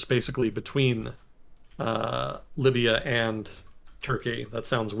borders, basically, between Libya and Turkey. That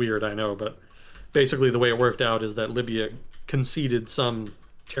sounds weird, I know, but basically the way it worked out is that Libya conceded some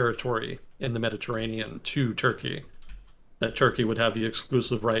territory in the Mediterranean to Turkey that Turkey would have the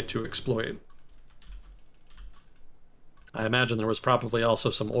exclusive right to exploit. I imagine there was probably also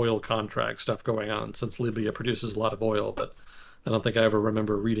some oil contract stuff going on since Libya produces a lot of oil, but I don't think I ever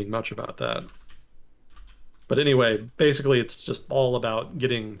remember reading much about that. But anyway, basically it's just all about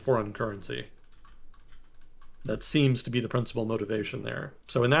getting foreign currency. That seems to be the principal motivation there.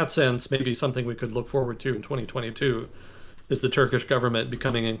 So in that sense, maybe something we could look forward to in 2022 is the Turkish government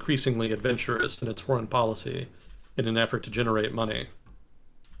becoming increasingly adventurous in its foreign policy in an effort to generate money.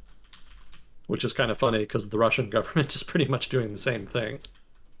 Which is kind of funny because the Russian government is pretty much doing the same thing.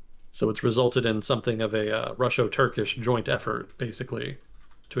 So it's resulted in something of a Russo-Turkish joint effort, basically,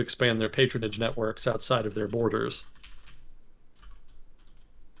 to expand their patronage networks outside of their borders.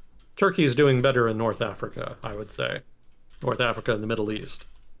 Turkey is doing better in North Africa, I would say. North Africa and the Middle East.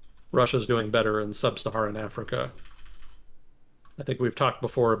 Russia's doing better in sub-Saharan Africa. I think we've talked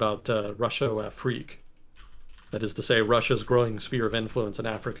before about Russia-Afrique. That is to say, Russia's growing sphere of influence in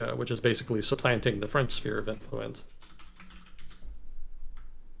Africa, which is basically supplanting the French sphere of influence.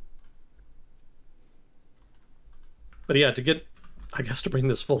 But yeah, to bring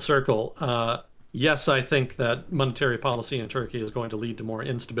this full circle, yes, I think that monetary policy in Turkey is going to lead to more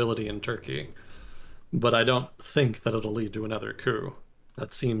instability in Turkey, but I don't think that it'll lead to another coup.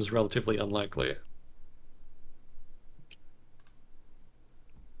 That seems relatively unlikely.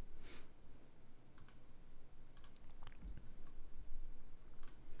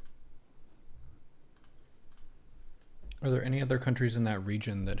 Are there any other countries in that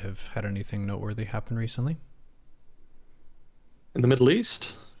region that have had anything noteworthy happen recently? In the Middle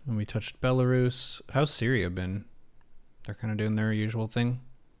East? And we touched Belarus. How's Syria been? They're kind of doing their usual thing.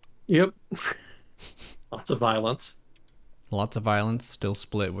 Yep. Lots of violence. Lots of violence, still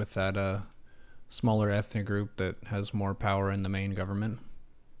split with that smaller ethnic group that has more power in the main government.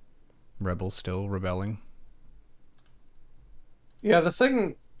 Rebels still rebelling. Yeah, the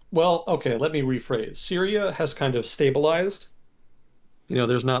thing, well, okay, let me rephrase. Syria has kind of stabilized.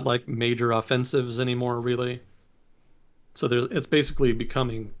 There's not like major offensives anymore, really. So it's basically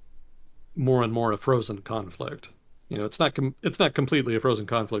becoming more and more a frozen conflict. It's not completely a frozen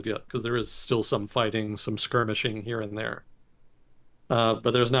conflict yet because there is still some fighting, some skirmishing here and there.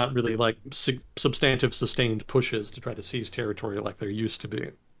 But there's not really like substantive sustained pushes to try to seize territory like there used to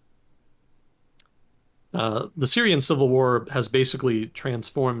be. The Syrian civil war has basically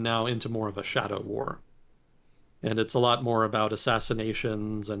transformed now into more of a shadow war. And it's a lot more about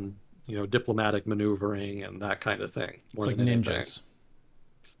assassinations and diplomatic maneuvering and that kind of thing. It's like ninjas.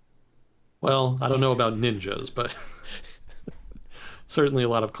 Well, I don't know about ninjas, but certainly a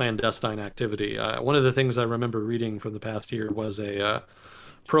lot of clandestine activity. One of the things I remember reading from the past year was a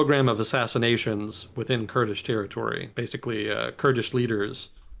program of assassinations within Kurdish territory. Basically, Kurdish leaders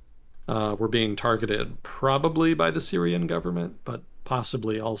were being targeted, probably by the Syrian government, but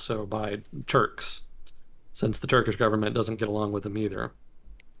possibly also by Turks, since the Turkish government doesn't get along with them either.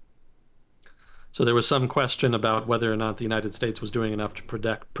 So there was some question about whether or not the United States was doing enough to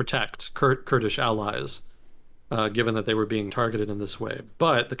protect Kurdish allies, given that they were being targeted in this way.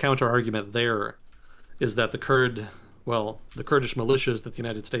 But the counter-argument there is that the Kurdish militias that the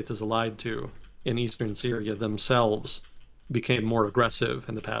United States is allied to in eastern Syria themselves became more aggressive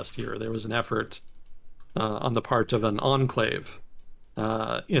in the past year. There was an effort on the part of an enclave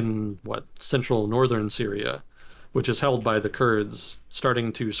in central northern Syria, which is held by the Kurds,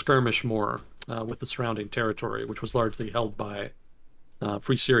 starting to skirmish more with the surrounding territory, which was largely held by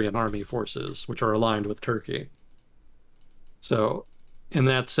Free Syrian Army forces, which are aligned with Turkey. So, in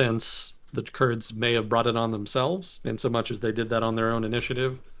that sense, the Kurds may have brought it on themselves, in so much as they did that on their own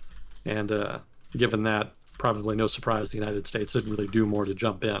initiative. And given that, probably no surprise the United States didn't really do more to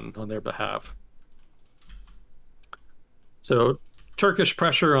jump in on their behalf. So, Turkish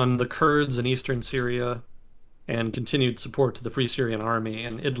pressure on the Kurds in eastern Syria and continued support to the Free Syrian Army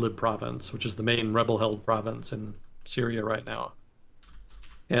in Idlib province, which is the main rebel-held province in Syria right now.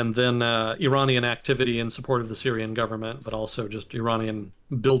 And then Iranian activity in support of the Syrian government, but also just Iranian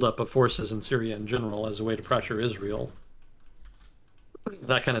buildup of forces in Syria in general as a way to pressure Israel.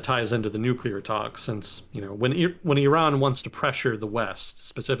 That kind of ties into the nuclear talks, since when Iran wants to pressure the West,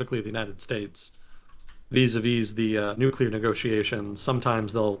 specifically the United States, vis-a-vis the nuclear negotiations,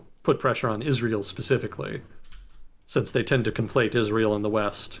 sometimes they'll put pressure on Israel specifically, since they tend to conflate Israel and the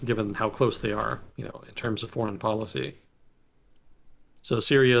West, given how close they are, in terms of foreign policy. So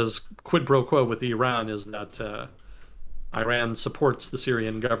Syria's quid pro quo with Iran is that Iran supports the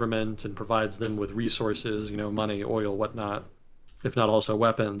Syrian government and provides them with resources, money, oil, whatnot, if not also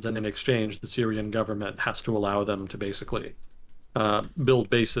weapons. And in exchange, the Syrian government has to allow them to basically build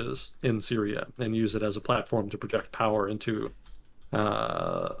bases in Syria and use it as a platform to project power into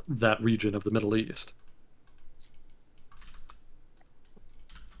that region of the Middle East.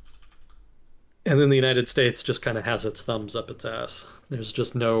 And then the United States just kind of has its thumbs up its ass. There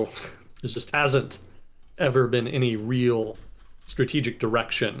just hasn't ever been any real strategic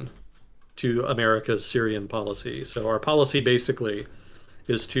direction to America's Syrian policy. So our policy basically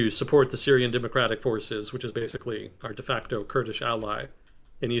is to support the Syrian Democratic Forces, which is basically our de facto Kurdish ally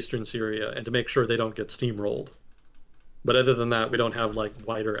in eastern Syria, and to make sure they don't get steamrolled. But other than that, we don't have like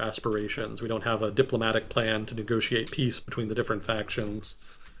wider aspirations. We don't have a diplomatic plan to negotiate peace between the different factions.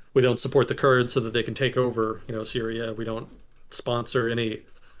 We don't support the Kurds so that they can take over, Syria. We don't sponsor any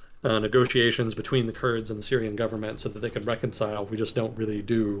negotiations between the Kurds and the Syrian government so that they can reconcile. We just don't really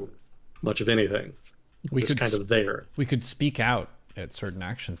do much of anything. We just could kind of there. We could speak out at certain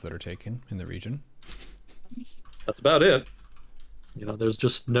actions that are taken in the region. That's about it. There's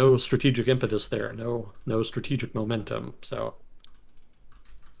just no strategic impetus there, no strategic momentum. So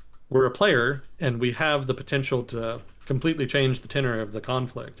we're a player, and we have the potential to completely change the tenor of the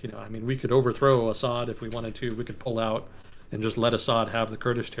conflict. I mean, we could overthrow Assad if we wanted to. We could pull out and just let Assad have the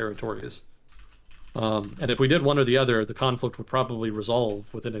Kurdish territories. And if we did one or the other, the conflict would probably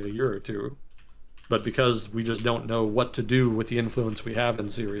resolve within a year or two. But because we just don't know what to do with the influence we have in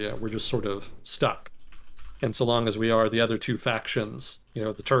Syria, we're just sort of stuck. And so long as we are the other two factions,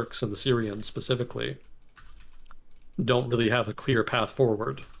 the Turks and the Syrians specifically, don't really have a clear path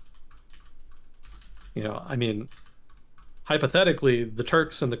forward. I mean, hypothetically, the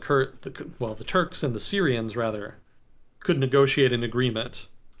Turks and the Turks and the Syrians rather could negotiate an agreement,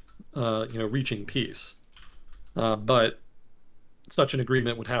 reaching peace. But such an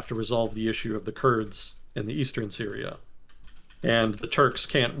agreement would have to resolve the issue of the Kurds in the eastern Syria. And the Turks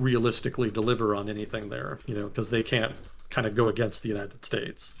can't realistically deliver on anything there, because they can't kind of go against the United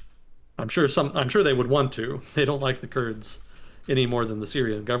States. I'm sure they would want to. They don't like the Kurds any more than the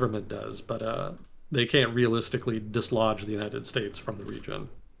Syrian government does, but they can't realistically dislodge the United States from the region.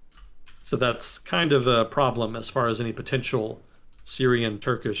 So that's kind of a problem as far as any potential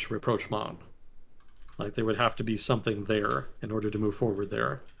Syrian-Turkish rapprochement. Like, there would have to be something there in order to move forward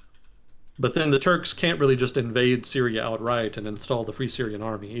there. But then the Turks can't really just invade Syria outright and install the Free Syrian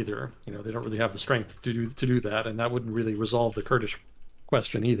Army either. They don't really have the strength to do that, and that wouldn't really resolve the Kurdish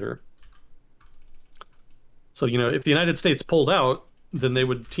question either. So, if the United States pulled out, then they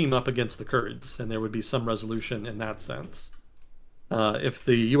would team up against the Kurds, and there would be some resolution in that sense. If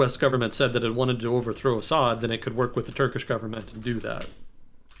the U.S. government said that it wanted to overthrow Assad, then it could work with the Turkish government and do that.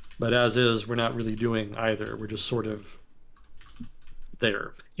 But as is, we're not really doing either. We're just sort of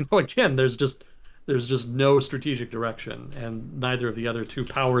there. Again, there's just no strategic direction, and neither of the other two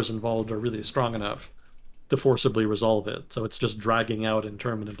powers involved are really strong enough to forcibly resolve it. So it's just dragging out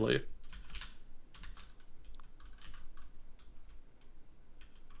interminably.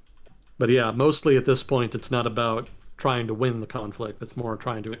 But yeah, mostly at this point, it's not about trying to win the conflict. It's more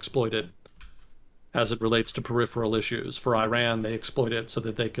trying to exploit it as it relates to peripheral issues. For Iran, they exploit it so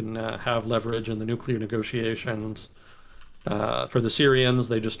that they can have leverage in the nuclear negotiations. For the Syrians,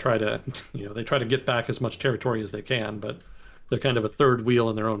 they just try to, they try to get back as much territory as they can, but they're kind of a third wheel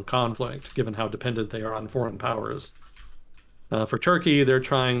in their own conflict, given how dependent they are on foreign powers. For Turkey, they're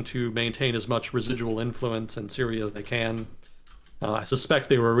trying to maintain as much residual influence in Syria as they can. I suspect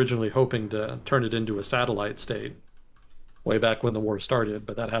they were originally hoping to turn it into a satellite state way back when the war started,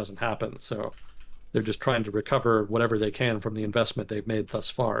 but that hasn't happened. So they're just trying to recover whatever they can from the investment they've made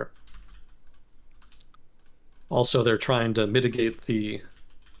thus far. Also, they're trying to mitigate the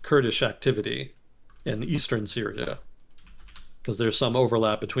Kurdish activity in eastern Syria, because there's some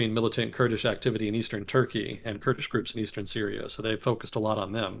overlap between militant Kurdish activity in eastern Turkey and Kurdish groups in eastern Syria, so they've focused a lot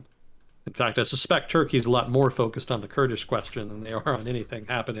on them. In fact, I suspect Turkey's a lot more focused on the Kurdish question than they are on anything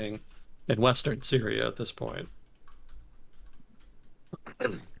happening in western Syria at this point.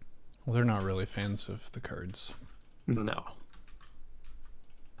 Well, they're not really fans of the Kurds. No.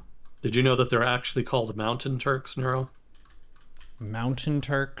 Did you know that they're actually called Mountain Turks, Neuro? Mountain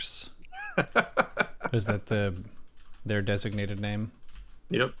Turks? Is that their designated name?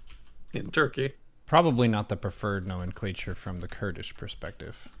 Yep, in Turkey. Probably not the preferred nomenclature from the Kurdish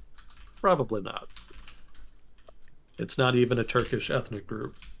perspective. Probably not. It's not even a Turkish ethnic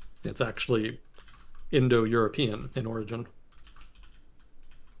group. It's actually Indo-European in origin.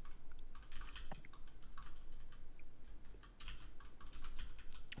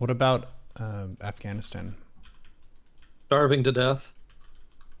 What about Afghanistan? Starving to death.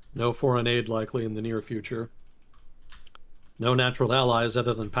 No foreign aid likely in the near future. No natural allies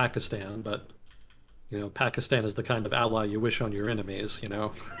other than Pakistan, but, Pakistan is the kind of ally you wish on your enemies,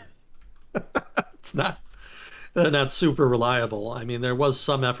 They're not super reliable. I mean, there was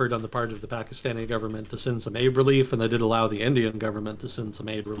some effort on the part of the Pakistani government to send some aid relief, and they did allow the Indian government to send some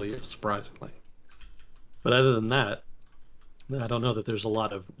aid relief, surprisingly. But other than that, I don't know that there's a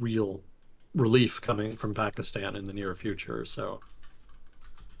lot of real relief coming from Pakistan in the near future, so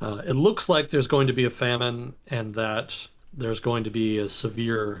It looks like there's going to be a famine and that there's going to be a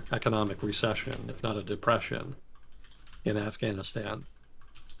severe economic recession, if not a depression, in Afghanistan.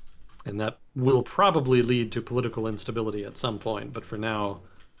 And that will probably lead to political instability at some point. But for now,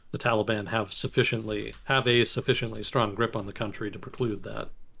 the Taliban have a sufficiently strong grip on the country to preclude that.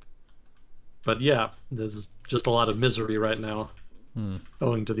 But yeah, there's just a lot of misery right now,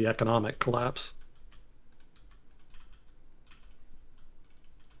 owing to the economic collapse.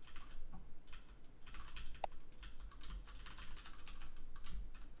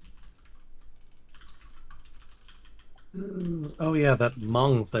 Oh yeah, that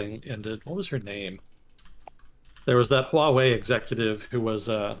Meng thing ended. What was her name? There was that Huawei executive who was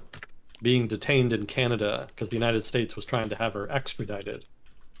being detained in Canada because the United States was trying to have her extradited.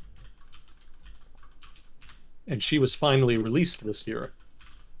 And she was finally released this year.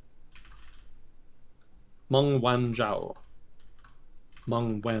 Meng Wanzhou.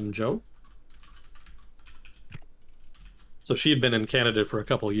 Meng Wanzhou? So she had been in Canada for a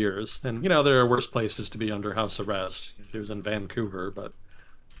couple years, and there are worse places to be under house arrest. She was in Vancouver, but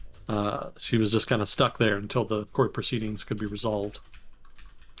she was just kind of stuck there until the court proceedings could be resolved.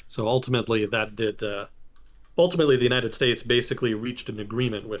 So ultimately, the United States basically reached an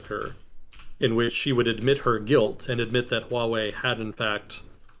agreement with her in which she would admit her guilt and admit that Huawei had in fact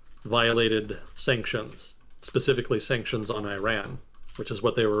violated sanctions, specifically sanctions on Iran, which is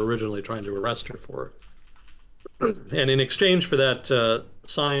what they were originally trying to arrest her for. And in exchange for that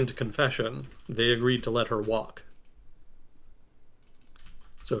signed confession, they agreed to let her walk.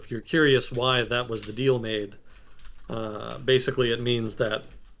 So if you're curious why that was the deal made, basically it means that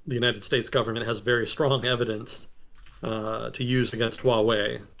the United States government has very strong evidence to use against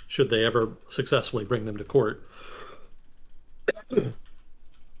Huawei should they ever successfully bring them to court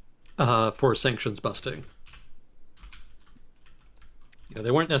for sanctions busting.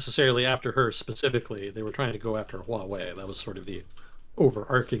 They weren't necessarily after her specifically. They were trying to go after Huawei. That was sort of the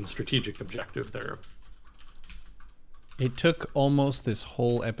overarching strategic objective there. It took almost this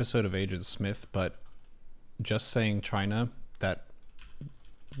whole episode of Agent Smith, but just saying China, that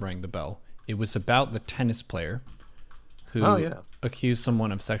rang the bell. It was about the tennis player who accused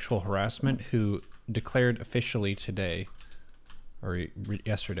someone of sexual harassment, who declared officially today, or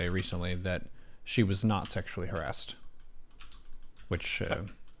yesterday, recently, that she was not sexually harassed. Which,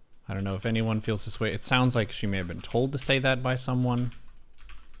 I don't know if anyone feels this way. It sounds like she may have been told to say that by someone.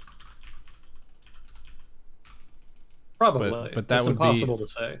 Probably. But that would impossible be to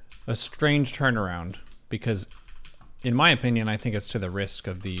say. A strange turnaround, because in my opinion, I think it's to the risk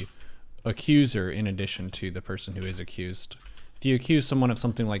of the accuser in addition to the person who is accused. If you accuse someone of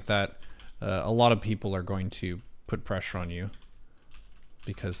something like that, a lot of people are going to put pressure on you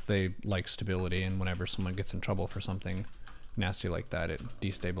because they like stability, and whenever someone gets in trouble for something nasty like that, it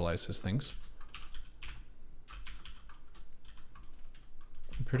destabilizes things.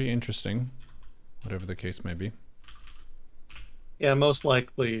 Pretty interesting, whatever the case may be. Yeah, most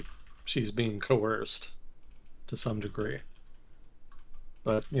likely she's being coerced to some degree.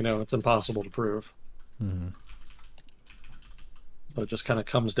 But, it's impossible to prove. Mm-hmm. So it just kind of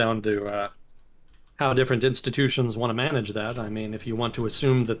comes down to how different institutions want to manage that. I mean, if you want to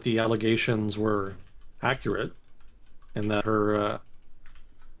assume that the allegations were accurate, and that her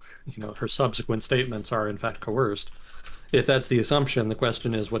subsequent statements are in fact coerced. If that's the assumption, the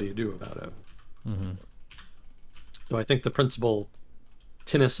question is, what do you do about it? Mm-hmm. So I think the principal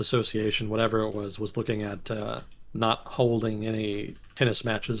tennis association, whatever it was looking at not holding any tennis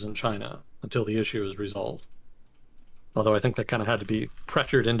matches in China until the issue is resolved. Although I think they kind of had to be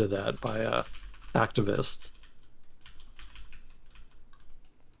pressured into that by activists.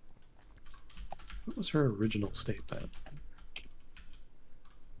 What was her original statement?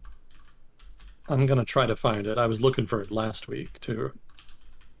 I'm going to try to find it. I was looking for it last week, too.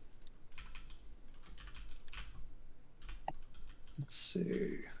 Let's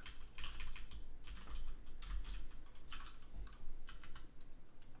see.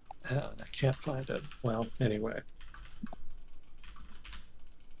 I can't find it. Well, anyway.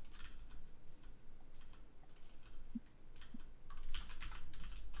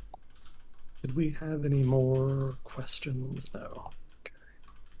 Did we have any more questions? No.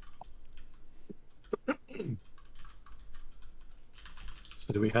 Okay.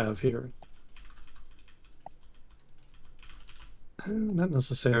 So do we have here? Not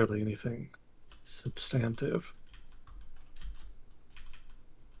necessarily anything substantive.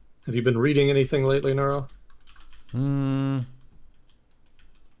 Have you been reading anything lately, Neuro? Not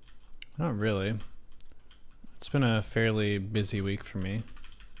really. It's been a fairly busy week for me.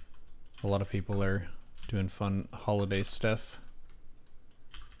 A lot of people are doing fun holiday stuff.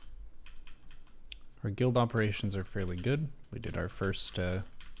 Our guild operations are fairly good. We did our first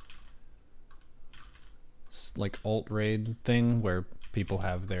like alt raid thing where people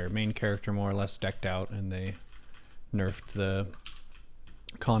have their main character more or less decked out, and they nerfed the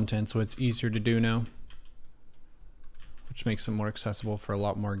content so it's easier to do now, which makes it more accessible for a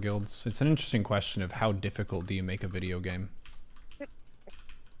lot more guilds. It's an interesting question of how difficult do you make a video game?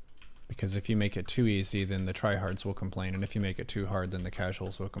 Because if you make it too easy, then the tryhards will complain, and if you make it too hard, then the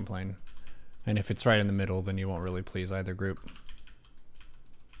casuals will complain. And if it's right in the middle, then you won't really please either group.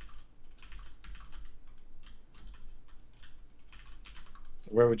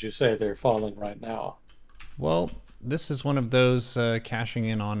 Where would you say they're falling right now? Well, this is one of those cashing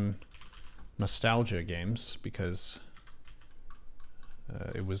in on nostalgia games, because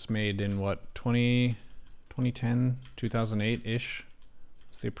it was made in what, 2010, 2008-ish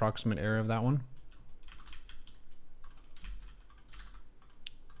was the approximate era of that one.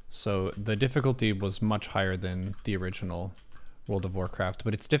 So the difficulty was much higher than the original World of Warcraft,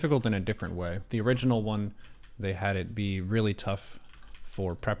 but it's difficult in a different way. The original one, they had it be really tough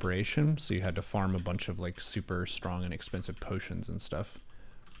for preparation, so you had to farm a bunch of like super strong and expensive potions and stuff.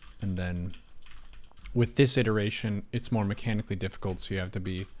 And then with this iteration, it's more mechanically difficult, so you have to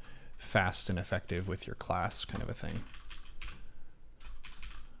be fast and effective with your class, kind of a thing.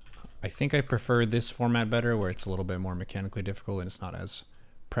 I think I prefer this format better, where it's a little bit more mechanically difficult and it's not as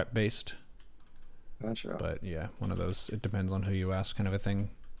prep based. Gotcha. But yeah, one of those, it depends on who you ask, kind of a thing.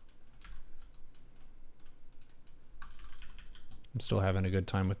 I'm still having a good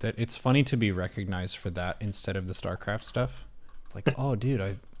time with it. It's funny to be recognized for that instead of the StarCraft stuff. Like, oh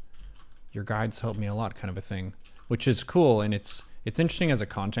dude, your guides helped me a lot, kind of a thing, which is cool. And it's interesting as a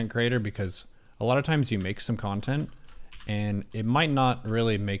content creator, because a lot of times you make some content and it might not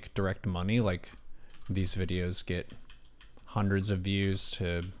really make direct money. Like these videos get hundreds of views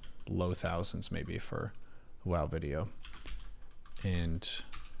to low thousands maybe for a WoW video, and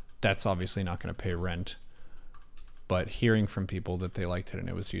that's obviously not going to pay rent, but hearing from people that they liked it and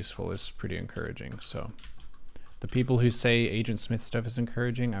it was useful is pretty encouraging. So the people who say Agent Smith stuff is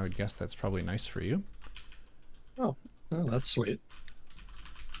encouraging, I would guess that's probably nice for you. Oh, that's sweet.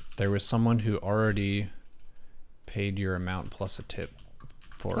 There was someone who already paid your amount plus a tip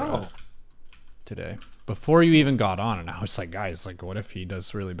for today, before you even got on, and I was like, guys, like, what if he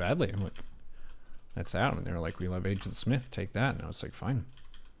does really badly? I'm like, that's out. And they were like, we love Agent Smith, take that. And I was like, fine.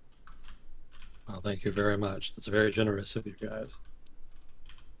 Well, thank you very much. That's very generous of you guys.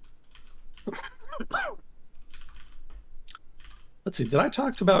 Let's see, did I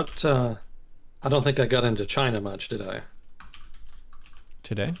talk about, I don't think I got into China much, did I?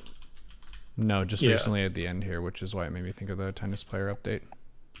 Today? No, just recently at the end here, which is why it made me think of the tennis player update.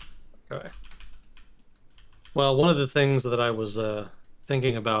 Okay. Well, one of the things that I was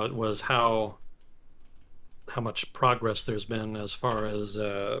thinking about was how much progress there's been as far as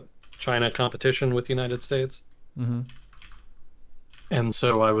China competition with the United States. Mm-hmm. And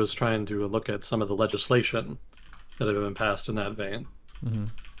so I was trying to look at some of the legislation that have been passed in that vein. Mm-hmm.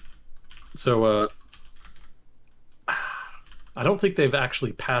 So I don't think they've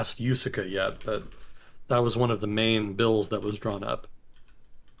actually passed USICA yet, but that was one of the main bills that was drawn up.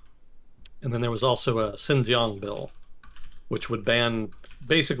 And then there was also a Xinjiang bill, which would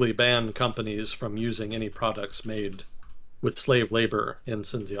basically ban companies from using any products made with slave labor in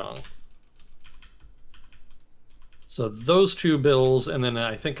Xinjiang. So those two bills, and then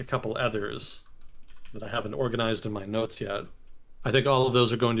I think a couple others that I haven't organized in my notes yet, I think all of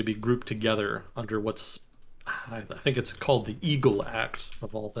those are going to be grouped together under I think it's called the Eagle Act,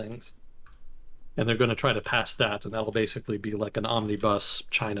 of all things. And they're going to try to pass that, and that'll basically be like an omnibus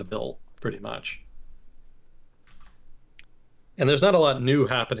China bill, pretty much. And there's not a lot new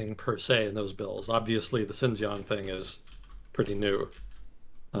happening per se in those bills. Obviously, the Xinjiang thing is pretty new.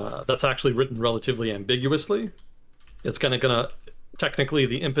 That's actually written relatively ambiguously. It's kind of technically,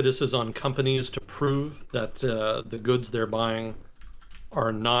 the impetus is on companies to prove that the goods they're buying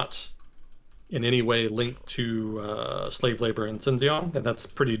are not in any way linked to slave labor in Xinjiang, and that's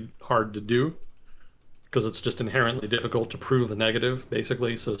pretty hard to do because it's just inherently difficult to prove a negative,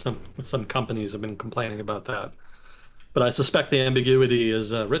 basically. So some companies have been complaining about that. But I suspect the ambiguity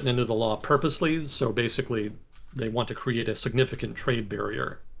is written into the law purposely, so basically they want to create a significant trade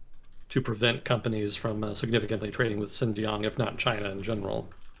barrier to prevent companies from significantly trading with Xinjiang, if not China in general.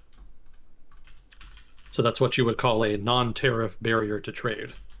 So that's what you would call a non-tariff barrier to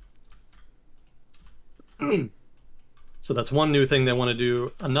trade. So that's one new thing they want to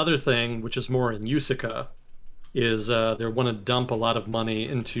do. Another thing, which is more in USICA, is they want to dump a lot of money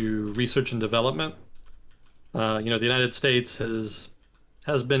into research and development. The United States has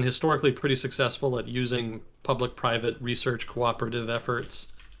has been historically pretty successful at using public-private research cooperative efforts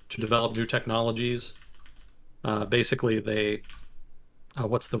to develop new technologies. Basically,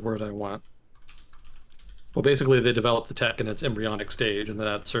 what's the word I want? Well, basically, they develop the tech in its embryonic stage, and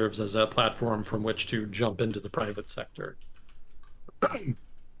that serves as a platform from which to jump into the private sector.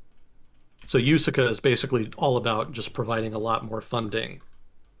 So USICA is basically all about just providing a lot more funding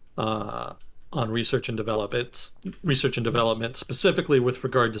on research and development, specifically with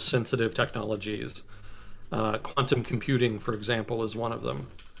regard to sensitive technologies. Quantum computing, for example, is one of them.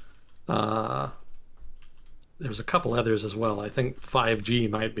 There's a couple others as well. I think 5G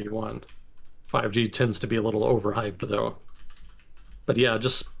might be one. 5G tends to be a little overhyped, though. But yeah,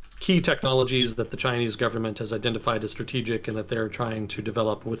 just key technologies that the Chinese government has identified as strategic and that they're trying to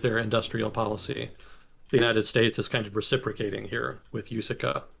develop with their industrial policy. The United States is kind of reciprocating here with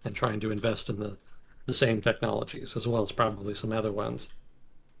USICA and trying to invest in the same technologies, as well as probably some other ones.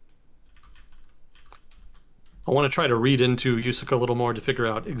 I want to try to read into USICA a little more to figure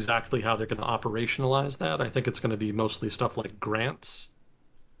out exactly how they're going to operationalize that. I think it's going to be mostly stuff like grants,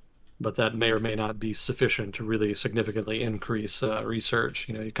 but that may or may not be sufficient to really significantly increase research.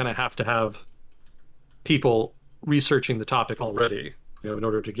 You kind of have to have people researching the topic already, in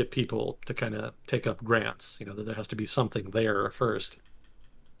order to get people to kind of take up grants. There has to be something there first.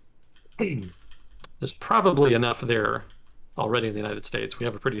 There's probably enough there already in the United States. We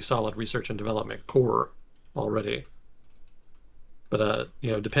have a pretty solid research and development core already. But,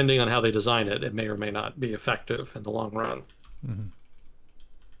 depending on how they design it, it may or may not be effective in the long run. Mm-hmm.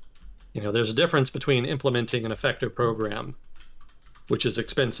 There's a difference between implementing an effective program, which is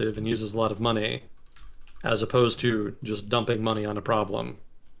expensive and uses a lot of money, as opposed to just dumping money on a problem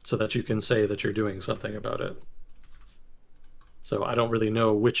so that you can say that you're doing something about it. So I don't really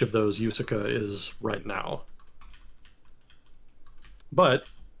know which of those USICA is right now. But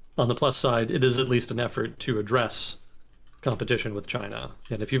on the plus side, it is at least an effort to address competition with China.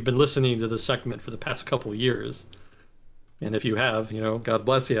 And if you've been listening to this segment for the past couple years, and if you have, God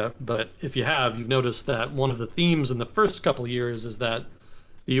bless you, but if you have, you've noticed that one of the themes in the first couple years is that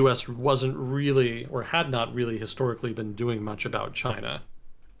the US wasn't really, or had not really historically been doing much about China.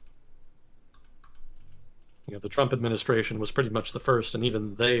 The Trump administration was pretty much the first, and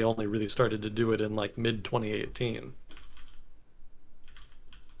even they only really started to do it in like mid-2018.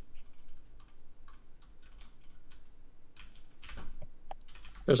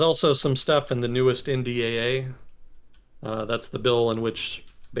 There's also some stuff in the newest NDAA. That's the bill in which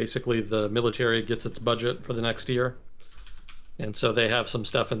basically the military gets its budget for the next year. And so they have some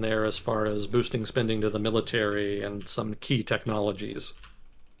stuff in there as far as boosting spending to the military and some key technologies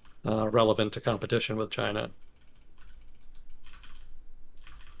relevant to competition with China.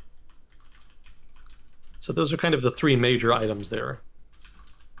 So those are kind of the three major items there.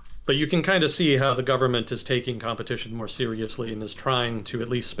 But you can kind of see how the government is taking competition more seriously and is trying to at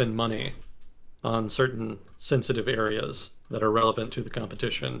least spend money on certain sensitive areas that are relevant to the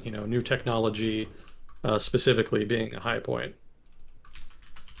competition. New technology specifically being a high point.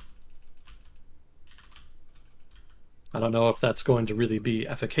 I don't know if that's going to really be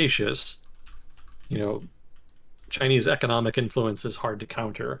efficacious. Chinese economic influence is hard to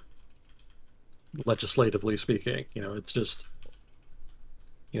counter, legislatively speaking. It's just,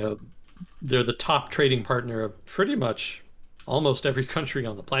 they're the top trading partner of pretty much almost every country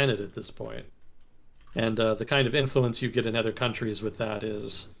on the planet at this point. And the kind of influence you get in other countries with that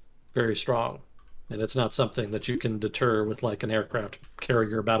is very strong. And it's not something that you can deter with like an aircraft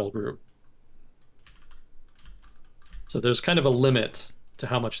carrier battle group. So there's kind of a limit to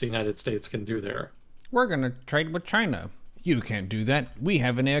how much the United States can do there. We're going to trade with China. You can't do that. We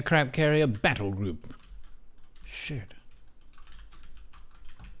have an aircraft carrier battle group. Shit.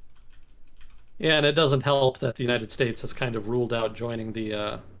 Yeah, and it doesn't help that the United States has kind of ruled out joining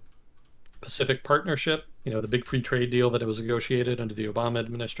the Pacific Partnership, the big free trade deal that it was negotiated under the Obama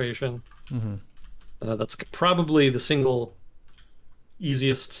administration. Mm-hmm. That's probably the single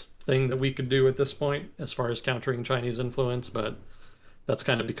easiest thing that we could do at this point as far as countering Chinese influence, but that's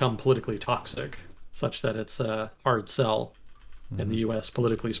kind of become politically toxic, such that it's a hard sell in the US,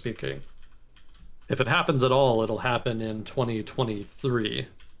 politically speaking. If it happens at all, it'll happen in 2023.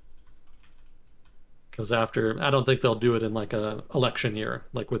 Because I don't think they'll do it in like a election year,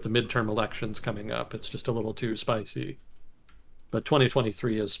 like with the midterm elections coming up. It's just a little too spicy. But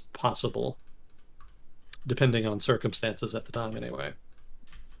 2023 is possible, depending on circumstances at the time anyway.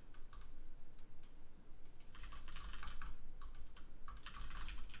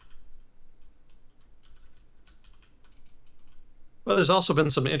 Well, there's also been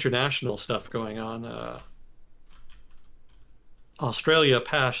some international stuff going on. Australia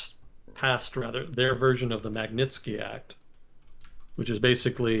passed rather their version of the Magnitsky Act, which is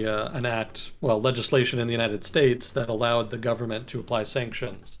basically an act, well, legislation in the United States that allowed the government to apply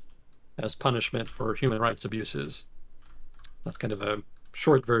sanctions as punishment for human rights abuses. That's kind of a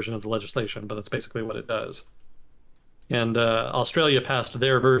short version of the legislation, but that's basically what it does. And Australia passed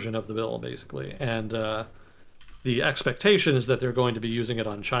their version of the bill, basically. And the expectation is that they're going to be using it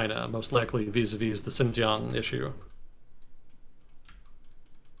on China, most likely vis-a-vis the Xinjiang issue.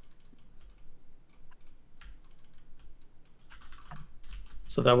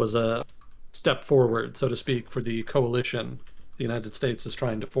 So that was a step forward, so to speak, for the coalition the United States is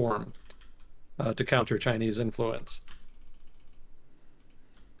trying to form to counter Chinese influence.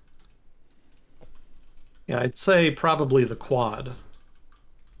 Yeah, I'd say probably the Quad,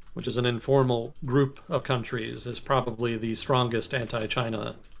 which is an informal group of countries, is probably the strongest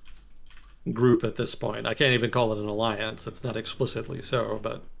anti-China group at this point. I can't even call it an alliance. It's not explicitly so,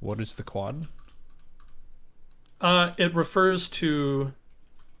 but... What is the Quad? It refers to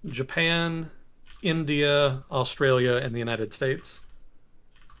Japan, India, Australia, and the United States.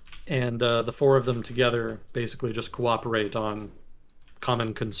 And the four of them together basically just cooperate on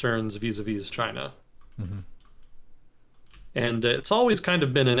common concerns vis-a-vis China. Mm-hmm. And it's always kind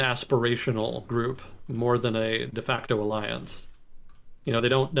of been an aspirational group more than a de facto alliance. You know, they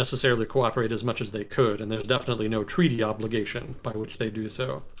don't necessarily cooperate as much as they could, and there's definitely no treaty obligation by which they do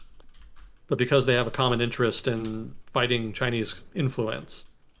so. But because they have a common interest in fighting Chinese influence,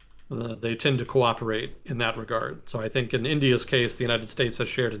 they tend to cooperate in that regard. So I think in India's case, the United States has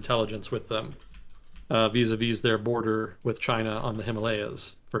shared intelligence with them vis-a-vis their border with China on the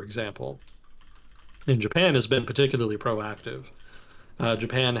Himalayas, for example. And Japan has been particularly proactive.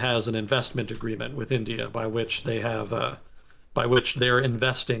 Japan has an investment agreement with India by which they're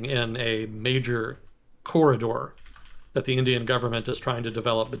investing in a major corridor that the Indian government is trying to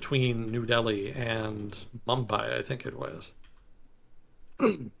develop between New Delhi and Mumbai, I think it was.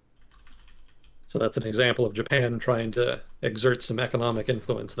 So that's an example of Japan trying to exert some economic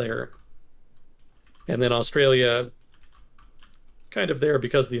influence there. And then Australia, kind of there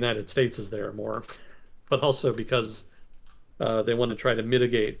because the United States is there more, but also because they want to try to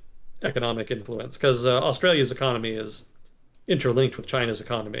mitigate economic influence. Because Australia's economy is interlinked with China's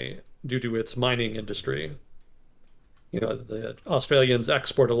economy due to its mining industry. You know, the Australians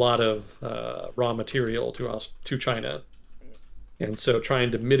export a lot of raw material to China. And so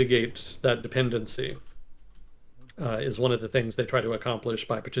trying to mitigate that dependency is one of the things they try to accomplish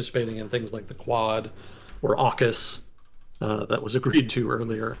by participating in things like the Quad or AUKUS that was agreed to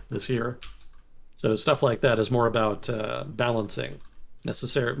earlier this year. So stuff like that is more about balancing,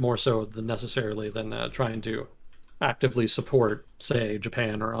 more so than necessarily than trying to actively support, say,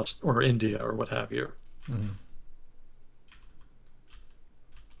 Japan or India or what have you. Mm-hmm.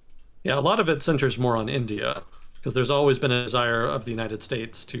 Yeah, a lot of it centers more on India, because there's always been a desire of the United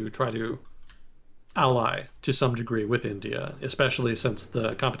States to try to ally to some degree with India, especially since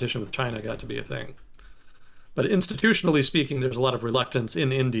the competition with China got to be a thing. But institutionally speaking, there's a lot of reluctance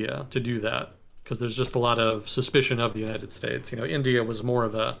in India to do that, because there's just a lot of suspicion of the United States. You know, India was more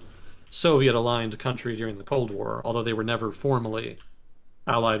of a Soviet-aligned country during the Cold War, although they were never formally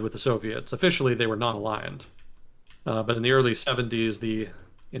allied with the Soviets. Officially, they were non-aligned. But in the early 70s, the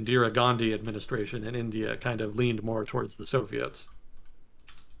Indira Gandhi administration in India kind of leaned more towards the Soviets.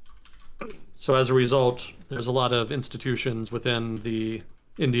 So as a result, there's a lot of institutions within the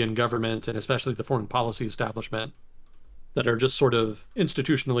Indian government, and especially the foreign policy establishment, that are just sort of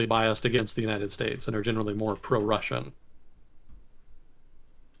institutionally biased against the United States and are generally more pro-Russian.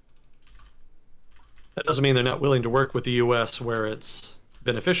 That doesn't mean they're not willing to work with the US where it's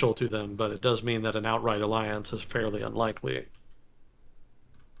beneficial to them, but it does mean that an outright alliance is fairly unlikely.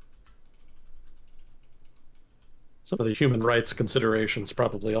 Some of the human rights considerations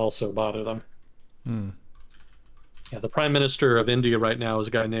probably also bother them. Yeah, the Prime Minister of India right now is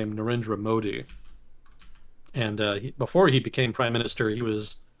a guy named Narendra Modi. And before he became Prime Minister, he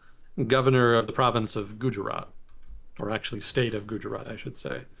was governor of the province of Gujarat, or actually state of Gujarat, I should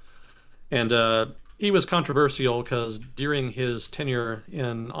say. And he was controversial because during his tenure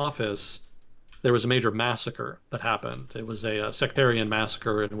in office, there was a major massacre that happened. It was a sectarian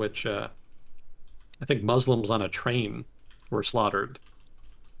massacre in which I think Muslims on a train were slaughtered.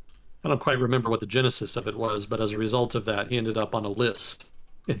 I don't quite remember what the genesis of it was, but as a result of that, he ended up on a list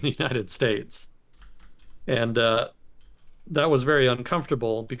in the United States. And that was very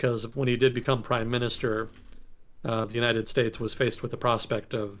uncomfortable because when he did become prime minister, the United States was faced with the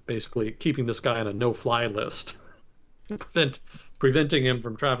prospect of basically keeping this guy on a no-fly list, preventing him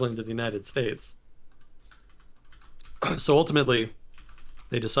from traveling to the United States. So ultimately,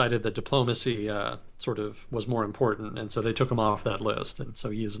 they decided that diplomacy sort of was more important, and so they took him off that list, and so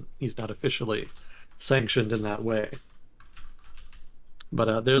he's not officially sanctioned in that way.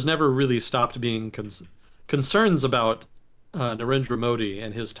 But there's never really stopped being concerns about Narendra Modi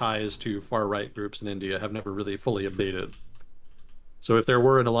and his ties to far-right groups in India have never really fully abated. So if there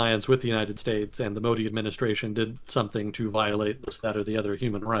were an alliance with the United States and the Modi administration did something to violate this, that, or the other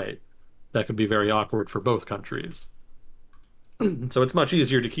human right, that could be very awkward for both countries. So it's much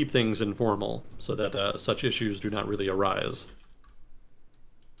easier to keep things informal so that such issues do not really arise.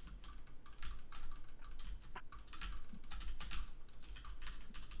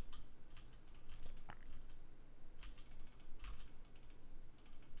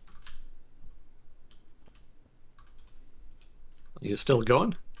 Are you still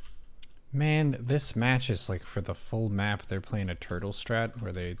going? Man, this match is like for the full map. They're playing a turtle strat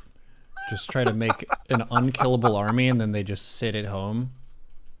where they just try to make an unkillable army and then they just sit at home.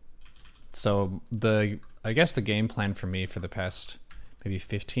 So I guess the game plan for me for the past maybe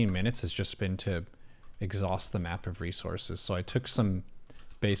 15 minutes has just been to exhaust the map of resources. So I took some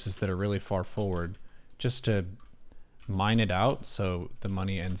bases that are really far forward just to mine it out so the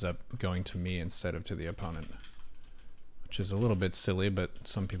money ends up going to me instead of to the opponent. Which is a little bit silly, but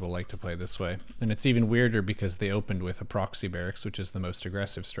some people like to play this way. And it's even weirder because they opened with a proxy barracks, which is the most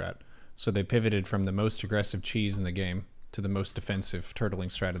aggressive strat. So they pivoted from the most aggressive cheese in the game to the most defensive turtling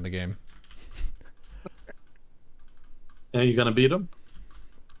strat in the game. Are you gonna beat them?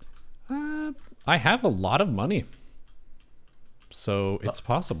 I have a lot of money, so it's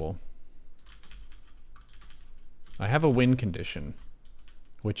possible. I have a win condition,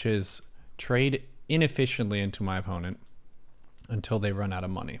 which is trade inefficiently into my opponent until they run out of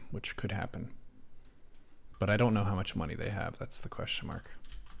money, which could happen. But I don't know how much money they have. That's the question mark.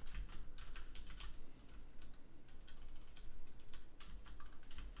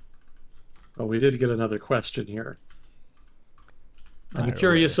 Oh, we did get another question here. I'm Not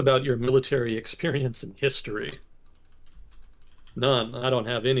curious really. about your military experience and history. None. I don't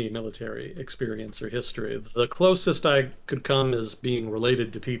have any military experience or history. The closest I could come is being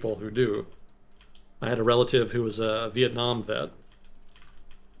related to people who do. I had a relative who was a Vietnam vet.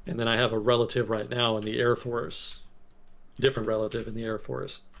 And then I have a relative right now in the Air Force. Different relative in the Air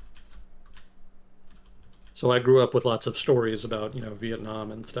Force. So I grew up with lots of stories about,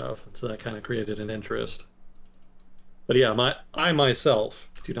 Vietnam and stuff. And so that kind of created an interest. But yeah, I myself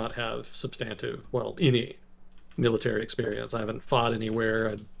do not have substantive, well, any military experience. I haven't fought anywhere.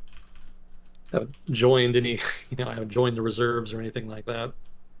 I haven't joined any, I haven't joined the reserves or anything like that.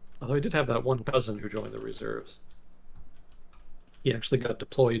 Although I did have that one cousin who joined the reserves. He actually got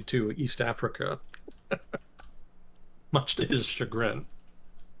deployed to East Africa, much to his chagrin.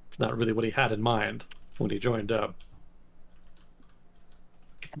 It's not really what he had in mind when he joined up.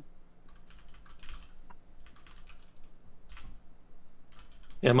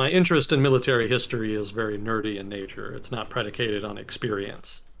 Yeah, my interest in military history is very nerdy in nature. It's not predicated on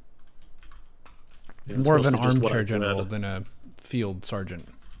experience. It's More of an mostly just what armchair I've general read. than a field sergeant.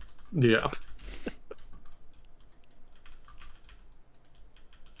 Yeah.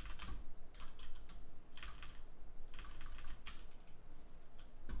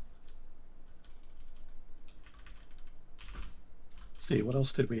 Let's see, what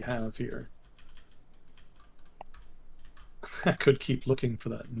else did we have here? I could keep looking for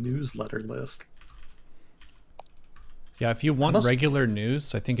that newsletter list. Yeah, if you want regular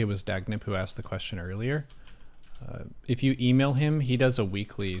news, I think it was Dagnip who asked the question earlier. If you email him, he does a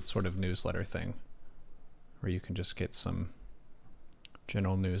weekly sort of newsletter thing where you can just get some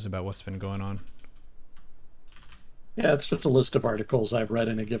general news about what's been going on. Yeah, it's just a list of articles I've read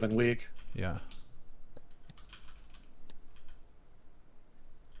in a given week. Yeah.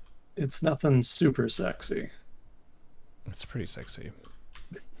 It's nothing super sexy. It's pretty sexy.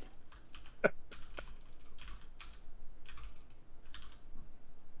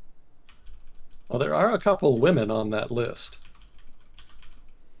 Well, there are a couple women on that list.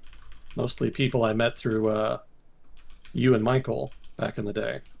 Mostly people I met through you and Michael back in the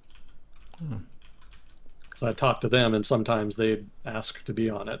day. So I talked to them, and sometimes they'd ask to be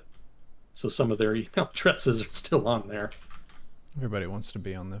on it. So some of their email addresses are still on there. Everybody wants to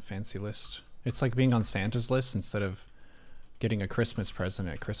be on the fancy list. It's like being on Santa's list instead of getting a Christmas present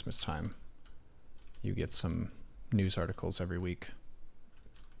at Christmas time. You get some news articles every week.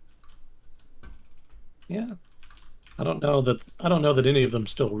 Yeah. I don't know that any of them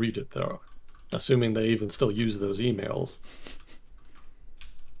still read it though. Assuming they even still use those emails.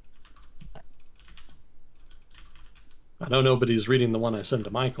 I know nobody's reading the one I send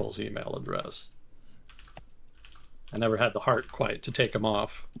to Michael's email address. I never had the heart quite to take him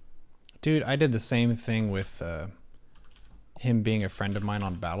off. Dude, I did the same thing with him being a friend of mine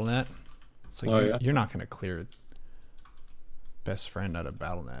on BattleNet. It's like, you're not going to clear best friend out of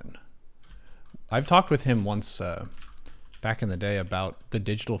BattleNet. I've talked with him once back in the day about the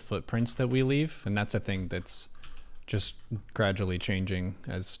digital footprints that we leave, and that's a thing that's just gradually changing.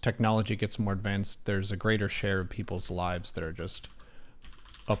 As technology gets more advanced, there's a greater share of people's lives that are just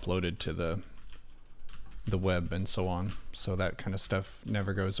uploaded to the web and so on. So that kind of stuff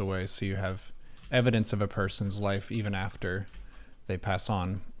never goes away. So you have evidence of a person's life even after they pass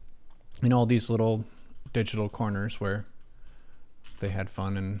on in all these little digital corners where they had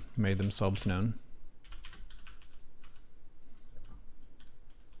fun and made themselves known.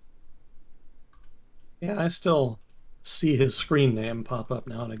 Yeah, I still see his screen name pop up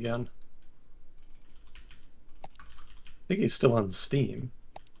now and again. I think he's still on Steam.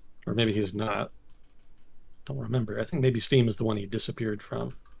 Or maybe he's not. Don't remember. I think maybe Steam is the one he disappeared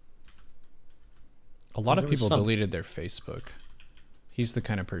from. A lot of people deleted their Facebook. He's the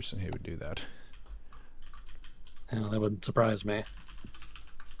kind of person who would do that. Yeah, that wouldn't surprise me.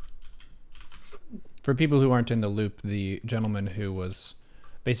 For people who aren't in the loop, the gentleman who was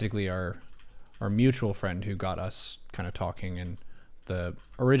basically our mutual friend who got us kind of talking, and the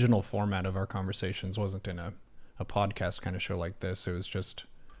original format of our conversations wasn't in a podcast kind of show like this. It was just,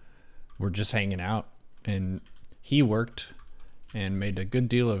 we're just hanging out, and he worked and made a good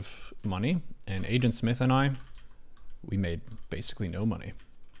deal of money, and Agent Smith and I, we made basically no money.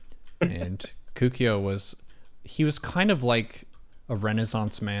 And Kukio he was kind of like a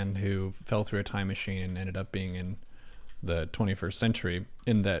Renaissance man who fell through a time machine and ended up being in the 21st century,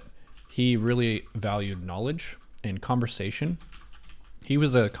 in that he really valued knowledge and conversation. He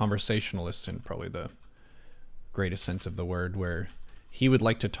was a conversationalist in probably the greatest sense of the word, where he would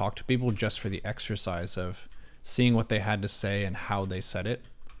like to talk to people just for the exercise of seeing what they had to say and how they said it,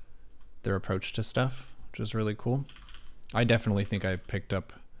 their approach to stuff, which is really cool. I definitely think I picked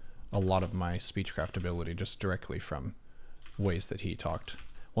up a lot of my speechcraft ability just directly from ways that he talked.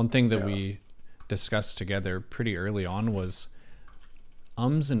 One thing that we discussed together pretty early on was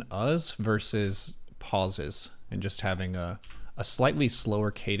ums and uhs versus pauses, and just having a slightly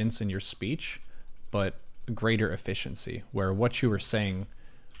slower cadence in your speech, but greater efficiency, where what you were saying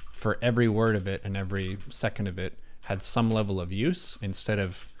for every word of it and every second of it had some level of use, instead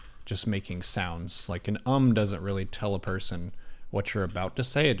of just making sounds. Like an doesn't really tell a person what you're about to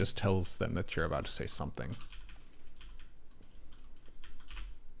say, it just tells them that you're about to say something.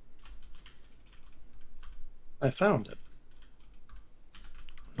 I found it.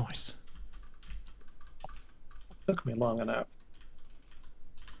 Nice. Took me long enough.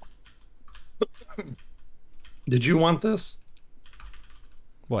 Did you want this?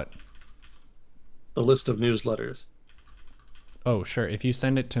 What? The list of newsletters. Oh, sure. If you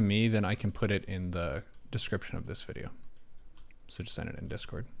send it to me, then I can put it in the description of this video. So just send it in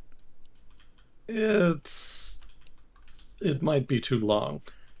Discord. It might be too long.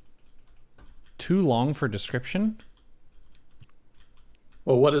 Too long for description?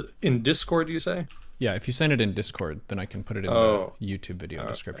 Well, in Discord you say? Yeah, if you send it in Discord, then I can put it in the YouTube video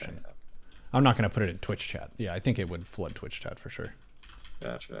description. I'm not going to put it in Twitch chat. Yeah, I think it would flood Twitch chat for sure.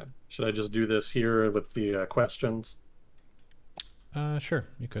 Gotcha. Should I just do this here with the questions? Sure,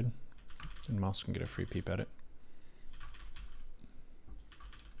 you could. And Mouse can get a free peep at it.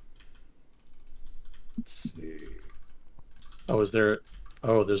 Let's see. Oh,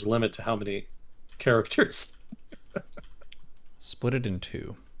 there's a limit to how many characters. Split it in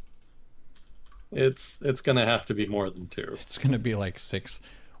 2. It's gonna have to be more than 2. It's gonna be like 6.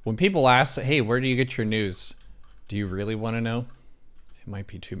 When people ask, hey, where do you get your news? Do you really want to know? It might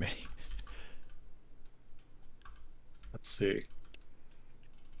be too many. Let's see.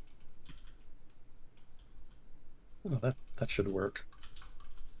 Oh, that should work.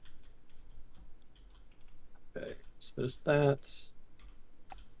 Okay, so there's that.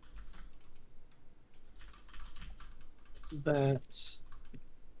 That.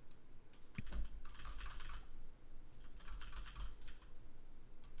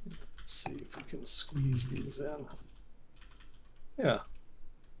 Let's see if we can squeeze these in. Yeah.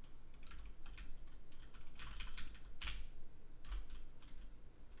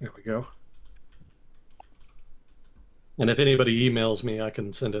 There we go. And if anybody emails me, I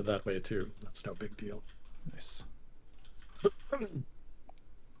can send it that way too. That's no big deal. Nice.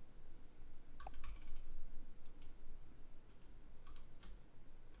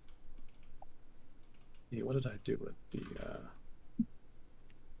 Yeah, what did I do with the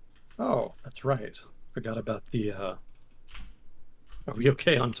Oh, that's right. Forgot about the Are we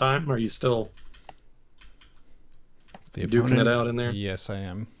okay on time? Are you still The duking it out in there? Yes, I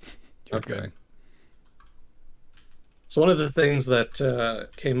am. You're Okay. good. So one of the things that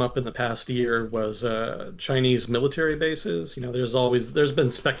came up in the past year was Chinese military bases. You know, there's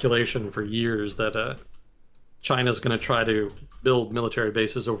been speculation for years that China's going to try to build military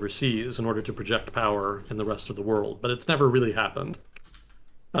bases overseas in order to project power in the rest of the world, but it's never really happened.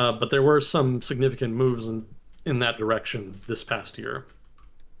 But there were some significant moves in that direction this past year.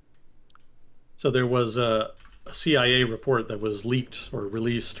 So there was a CIA report that was leaked or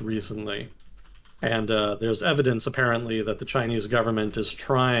released recently. And there's evidence, apparently, that the Chinese government is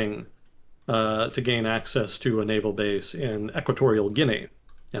trying to gain access to a naval base in Equatorial Guinea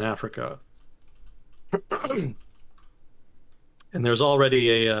in Africa. And there's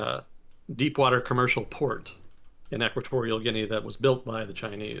already a deepwater commercial port in Equatorial Guinea that was built by the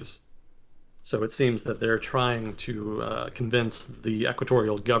Chinese. So it seems that they're trying to convince the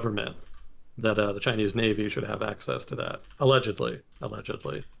Equatorial government that the Chinese Navy should have access to that. Allegedly.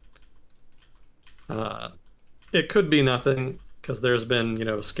 It could be nothing, because there's been, you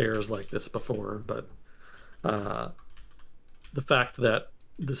know, scares like this before, but the fact that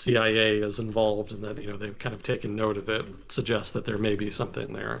the CIA is involved and that, you know, they've kind of taken note of it suggests that there may be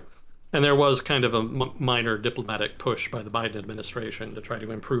something there. And there was kind of a minor diplomatic push by the Biden administration to try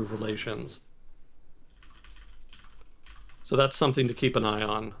to improve relations. So that's something to keep an eye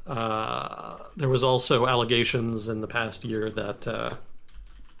on. There was also allegations in the past year that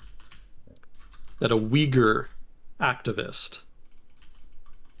that a Uyghur activist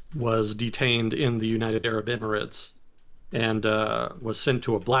was detained in the United Arab Emirates and was sent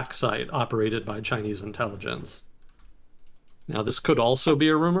to a black site operated by Chinese intelligence. Now, this could also be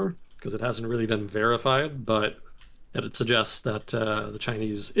a rumor, because it hasn't really been verified, but it suggests that the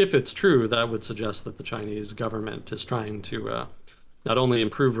Chinese, if it's true, that would suggest that the Chinese government is trying to not only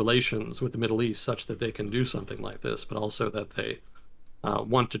improve relations with the Middle East such that they can do something like this, but also that they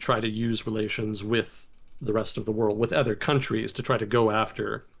want to try to use relations with the rest of the world, with other countries, to try to go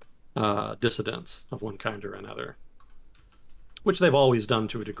after dissidents of one kind or another, which they've always done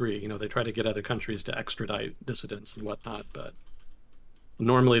to a degree. You know, they try to get other countries to extradite dissidents and whatnot, but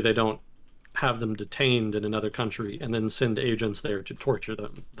normally they don't have them detained in another country and then send agents there to torture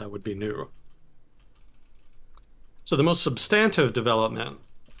them. That would be new. So the most substantive development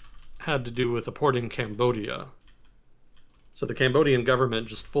had to do with a port in Cambodia. So the Cambodian government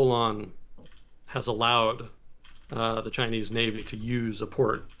just full on has allowed the Chinese Navy to use a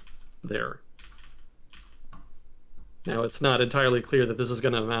port there. Now, it's not entirely clear that this is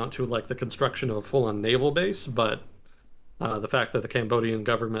going to amount to like the construction of a full-on naval base, but the fact that the Cambodian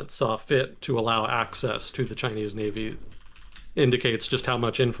government saw fit to allow access to the Chinese Navy indicates just how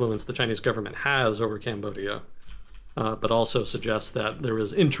much influence the Chinese government has over Cambodia, but also suggests that there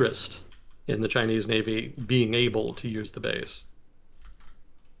is interest in the Chinese Navy being able to use the base.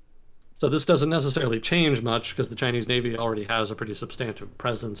 So this doesn't necessarily change much, because the Chinese Navy already has a pretty substantive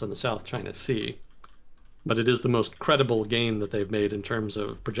presence in the South China Sea, but it is the most credible gain that they've made in terms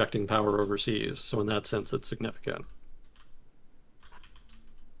of projecting power overseas. So in that sense, it's significant.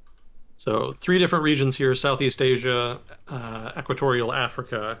 So 3 different regions here: Southeast Asia, Equatorial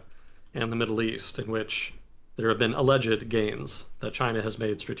Africa, and the Middle East, in which there have been alleged gains that China has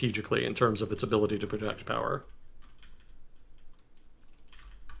made strategically in terms of its ability to project power.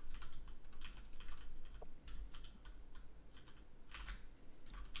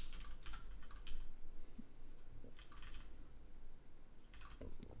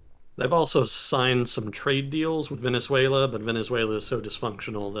 They've also signed some trade deals with Venezuela, but Venezuela is so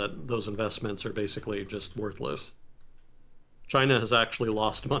dysfunctional that those investments are basically just worthless. China has actually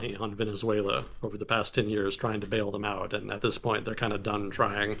lost money on Venezuela over the past 10 years trying to bail them out, and at this point they're kind of done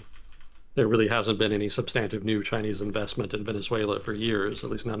trying. There really hasn't been any substantive new Chinese investment in Venezuela for years, at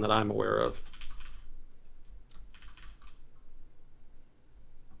least none that I'm aware of.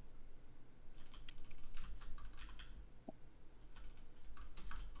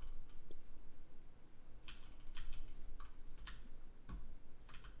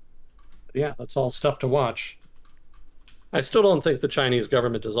 Yeah, that's all stuff to watch. I still don't think the Chinese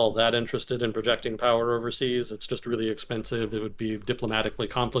government is all that interested in projecting power overseas. It's just really expensive. It would be diplomatically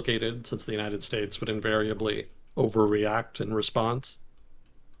complicated, since the United States would invariably overreact in response.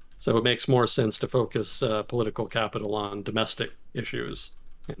 So it makes more sense to focus political capital on domestic issues.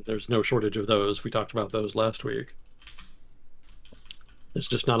 And there's no shortage of those. We talked about those last week. There's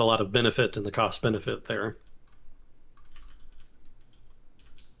just not a lot of benefit in the cost benefit there.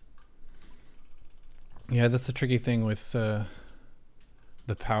 Yeah, that's the tricky thing with the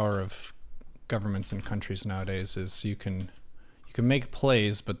power of governments and countries nowadays, is you can You can make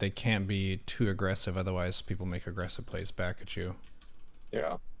plays, but they can't be too aggressive. Otherwise, people make aggressive plays back at you.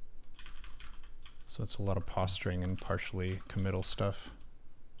 Yeah. So it's a lot of posturing and partially committal stuff.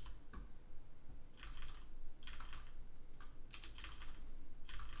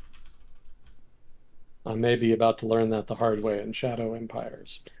 I may be about to learn that the hard way in Shadow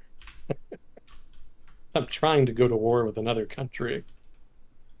Empires. I'm trying to go to war with another country,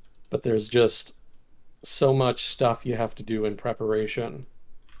 but there's just so much stuff you have to do in preparation.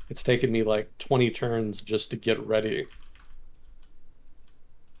 It's taken me like 20 turns just to get ready.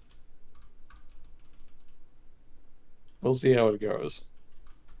 We'll see how it goes.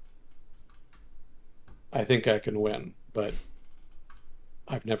 I think I can win, but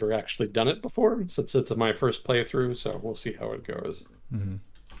I've never actually done it before since it's my first playthrough, so we'll see how it goes. Mm-hmm.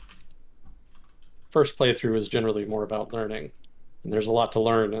 First playthrough is generally more about learning, and there's a lot to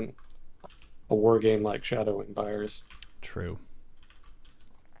learn in a war game like Shadow Empires. True.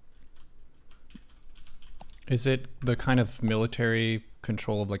 Is it the kind of military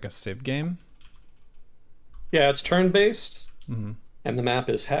control of like a Civ game? Yeah, it's turn-based, Mm-hmm. and the map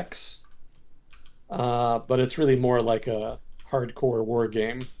is hex, but it's really more like a hardcore war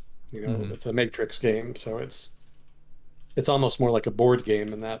game. You know, Mm-hmm. it's a matrix game, so it's almost more like a board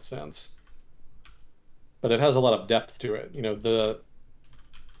game in that sense. But it has a lot of depth to it. You know, the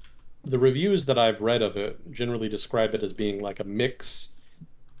reviews that I've read of it generally describe it as being like a mix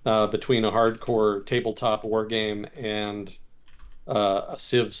between a hardcore tabletop war game and a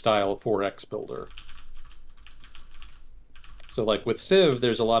Civ style 4X builder. So like with Civ,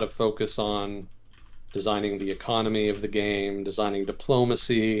 there's a lot of focus on designing the economy of the game, designing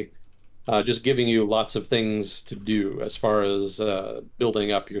diplomacy, just giving you lots of things to do as far as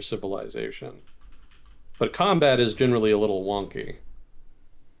building up your civilization. But combat is generally a little wonky.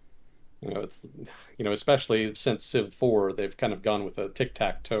 Especially since Civ 4, they've kind of gone with a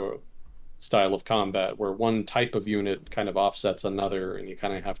tic-tac-toe style of combat where one type of unit kind of offsets another and you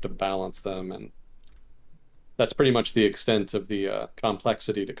kind of have to balance them, and that's pretty much the extent of the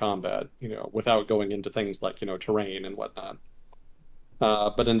complexity to combat, without going into things like, terrain and whatnot.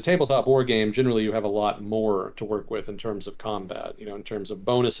 But in a tabletop war game, generally you have a lot more to work with in terms of combat, in terms of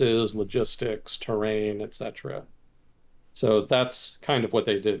bonuses, logistics, terrain, etc. So that's kind of what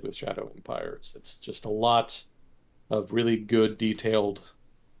they did with Shadow Empires. It's just a lot of really good, detailed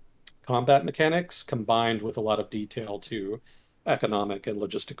combat mechanics combined with a lot of detail to economic and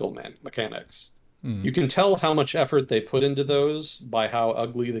logistical mechanics. Mm. You can tell how much effort they put into those by how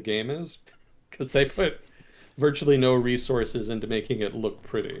ugly the game is, because they put virtually no resources into making it look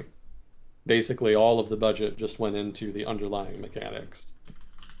pretty. Basically, all of the budget just went into the underlying mechanics.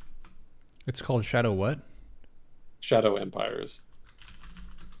 It's called Shadow what? Shadow Empires.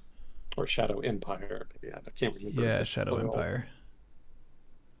 Or Shadow Empire. Yeah, I can't remember. Yeah, Shadow Empire.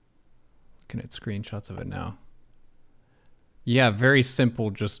 Looking at screenshots of it now. Yeah, very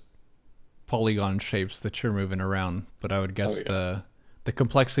simple, just polygon shapes that you're moving around. But I would guess the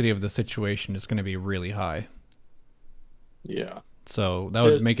complexity of the situation is going to be really high. Yeah. So that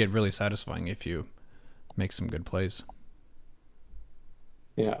would make it really satisfying if you make some good plays.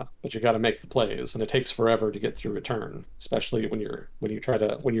 Yeah, but you got to make the plays, and it takes forever to get through a turn, especially when you're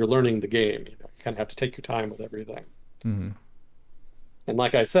learning the game. You kind of have to take your time with everything. Mm-hmm. And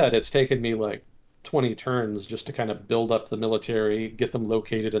like I said, it's taken me like 20 turns just to kind of build up the military, get them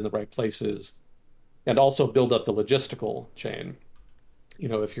located in the right places, and also build up the logistical chain.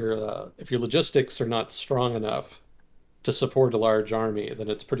 If your logistics are not strong enough to support a large army, then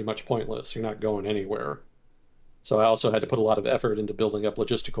it's pretty much pointless. You're not going anywhere. So I also had to put a lot of effort into building up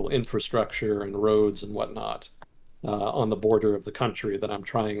logistical infrastructure and roads and whatnot on the border of the country that I'm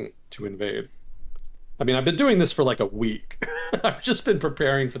trying to invade. I mean, I've been doing this for like a week. I've just been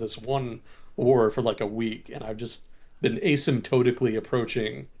preparing for this one war for like a week, and I've just been asymptotically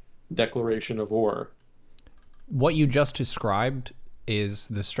approaching declaration of war. What you just described is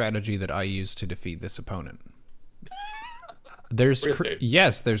the strategy that I use to defeat this opponent. There's Really?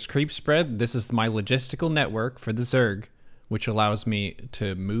 yes, there's creep spread. This is my logistical network for the Zerg, which allows me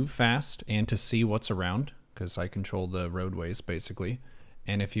to move fast and to see what's around because I control the roadways basically.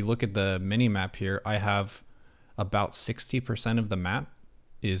 And if you look at the mini map here, I have about 60% of the map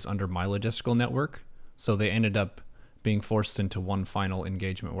is under my logistical network. So they ended up being forced into one final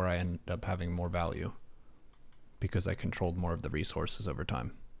engagement where I ended up having more value because I controlled more of the resources over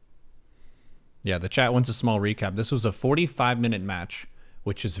time. Yeah, the chat wants a small recap. This was a 45-minute match,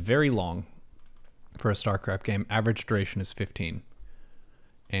 which is very long for a StarCraft game. Average duration is 15.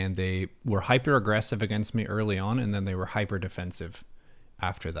 And they were hyper-aggressive against me early on, and then they were hyper-defensive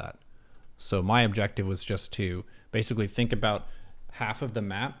after that. So my objective was just to basically think about half of the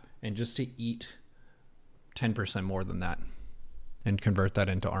map and just to eat 10% more than that and convert that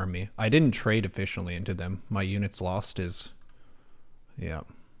into army. I didn't trade efficiently into them. My units lost is, yeah,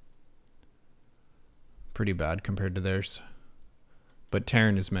 pretty bad compared to theirs. But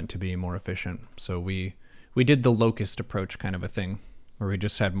Terran is meant to be more efficient. So we did the locust approach kind of a thing, where we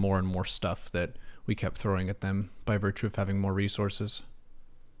just had more and more stuff that we kept throwing at them by virtue of having more resources.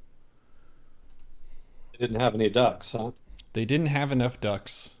 They didn't have any ducks, huh? They didn't have enough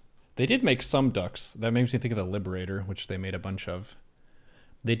ducks. They did make some ducks. That makes me think of the Liberator, which they made a bunch of.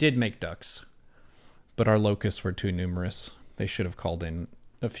 They did make ducks, but our locusts were too numerous. They should have called in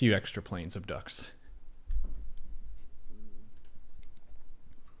a few extra planes of ducks.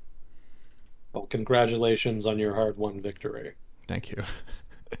 Well, congratulations on your hard-won victory. Thank you.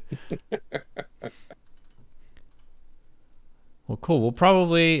 Well, cool. We'll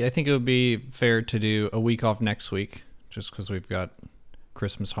probably, I think it would be fair to do a week off next week, just because we've got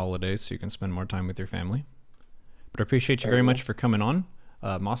Christmas holidays, so you can spend more time with your family. But I appreciate you very much for coming on.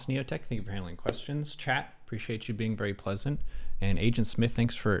 Moss Neotech, thank you for handling questions. Chat, appreciate you being very pleasant. And Agent Smith,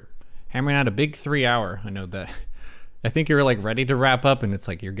 thanks for hammering out a big 3 hour. I know that. I think you were like ready to wrap up, and it's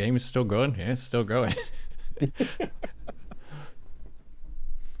like, your game is still going? Yeah, it's still going.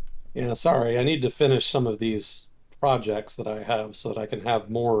 Yeah, sorry. I need to finish some of these projects that I have so that I can have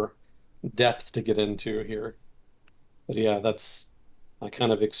more depth to get into here. But yeah, I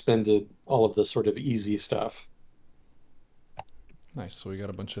kind of expended all of the sort of easy stuff. Nice. So we got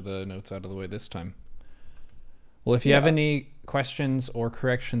a bunch of the notes out of the way this time. Well, if you have any questions or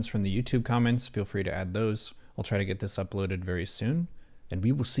corrections from the YouTube comments, feel free to add those. I'll try to get this uploaded very soon. And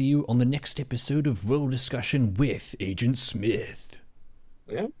we will see you on the next episode of World Discussion with Agent Smith.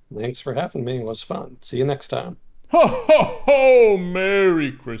 Yeah, thanks for having me. It was fun. See you next time. Ho, ho, ho!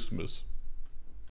 Merry Christmas.